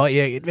vet, ska ha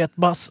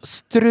bara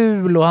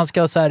strul och han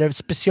ska ha så här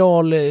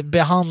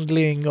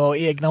specialbehandling och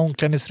egna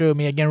omklädningsrum,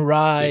 egen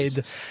ride.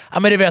 Jesus. Ja,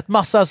 men du vet,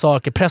 massa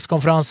saker.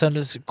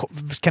 Presskonferensen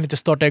kan inte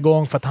starta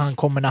igång för att han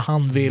kommer när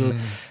han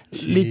vill.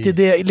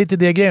 Lite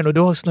det grejen. Och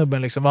då har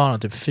snubben liksom, var han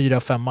typ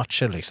 4-5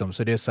 matcher liksom.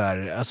 Så det är så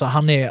här, alltså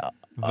han är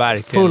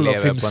verkligen full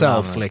of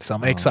himself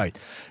liksom. Exakt.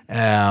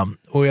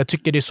 Och jag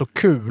tycker det är så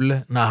kul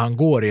när han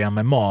går i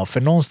MMA,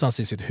 för någonstans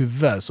i sitt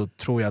huvud så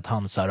tror jag att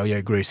han så här, jag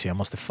är Gracie, jag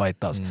måste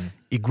fightas.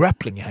 I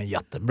grappling är han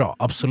jättebra,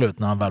 absolut,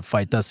 när han väl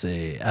fightas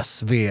i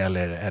SV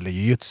eller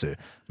jiu-jitsu.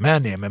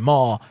 Men i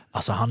MMA,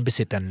 alltså han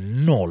besitter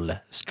 0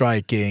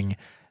 striking,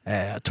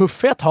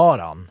 tuffhet har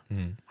han.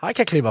 Han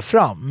kan kliva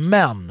fram,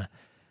 men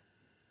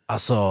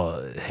alltså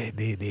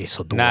det är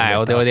så dåligt. Nej,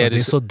 och det är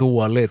så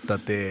dåligt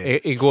att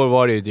det... Igår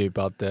var det ju typ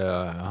att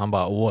han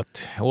bara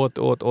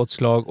åt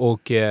slag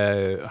och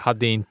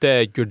hade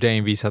inte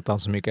Jourdain visat han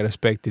så mycket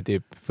respekt i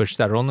typ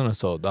första ronden och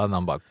så, då hade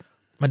han bara...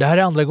 Men det här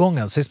är andra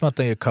gången. Sist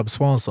mötte han ju Cub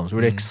Swanson, så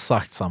var det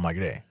exakt samma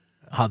grej.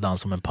 Hade han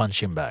som en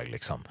punching bag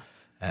liksom.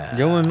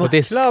 Jo, men mot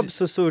Club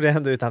så såg det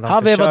ändå ut att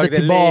han vevade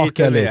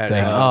tillbaka lite. Liksom.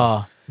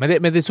 Ja. Men det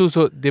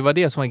var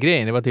det som var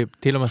grejen. Det var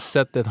typ, till och med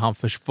sättet han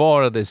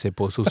försvarade sig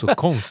på så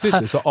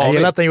konstigt. Så jag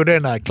gillar att han gjorde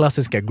den här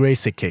klassiska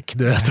Gracie kick.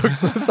 Du vet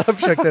också. Så han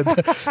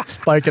försökte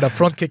sparka den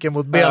frontkicken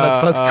mot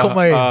benet för att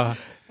komma in.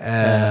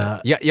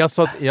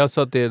 Jag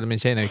sa till min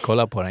tjej när vi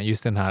kollade på den,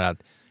 just den här att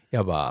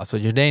jag bara, alltså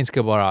Jourdain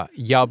ska bara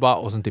jabba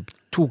och så typ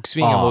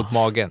toksvinga mot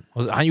magen.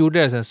 Och han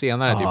gjorde det sen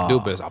senare, typ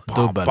dubbel. Så,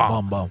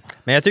 bam.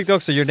 Men jag tyckte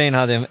också Jourdain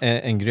hade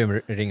en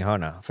grym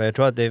ringhörna. För jag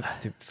tror att det är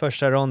typ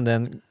första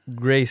ronden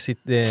Gracie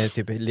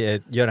typ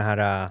gör den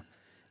här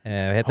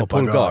vad heter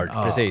pull guard,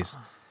 precis.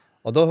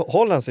 Och då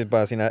håller han sig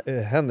bara sina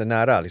händer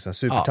nära, liksom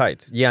super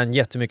tight. Ger han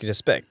jättemycket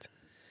respekt.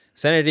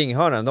 Sen i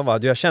ringhörnan,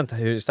 du har känt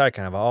hur stark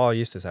han var.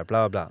 Just det, så här,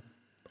 bla bla.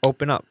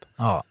 Open up.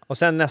 Och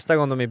sen nästa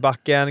gång de är i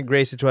backen,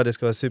 Gracie tror att det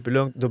ska vara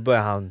superlugnt, då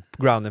börjar han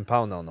ground and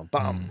pound honom.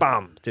 Bam,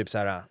 bam, typ så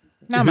här.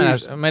 Nej,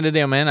 men det är det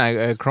jag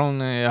menar.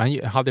 Kron, han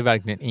hade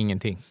verkligen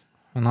ingenting.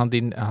 Han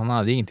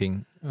hade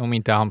ingenting. Om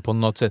inte han på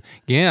något sätt...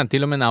 Grejen,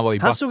 till och med när han var i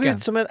backen. Han såg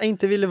ut som att han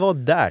inte ville vara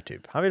där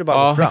typ. Han ville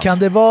bara gå fram. Kan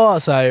det vara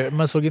så här,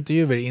 man såg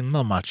intervjuer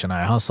innan matchen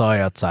här. Han sa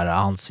ju att så här,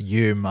 hans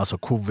gym, alltså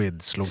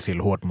covid slog till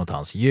hårt mot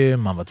hans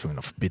gym. Han var tvungen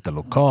att byta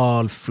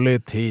lokal,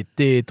 flytt hit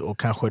dit. Och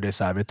kanske det är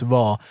så här, vet du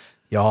vad?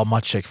 Jag har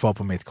matcher kvar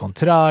på mitt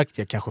kontrakt.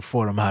 Jag kanske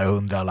får de här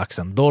 $100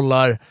 laxen.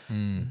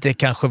 Det är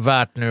kanske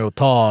värt nu att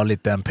ta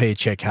lite en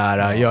paycheck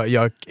här.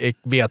 Jag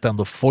vet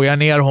ändå, får jag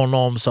ner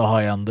honom så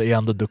har jag är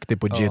ändå duktig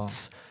på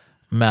jits.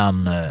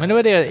 Men det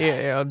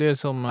var det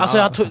som... Alltså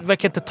jag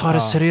verkar inte ta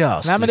det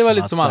seriöst. Nej, men det var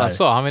lite som alla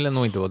sa. Han ville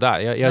nog inte vara där.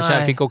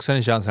 Jag fick också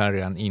en chans här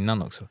redan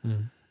innan också.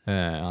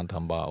 Att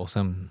han bara... Och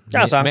sen,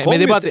 alltså, men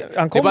det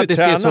är bara det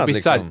ser så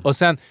bisarrt. Liksom. Och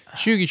sen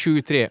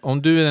 2023,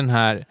 om du är den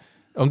här...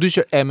 Om du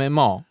kör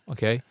MMA,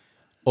 okej?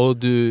 Och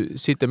du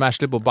sitter med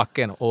arslet på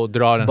backen och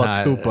drar den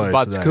här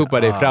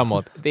butt-scoopar dig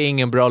framåt. Det är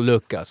ingen bra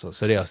look alltså,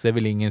 seriöst. Det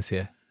vill ingen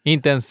se.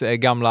 Inte ens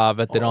gamla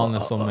veteraner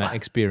som är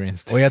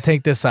experienced. Och jag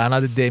tänkte så här, han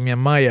hade Damian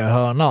Maia i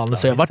hörnan.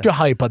 Så jag vart ju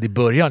hypad i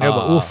början. Jag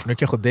bara, nu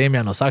kanske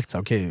Damian har sagt så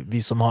okej,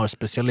 vi som har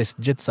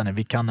specialist-jitsen,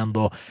 vi kan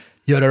ändå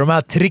göra de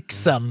här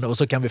tricksen och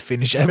så kan vi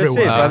finish everyone.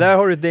 Precis, där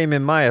har du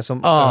Damian Maia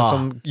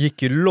som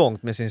gick ju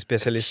långt med sin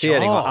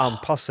specialisering och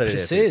anpassade det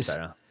till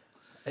där.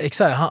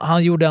 Exakt,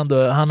 han gjorde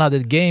ändå, han hade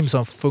ett game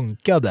som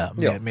funkade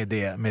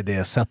med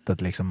det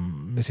sättet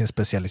liksom, med sin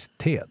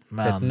specialitet.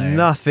 Men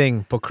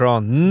nothing på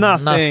Kron,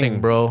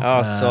 nothing bro.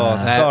 Alltså,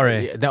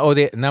 sorry.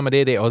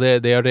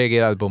 Det jag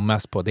reagerade på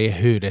mest på, det är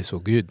hur det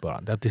såg ut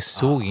bara. Det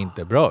såg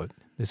inte bra ut.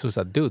 Det såg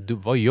så att du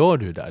vad gör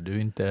du där? Du är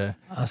inte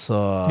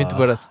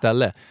på rätt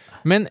ställe.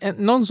 Men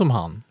någon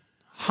som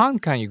han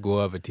kan ju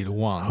gå över till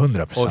One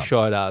 100%. Och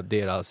köra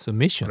deras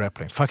submission.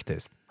 Grappling,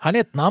 faktiskt. Han är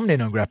ett namn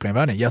inom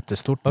grapplingvärlden,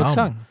 jättestort namn.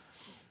 Exakt.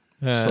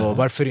 Så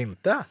varför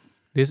inte?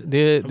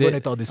 Det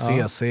vunnit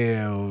ADCC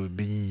och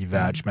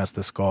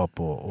BI-världsmästerskap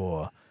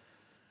och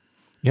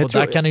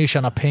där kan han ju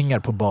tjäna pengar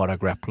på bara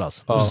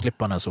grapplas. Och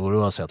slippa han så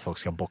oroa sig att folk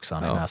ska boxa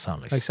han i näsan.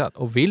 Liksom. Exakt.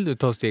 Och vill du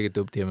ta steget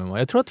upp till MMA?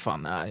 Jag tror att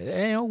fan,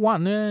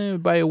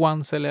 bara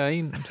One säljer jag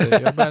in. Så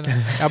jag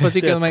bara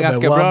tycker att de är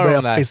ganska bra.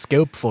 Jag börjar fiska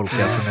upp folk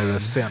här från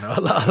UFC nu.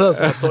 Alla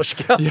som har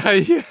torskat.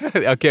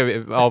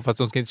 Okej, fast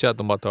de ska inte köra att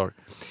de bara tar.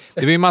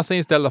 Det blir massa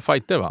inställda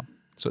fighter, va?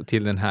 Så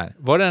till den här.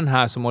 Var det den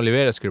här som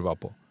Oliveira skulle vara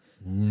på?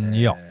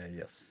 Ja.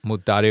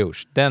 Mot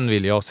Dariush. Den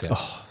vill jag se.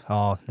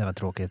 Ja, det var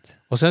tråkigt.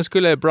 Och sen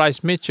skulle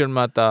Bryce Mitchell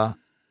möta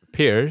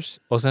Pierce.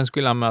 Och sen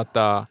skulle han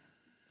möta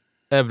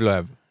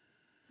Evloev.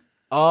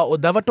 Ja, och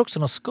där var det också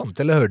något skumt,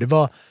 eller hur? Det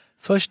var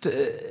först...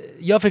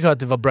 Jag fick höra att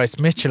det var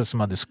Bryce Mitchell som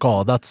hade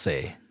skadat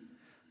sig.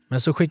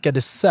 Men så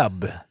skickade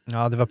Zeb.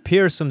 Ja, det var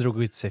Pierce som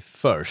drog ut sig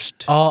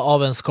först. Ja,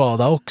 av en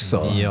skada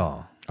också.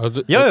 Ja.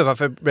 Ja,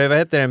 varför, vad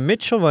heter det?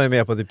 Mitchell var ju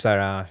med på typ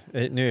såhär,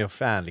 nu är jag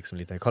fan liksom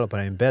lite, jag kollar på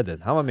det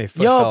Embedded. Han var med i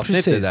första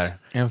avsnittet där.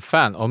 En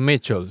fan av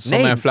Mitchell som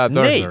är en flat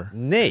earther.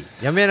 Nej,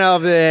 jag menar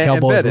av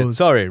Embedded. Bull.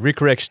 Sorry,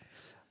 recorrection.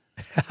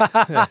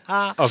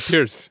 Av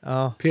Pierce.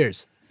 Ja,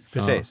 Pierce.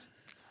 precis.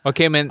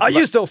 Okej, men... Ja,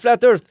 just det,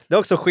 Flat Earth. Det är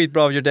också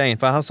skitbra av Jordan,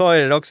 för han sa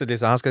ju det också,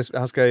 liksom,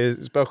 han ska ju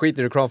spela skit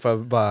i reklam för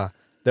att bara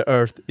the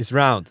earth is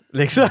round,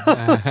 liksom.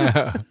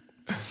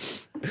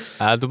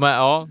 De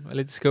är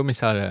lite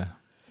skummisar,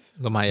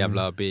 de här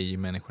jävla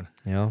BI-människorna.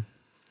 Ja.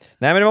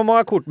 Nej, men det var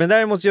många kort, men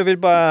däremot jag vill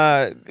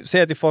bara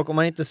säga till folk, om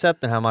man inte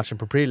sett den här matchen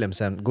på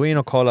prelimsen, gå in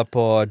och kolla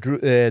på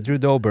Drew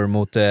Dober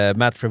mot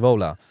Matt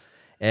Frivola.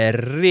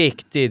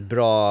 Riktigt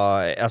bra,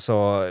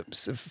 alltså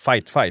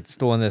fight,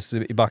 ståendes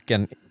i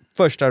backen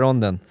första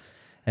ronden.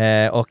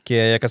 Och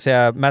jag kan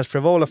säga Matt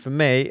Frivola för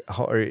mig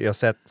har jag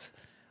sett,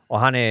 och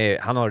han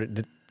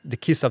har the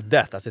kiss of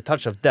death, alltså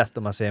touch of death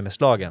om man säger med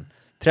slagen.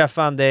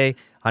 Träffar han dig,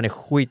 han är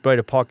skitbra i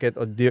the pocket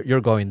och you're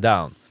going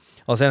down.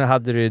 Och sen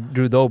hade du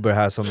Drew Dober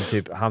här som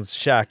typ, hans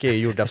käke är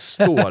gjord av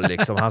stål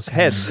liksom. Hans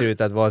head ser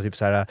ut att vara typ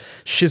så här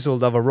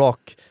chiseled of a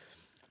rock.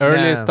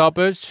 Early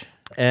stoppage?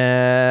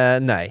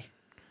 Nej.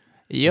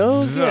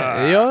 Jag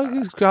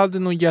hade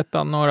nog gett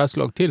några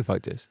slag till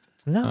faktiskt.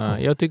 No.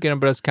 Jag tycker en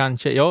bröst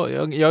kanske...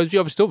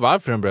 Jag förstår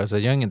varför en bröst,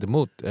 jag är inte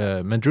emot.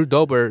 Men Drew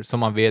Dober, som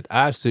man vet,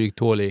 är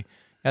stryktålig.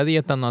 Jag hade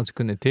gett några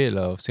sekunder till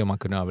och se om man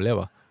kunde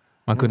överleva.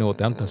 Man kunde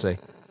återhämta sig.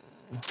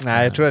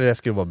 Nej, jag tror att det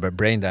skulle vara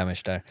brain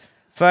damage där.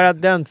 För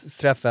att den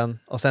träffen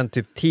och sen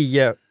typ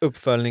 10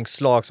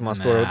 uppföljningsslag som han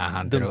står och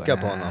dunkar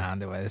på honom.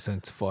 Det var så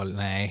inte farligt.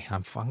 Nej,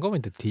 han gav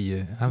inte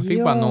 10. Han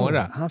fick bara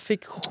några. Han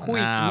fick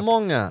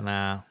skitmånga.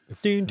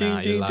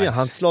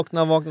 Han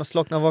slocknar,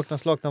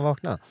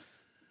 vakna.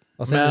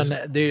 Men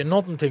det är ju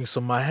någonting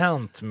som har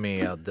hänt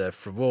med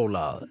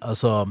Frivola.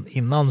 Alltså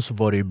innan så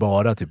var det ju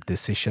bara typ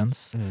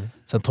decisions.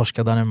 Sen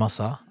torskade han en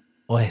massa.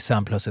 Och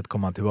sen plötsligt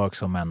kom han tillbaka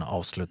som en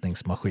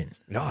avslutningsmaskin.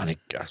 Ja,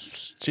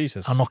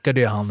 Jesus. Han knockade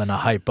ju han den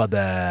här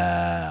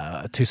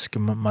hypade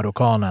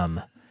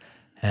tysk-marockanen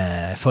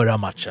förra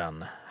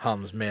matchen.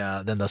 Han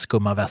med den där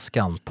skumma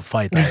väskan på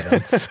Fight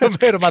Island. Som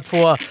är de här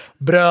två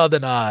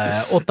bröderna,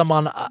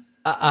 Ottaman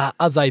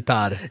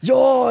Azaitar.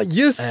 Ja,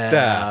 just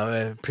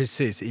det!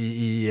 Precis,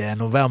 i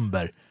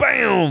november.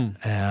 Bam!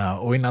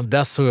 Och innan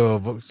dess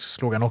så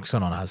slog han också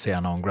någon här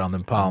scenen om ground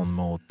and pound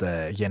mot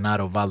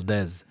Genaro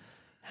Valdez.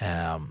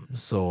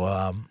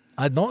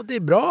 Det är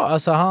bra,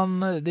 alltså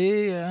han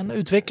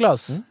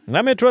utvecklas. Nej,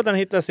 men jag tror att han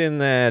hittar sin,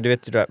 du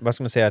vet, vad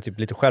ska man säga, typ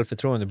lite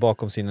självförtroende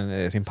bakom sin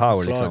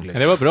power liksom.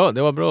 Det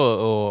var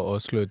bra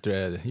att slå ut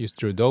just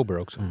Drew Dober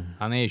också.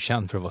 Han är ju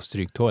känd för att vara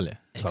stryktålig.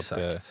 Exakt. Så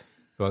att,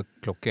 det var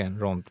klockan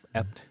rond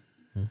 1.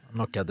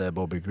 Knockade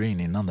Bobby Green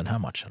innan den här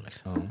matchen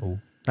liksom.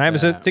 Nej, men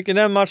så jag tycker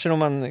den matchen, om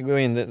man går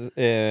in,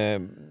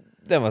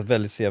 den var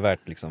väldigt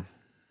sevärt liksom.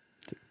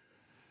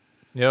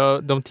 Ja,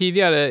 de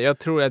tidigare, jag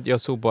tror att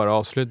jag såg bara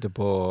avslutet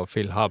på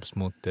Phil Hubbs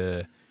mot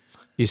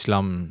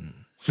Islam.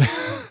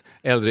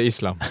 Äldre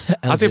Islam.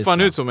 Han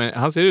ser ut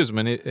som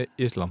en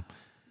Islam.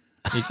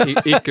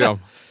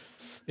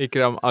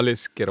 Ikram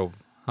Aliskerov.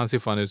 Han ser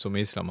fan ut som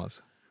Islam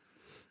alltså.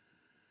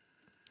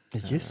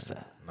 Just det.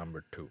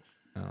 Number 2.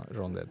 Ja,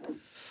 rondet.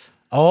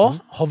 Ja,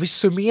 har vi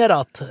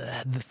summerat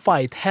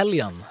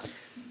fight-helgen?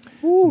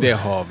 Det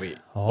har vi.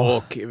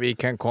 Och vi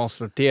kan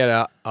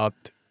konstatera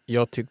att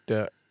jag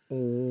tyckte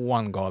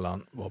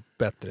One-galan var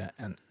bättre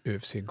än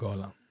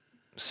UFC-galan.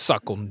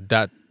 Suck on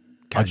that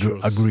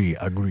casuals.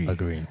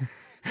 Agree.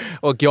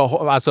 Och jag,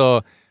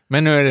 alltså,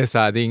 men nu är det så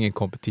här, det är ingen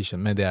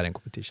competition, men det är en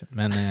competition.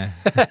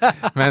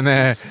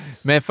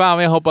 Men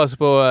fan, jag hoppas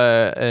på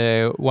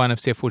One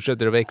FC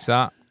fortsätter att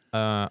växa.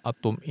 Att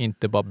de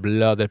inte bara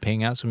blöder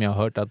pengar som jag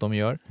har hört att de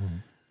gör.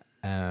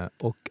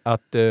 Och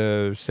att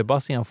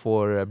Sebastian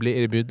får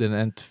bli erbjuden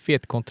ett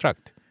fet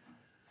kontrakt.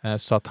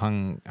 Så att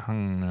han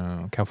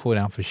kan få det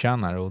han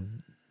förtjänar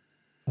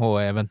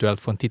och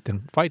eventuellt få en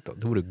titelfight.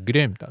 Det vore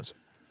grymt alltså.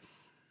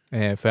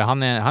 För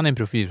han är en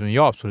profil som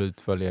jag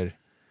absolut följer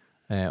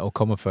och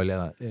kommer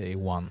följa i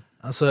One.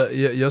 Alltså,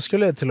 jag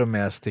skulle till och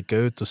med sticka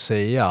ut och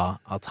säga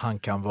att han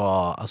kan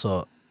vara,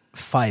 alltså,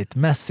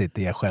 fightmässigt,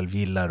 det jag själv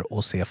gillar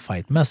att se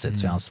fightmässigt,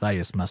 så är han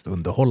Sveriges mest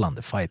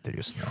underhållande fighter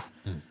just nu.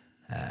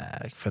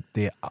 För att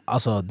det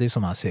är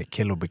som man ser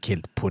kill och be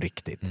killed på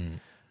riktigt.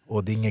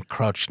 Och det är inget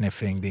crouch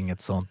sniffing, det är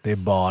inget sånt. Det är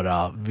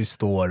bara, vi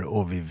står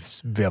och vi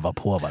vevar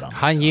på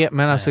varandra.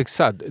 Men alltså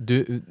exakt,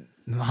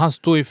 han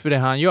står ju för det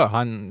han gör.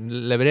 Han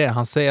levererar,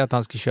 han säger att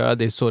han ska köra,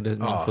 det är så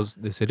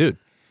det ser ut.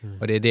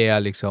 Och det är det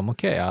jag liksom,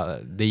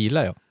 det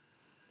gillar jag.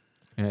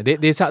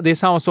 Det är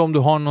samma som om du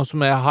har någon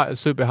som är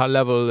super high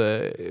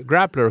level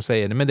grappler och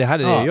säger, men det här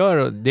är det jag gör,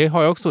 och det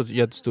har jag också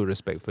jättestor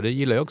respekt för, det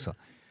gillar jag också.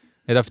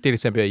 Det är därför till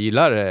exempel jag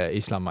gillar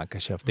Islam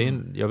Makhachev.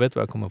 Jag vet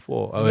vad jag kommer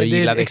få. Jag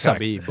gillar det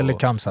Khabib. Eller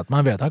Kamsat.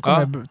 Man vet, han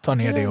kommer ta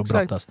ner det och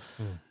brottas.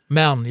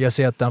 Men jag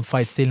ser att den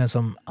fightstilen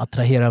som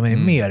attraherar mig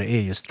mer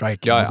är ju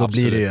striking. Och då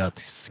blir det ju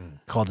att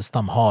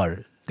Kadestam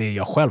har det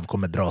jag själv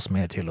kommer dras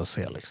mer till att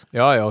se. Liksom.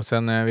 Ja, och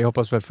sen vi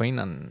hoppas väl få in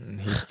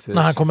en hit.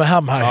 När han kommer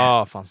hem här.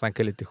 Ja, fan,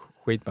 snacka lite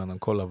skit med honom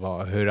och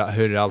kolla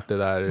hur allt det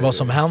där... Vad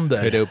som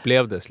händer. Hur det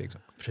upplevdes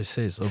liksom.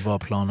 Precis, och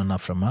vad planerna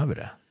framöver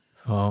är.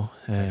 Ja,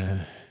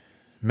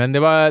 men det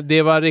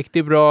var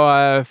riktigt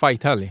bra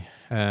fight-helg.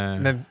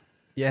 Men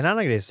en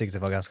annan grej som jag tyckte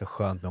var ganska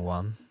skönt med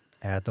One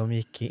är att de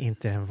gick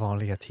inte den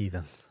vanliga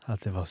tiden.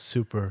 Att det var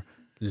super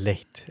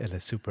late eller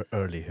super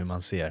early, hur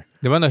man ser.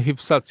 Det var nog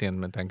hyfsat sent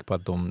med tanke på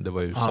att det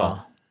var i USA.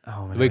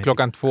 Ja, Det var ju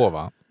 2:00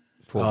 va?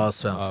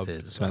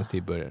 Svensk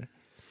tid började.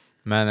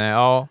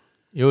 Men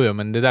jo,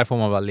 men det där får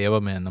man bara leva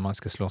med när man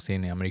ska slå sig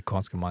in i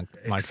amerikanska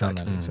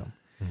marknaden. Liksom.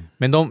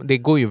 Men det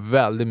går ju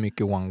väldigt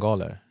mycket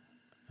One-galor.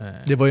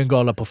 Det var ju en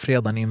gala på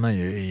fredagen innan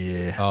ju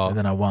i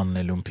den här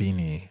One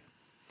Lumpini.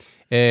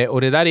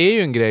 Och det där är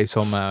ju en grej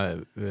som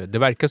det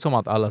verkar som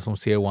att alla som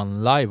ser One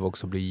live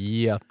också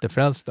blir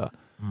jättefrälsta.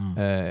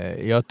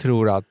 Jag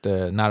tror att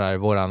när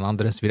våran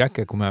Andres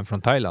Viraka kommer hem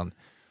från Thailand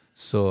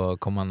så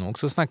kommer han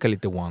också snacka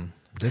lite One.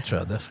 Det tror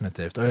jag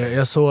definitivt. Och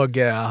jag såg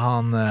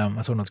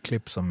något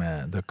klipp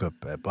som dök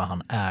upp på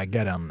han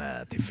ägaren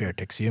till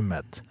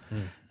Fairtex-gymmet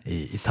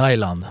i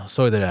Thailand.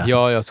 Såg du det?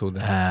 Ja, jag såg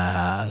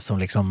det. Som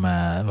liksom,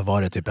 vad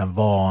var det, typ en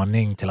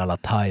varning till alla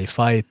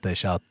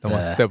thai-fighters att... De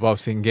måste step up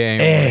sin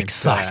game.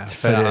 Exakt!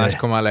 För annars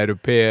kommer alla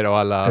europeer och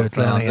alla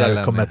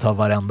utlänningar kommer ta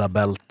varenda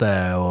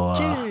bälte och...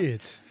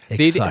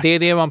 Det är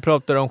det man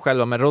pratar om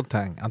själva med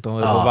Rothang.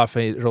 Och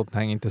varför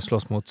Rothang inte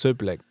slåss mot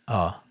Superleg.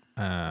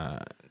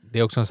 Det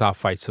är också en sån här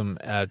fight som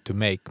är to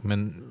make.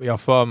 Men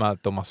jag för mig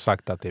att de har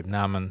sagt att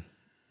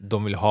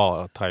de vill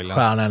ha Thailand.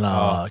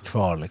 Stjärnorna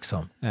kvar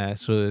liksom.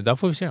 Så där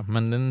får vi se.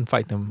 Men den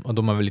fighten, och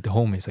de är väl lite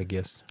homies I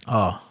guess.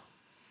 Ja.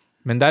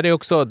 Men där är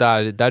också,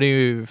 där är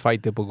ju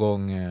fighter på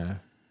gång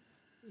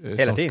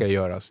som ska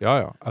göras.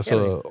 Ja. Alltså,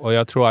 och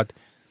jag tror att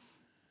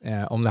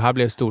om det här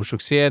blev stor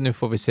succé, nu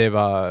får vi se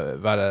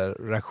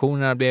vad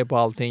reaktionerna blir på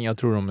allting. Jag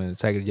tror de är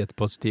säkert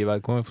jättepositiva.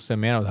 Vi kommer få se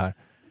mer av det här.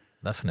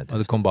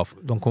 Definitivt. Och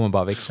de kommer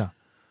bara växa.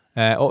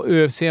 Och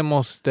UFC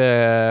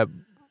måste...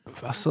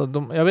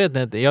 Alltså, jag vet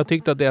inte. Jag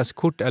tyckte att deras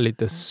kort är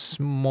lite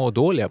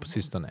smådåliga på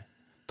sistone.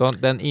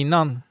 Den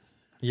innan...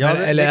 Ja,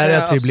 eller är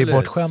det att vi blir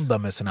bortskämda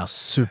med såna här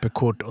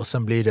superkort och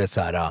sen blir det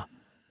så här...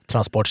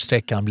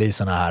 transportsträckan blir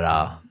såna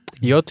här...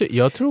 Jag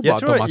tror bara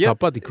att de har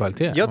tappat i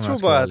kvalitet. Jag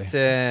tror bara att...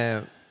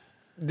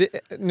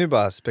 nu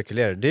bara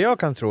spekulerar. Det jag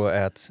kan tro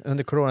är att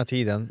under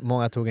coronatiden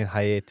många tog en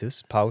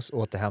hiatus, paus,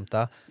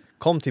 återhämta,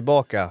 kom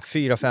tillbaka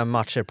 4-5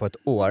 matcher på ett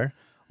år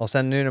och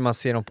sen nu när man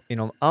ser dem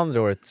inom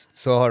andra året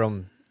så har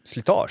de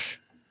slitage,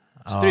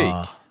 stryk.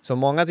 Så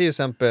många till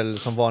exempel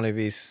som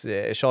vanligtvis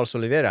Charles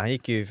Oliveira, han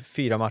gick ju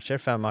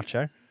 5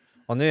 matcher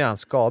och nu är han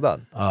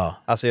skadad.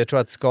 Alltså jag tror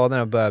att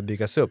skadorna börjar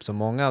byggas upp så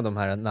många av de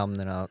här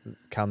namnen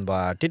kan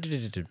bara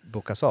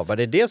bokas av.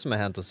 Det är det som har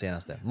hänt de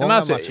senaste. Många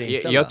matcher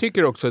inställda. Jag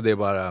tycker också det är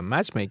bara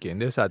matchmaking.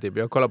 Det är så här, typ,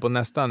 jag kollar på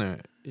nästa nu.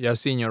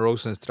 Jarzinho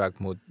Rosenstruck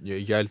mot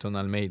Jailton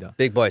Almeida.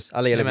 Big boys.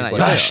 Alla gillar Big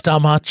boys. Värsta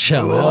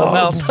matchen. Jag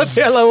har väntat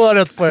hela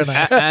året på den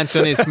här.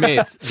 Anthony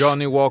Smith,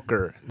 Johnny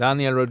Walker,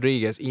 Daniel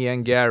Rodriguez,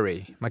 Ian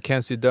Gary,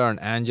 Mackenzie Dern,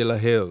 Angela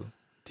Hill,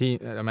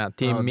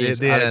 Team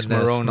Mees, Alex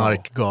Morono. Det är en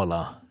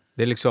snarkgala.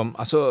 Det är liksom,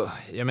 alltså,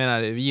 jag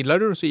menar, gillar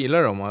du så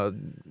gillar de. Och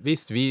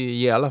visst, vi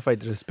ger alla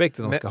fighter respekt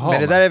att de ska ha.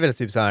 Men det där är väl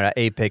typ sådana här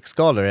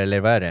Apex-skalor, eller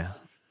vad är det?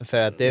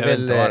 För att det är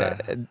väl...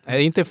 Är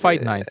inte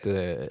Fight Night?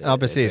 Ja,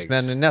 precis.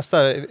 Apex. Men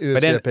nästa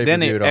UFC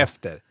den är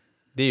efter.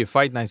 Det är ju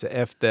Fight Night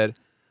efter.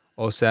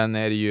 Och sen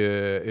är det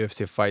ju UFC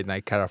Fight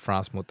Night Cara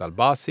France mot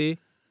Albasi.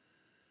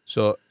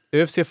 Så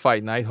UFC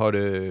Fight Night har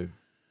du...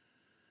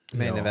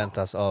 Main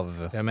eventas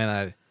av... Jag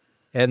menar,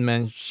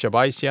 Edmund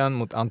Shabazian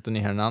mot Anthony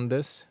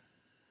Hernandez.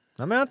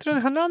 Ja, men jag tror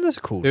att Hernandez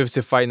är cool. UFC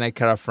Fight Night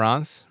Cara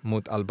France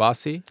mot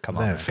Albasi.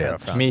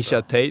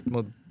 Misha Tate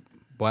mot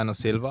Bueno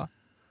Silva.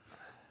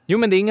 Jo,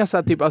 men det är inga så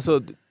här typ, alltså,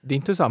 det är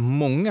inte så här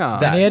många.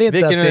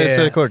 Vilken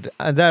är kort?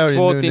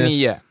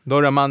 289. Då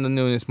är Amanda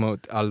Nunes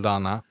mot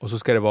Aldana. Och så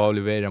ska det vara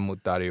Oliveira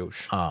mot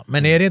Dariush. Ja,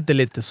 men är det inte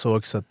lite så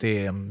också att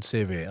det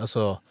ser vi,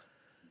 alltså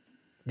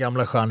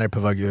gamla stjärnor på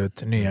väg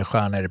ut, nya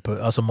stjärnor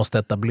alltså måste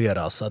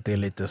etableras, att det är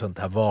lite sånt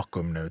här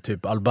vakuum nu.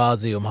 Typ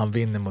Albazi, om han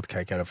vinner mot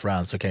Cara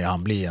France så kan ju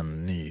han bli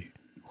en ny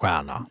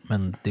stjärna.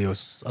 Men det är,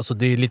 alltså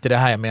det är lite det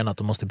här jag menar, att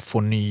de måste få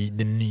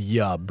den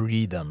nya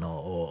breeden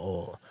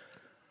och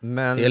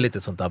men, det är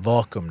lite sånt där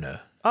vakuum nu.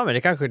 Ja, men det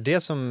är kanske det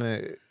som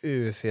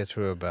UFC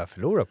tror jag börjar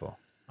förlora på.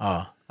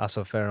 Ja.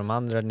 Alltså för de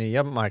andra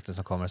nya marknaderna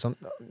som kommer. Som,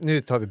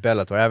 nu tar vi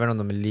Bellator, även om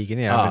de ligger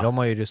ner. Men de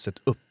har ju rustat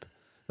upp.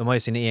 De har ju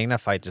sina egna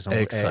fighters som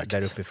är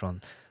där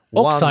uppifrån.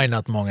 Och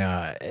signat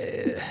många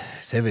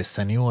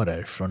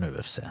seniorer från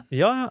UFC.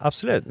 Ja,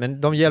 absolut.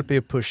 Men de hjälper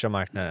ju pusha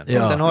marknaden. Ja.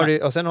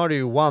 Och sen har du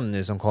ju One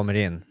nu som kommer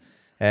in.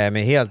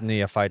 Med helt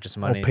nya fighters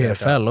som man inte och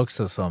PFL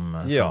också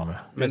som... Ja,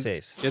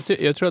 precis.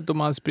 Jag tror att de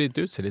har spridit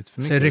ut sig lite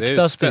för mycket. Sen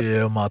ryktas det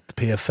ju om att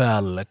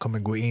PFL kommer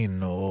gå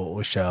in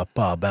och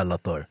köpa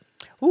Bellator.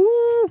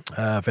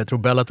 För jag tror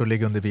Bellator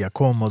ligger under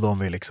Viacom och de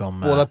vill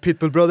liksom... Båda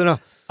Pitbull-bröderna.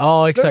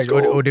 Ja, exakt.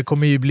 Och det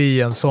kommer ju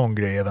bli en sån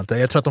grej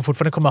eventuellt. Jag tror att de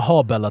fortfarande kommer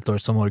ha Bellator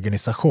som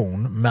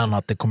organisation, men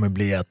att det kommer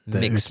bli ett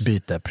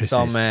utbyte. Precis.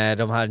 Som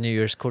de här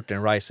New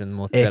Year's-korten, Ryzen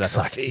mot Bellator.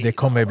 Exakt. Det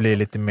kommer bli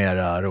lite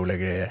mer roliga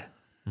grejer.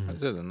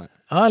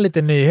 Ja,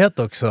 lite nyhet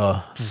också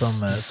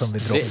som vi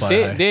droppar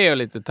här. Det är jag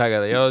lite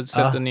taggad. Jag har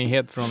sett en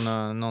nyhet från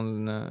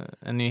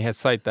en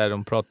nyhetssajt där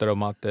de pratar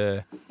om att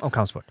Om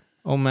kampsport.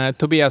 om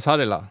Tobias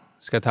Harila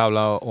ska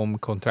tävla om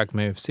kontrakt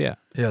med UFC.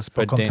 Yes,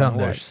 på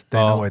Contenders.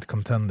 Dana White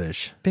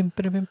Contenders. Det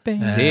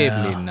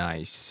blir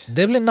nice.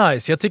 Det blir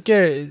nice. Jag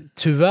tycker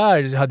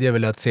tyvärr hade jag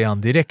velat se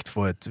han direkt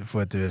få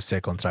ett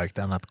UFC-kontrakt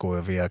än att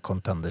gå via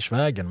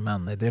Contenders-vägen.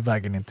 Men är det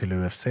vägen in till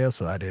UFC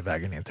så är det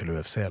vägen in till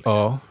UFC. Liksom.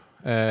 Ja,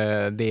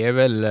 det är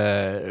väl...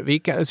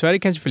 Sverige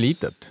kanske för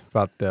litet för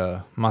att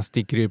man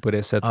sticker ut på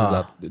det sättet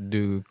att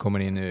du kommer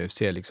in i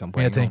UFC liksom på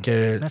en jag gång.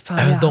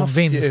 tänker, de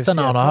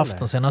vinsterna han har haft,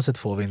 de senaste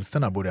 2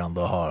 vinsterna borde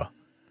ändå ha...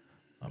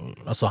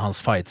 Alltså hans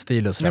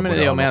fight-stil och sådär.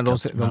 Nej, men de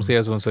ser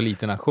det som en så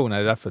liten nation. Är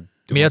det därför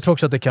men jag tror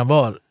också att det kan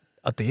vara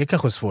att det är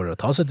kanske svårare att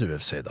ta sig till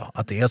UFC idag.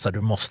 Att det är så att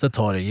du måste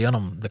ta dig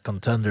igenom the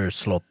contender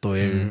slot och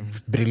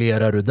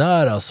briljerar du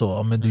där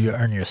alltså, men du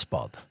earn your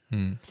spot.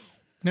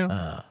 Ja.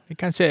 Det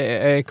kanske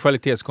är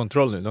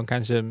kvalitetskontroll nu. De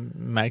kanske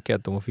märker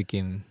att de fick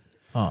in...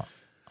 Ja,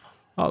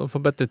 de får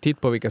bättre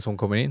titt på vilka som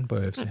kommer in på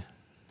UFC.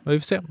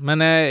 UFC. Men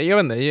jag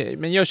vet inte,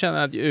 men jag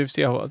känner att UFC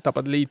har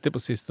tappat lite på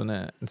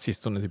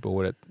sistone typ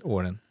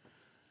åren.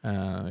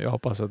 Jag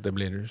hoppas att det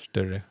blir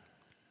större.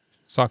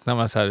 Saknar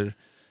man så här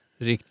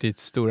riktigt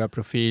stora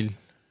profil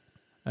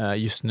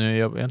just nu.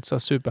 Jag är inte så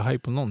superhype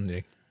på någon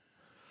direkt.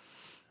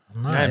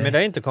 Nej, men det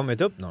har inte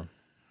kommit upp någon.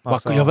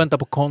 Alltså... Jag väntar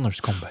på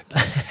Connors comeback.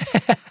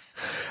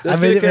 Jag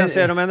skulle kunna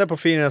säga de enda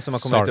profilerna som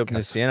har kommit upp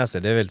nu senaste,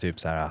 det är väl typ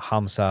så här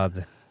Hamzat,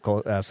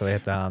 så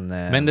heter han...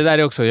 Men det där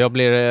är också, jag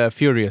blir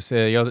furious.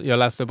 Jag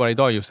läste bara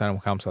idag just här om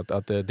Hamzat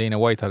att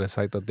Dana White hade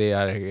sagt att det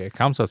är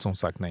Hamzat som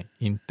sagt nej.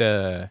 Inte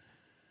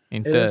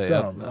är det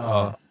sant?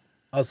 Ja.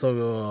 Alltså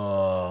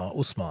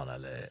Osman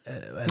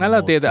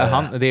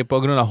eller det är på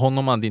grund av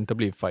honom att det inte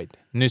blir fight.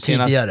 Nu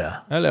tidigare. Senast,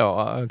 eller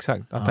ja,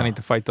 exakt. Att han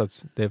inte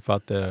fightats. Det är för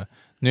att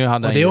nu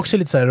hade och det är också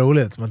lite så här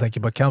roligt. Man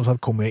tänker på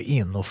Kamsat kommer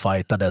in och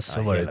fightades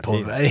så var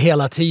det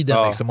hela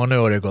tiden liksom. Och nu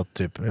har det gått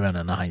typ, jag vet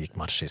inte, när han gick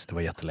match sist, det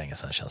var jättelänge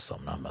sedan känns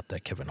som när han mötte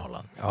Kevin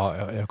Holland.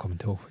 Ja, jag kommer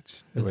inte ihåg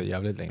faktiskt. Det var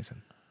jävligt länge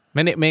sedan.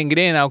 Men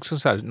grejen är också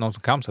så här, någon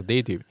som Kamsat, det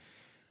är typ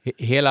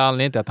hela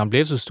anledningen till att han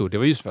blev så stor, det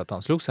var just för att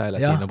han slog sig hela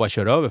tiden och bara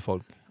körde över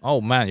folk.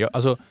 Oh man,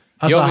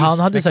 han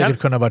hade säkert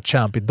kunnat vara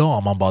champ idag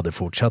om han bara hade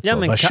fortsatt så.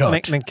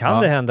 Men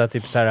kan det hända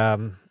typ så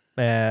här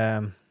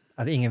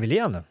att ingen vill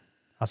ge honom?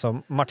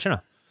 Alltså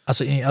matcherna?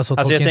 Alltså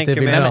jag inte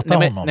vill möta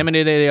honom. Nej, men det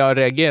är det jag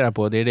reagerar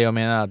på. Det är det jag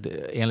menar att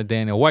enligt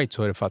Dana White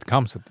så är det för att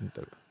Kamsat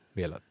inte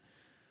velat.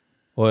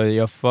 Och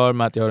jag för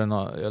mig att jag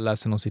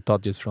läste någon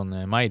citat just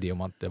från Maidi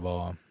om att det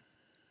var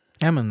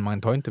men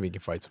man tar inte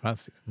vilken fight som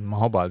helst. Man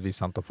har bara ett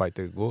visst antal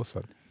fighter att gå. Så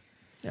att,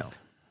 men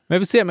jag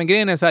vill se, men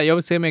grejen är så här, jag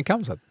vill se mer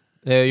Kamsat.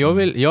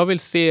 Jag vill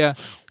se,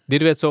 det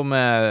du vet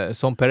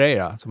som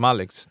Pereira, som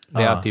Alex.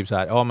 Det är typ så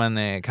här,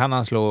 men kan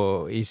han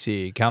slå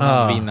Easy? Kan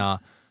han vinna?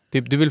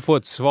 Typ, du vill få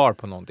ett svar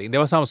på någonting. Det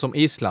var samma som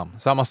Islam,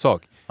 samma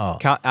sak.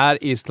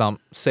 Är Islam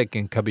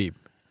second Khabib?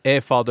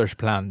 Är Fathers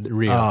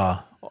plan real?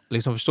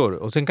 Liksom förstår du?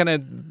 Och sen kan det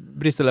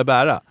brista eller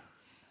bära.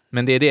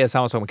 Men det är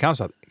samma sak med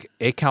Kamsat.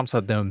 Är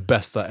Kamsat den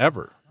bästa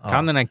ever?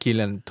 Kan den här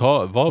killen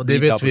och det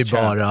vet vi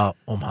bara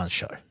om han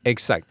kör.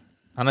 Exakt.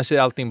 Annars är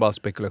allting bara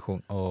spekulation.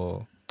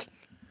 Och,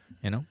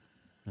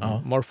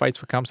 more fights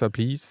for Kamsat,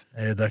 please.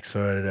 Är det dags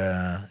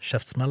för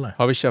käftsmällar?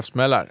 Har vi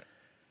käftsmällar?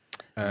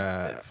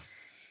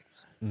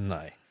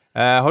 Nej.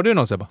 Har du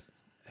någon, Zebba?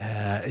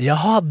 Jag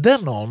hade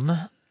någon,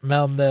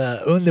 men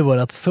under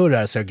vårat surr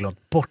här så har jag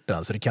glömt bort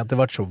den, så det kan inte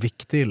varit så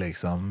viktigt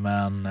liksom.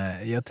 Men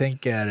jag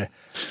tänker,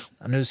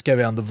 nu ska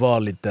vi ändå vara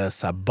lite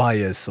så här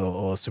bias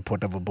och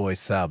supporta vår boy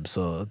Zeb,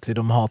 så till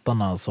de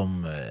hatarna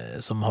som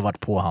har varit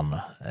på han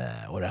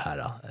och det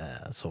här,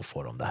 så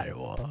får de det här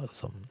och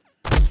som...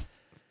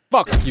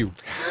 Fuck you!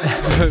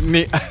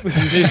 ni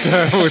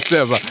kör mot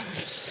Zebba.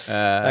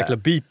 Jäkla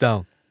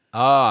beatdown.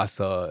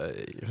 Alltså,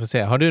 jag får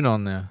se. Har du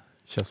någon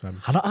käftsmäll?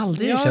 Han har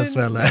aldrig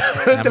käftsmäll. Jag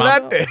har inte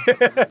lärt dig.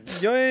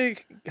 Jag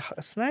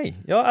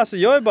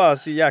är bara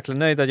så jäkla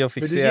nöjd att jag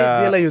fick se... Men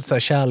du delar ju ut så här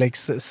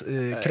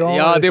kärlekskram.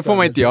 Ja, det får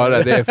man inte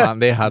göra.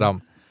 Det är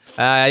haram.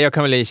 Jag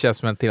kan väl ge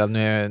käftsmäll till att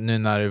nu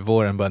när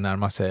våren börjar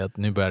närma sig, att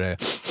nu börjar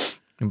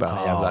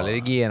jävla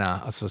allergierna.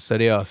 Alltså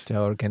seriöst,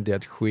 jag orkar inte göra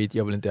ett skit.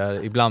 Jag vill inte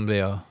göra, ibland blir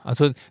jag...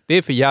 Alltså det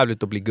är för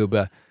jävligt att bli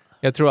gubbe.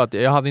 Jag tror att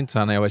jag hade inte så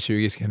här när jag var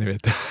 20, ska ni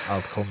veta.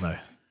 Allt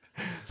kommer.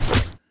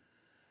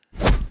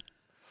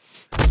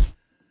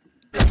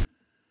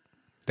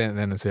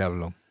 Den är så jävla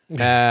lång.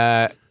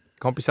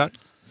 Kompisar?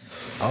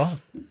 Ja.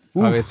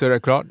 Har vi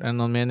surrat klart? Är det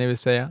någon mer ni vill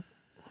säga?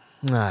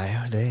 Nej,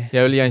 det...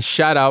 Jag vill ge en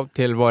shout-out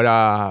till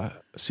våra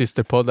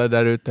systerpoddar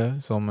där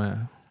ute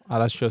som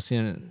alla kör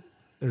sin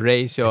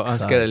race. Jag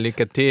önskar er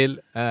lycka till.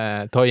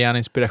 Ta gärna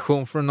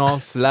inspiration från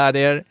oss. Lär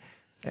er.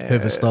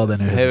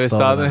 Huvudstaden. Och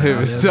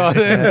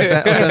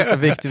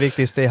sen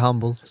viktigt, stay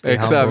humble.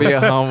 Exakt, vi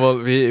är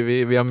humble.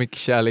 Vi har mycket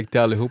kärlek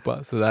till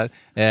allihopa. Sådär.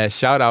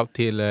 Shout-out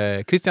till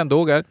Christian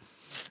Dågar.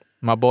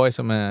 My boy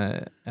som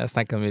jag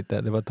snackade om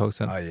lite, det var ett tag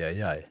sedan.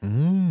 Aj.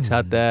 Så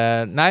att,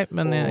 nej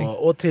men...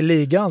 Och till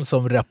ligan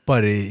som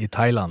rappar i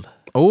Thailand.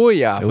 Oh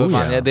ja, för Oh,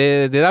 fan. ja.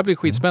 Det där blir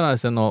skitspännande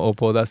sen och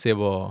båda se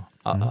vad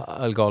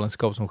all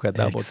galenskap som skedde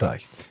där borta.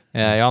 Exakt.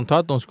 Jag antar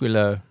att de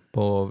skulle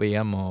på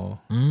VM och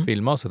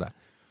filma och sådär.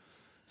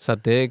 Så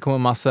att det kommer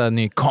massa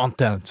ny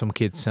content som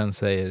kidsen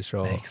säger.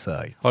 Så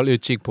Exakt. håll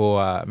utkik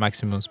på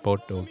Maximum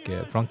Sport och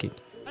Frontkick.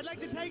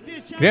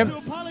 Grymt!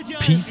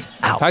 Peace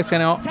out. Tack ska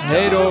ni ha.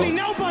 Hej då!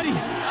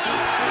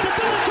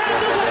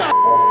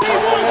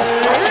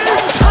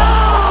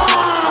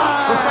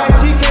 This guy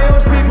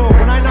TKOs people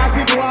when I knock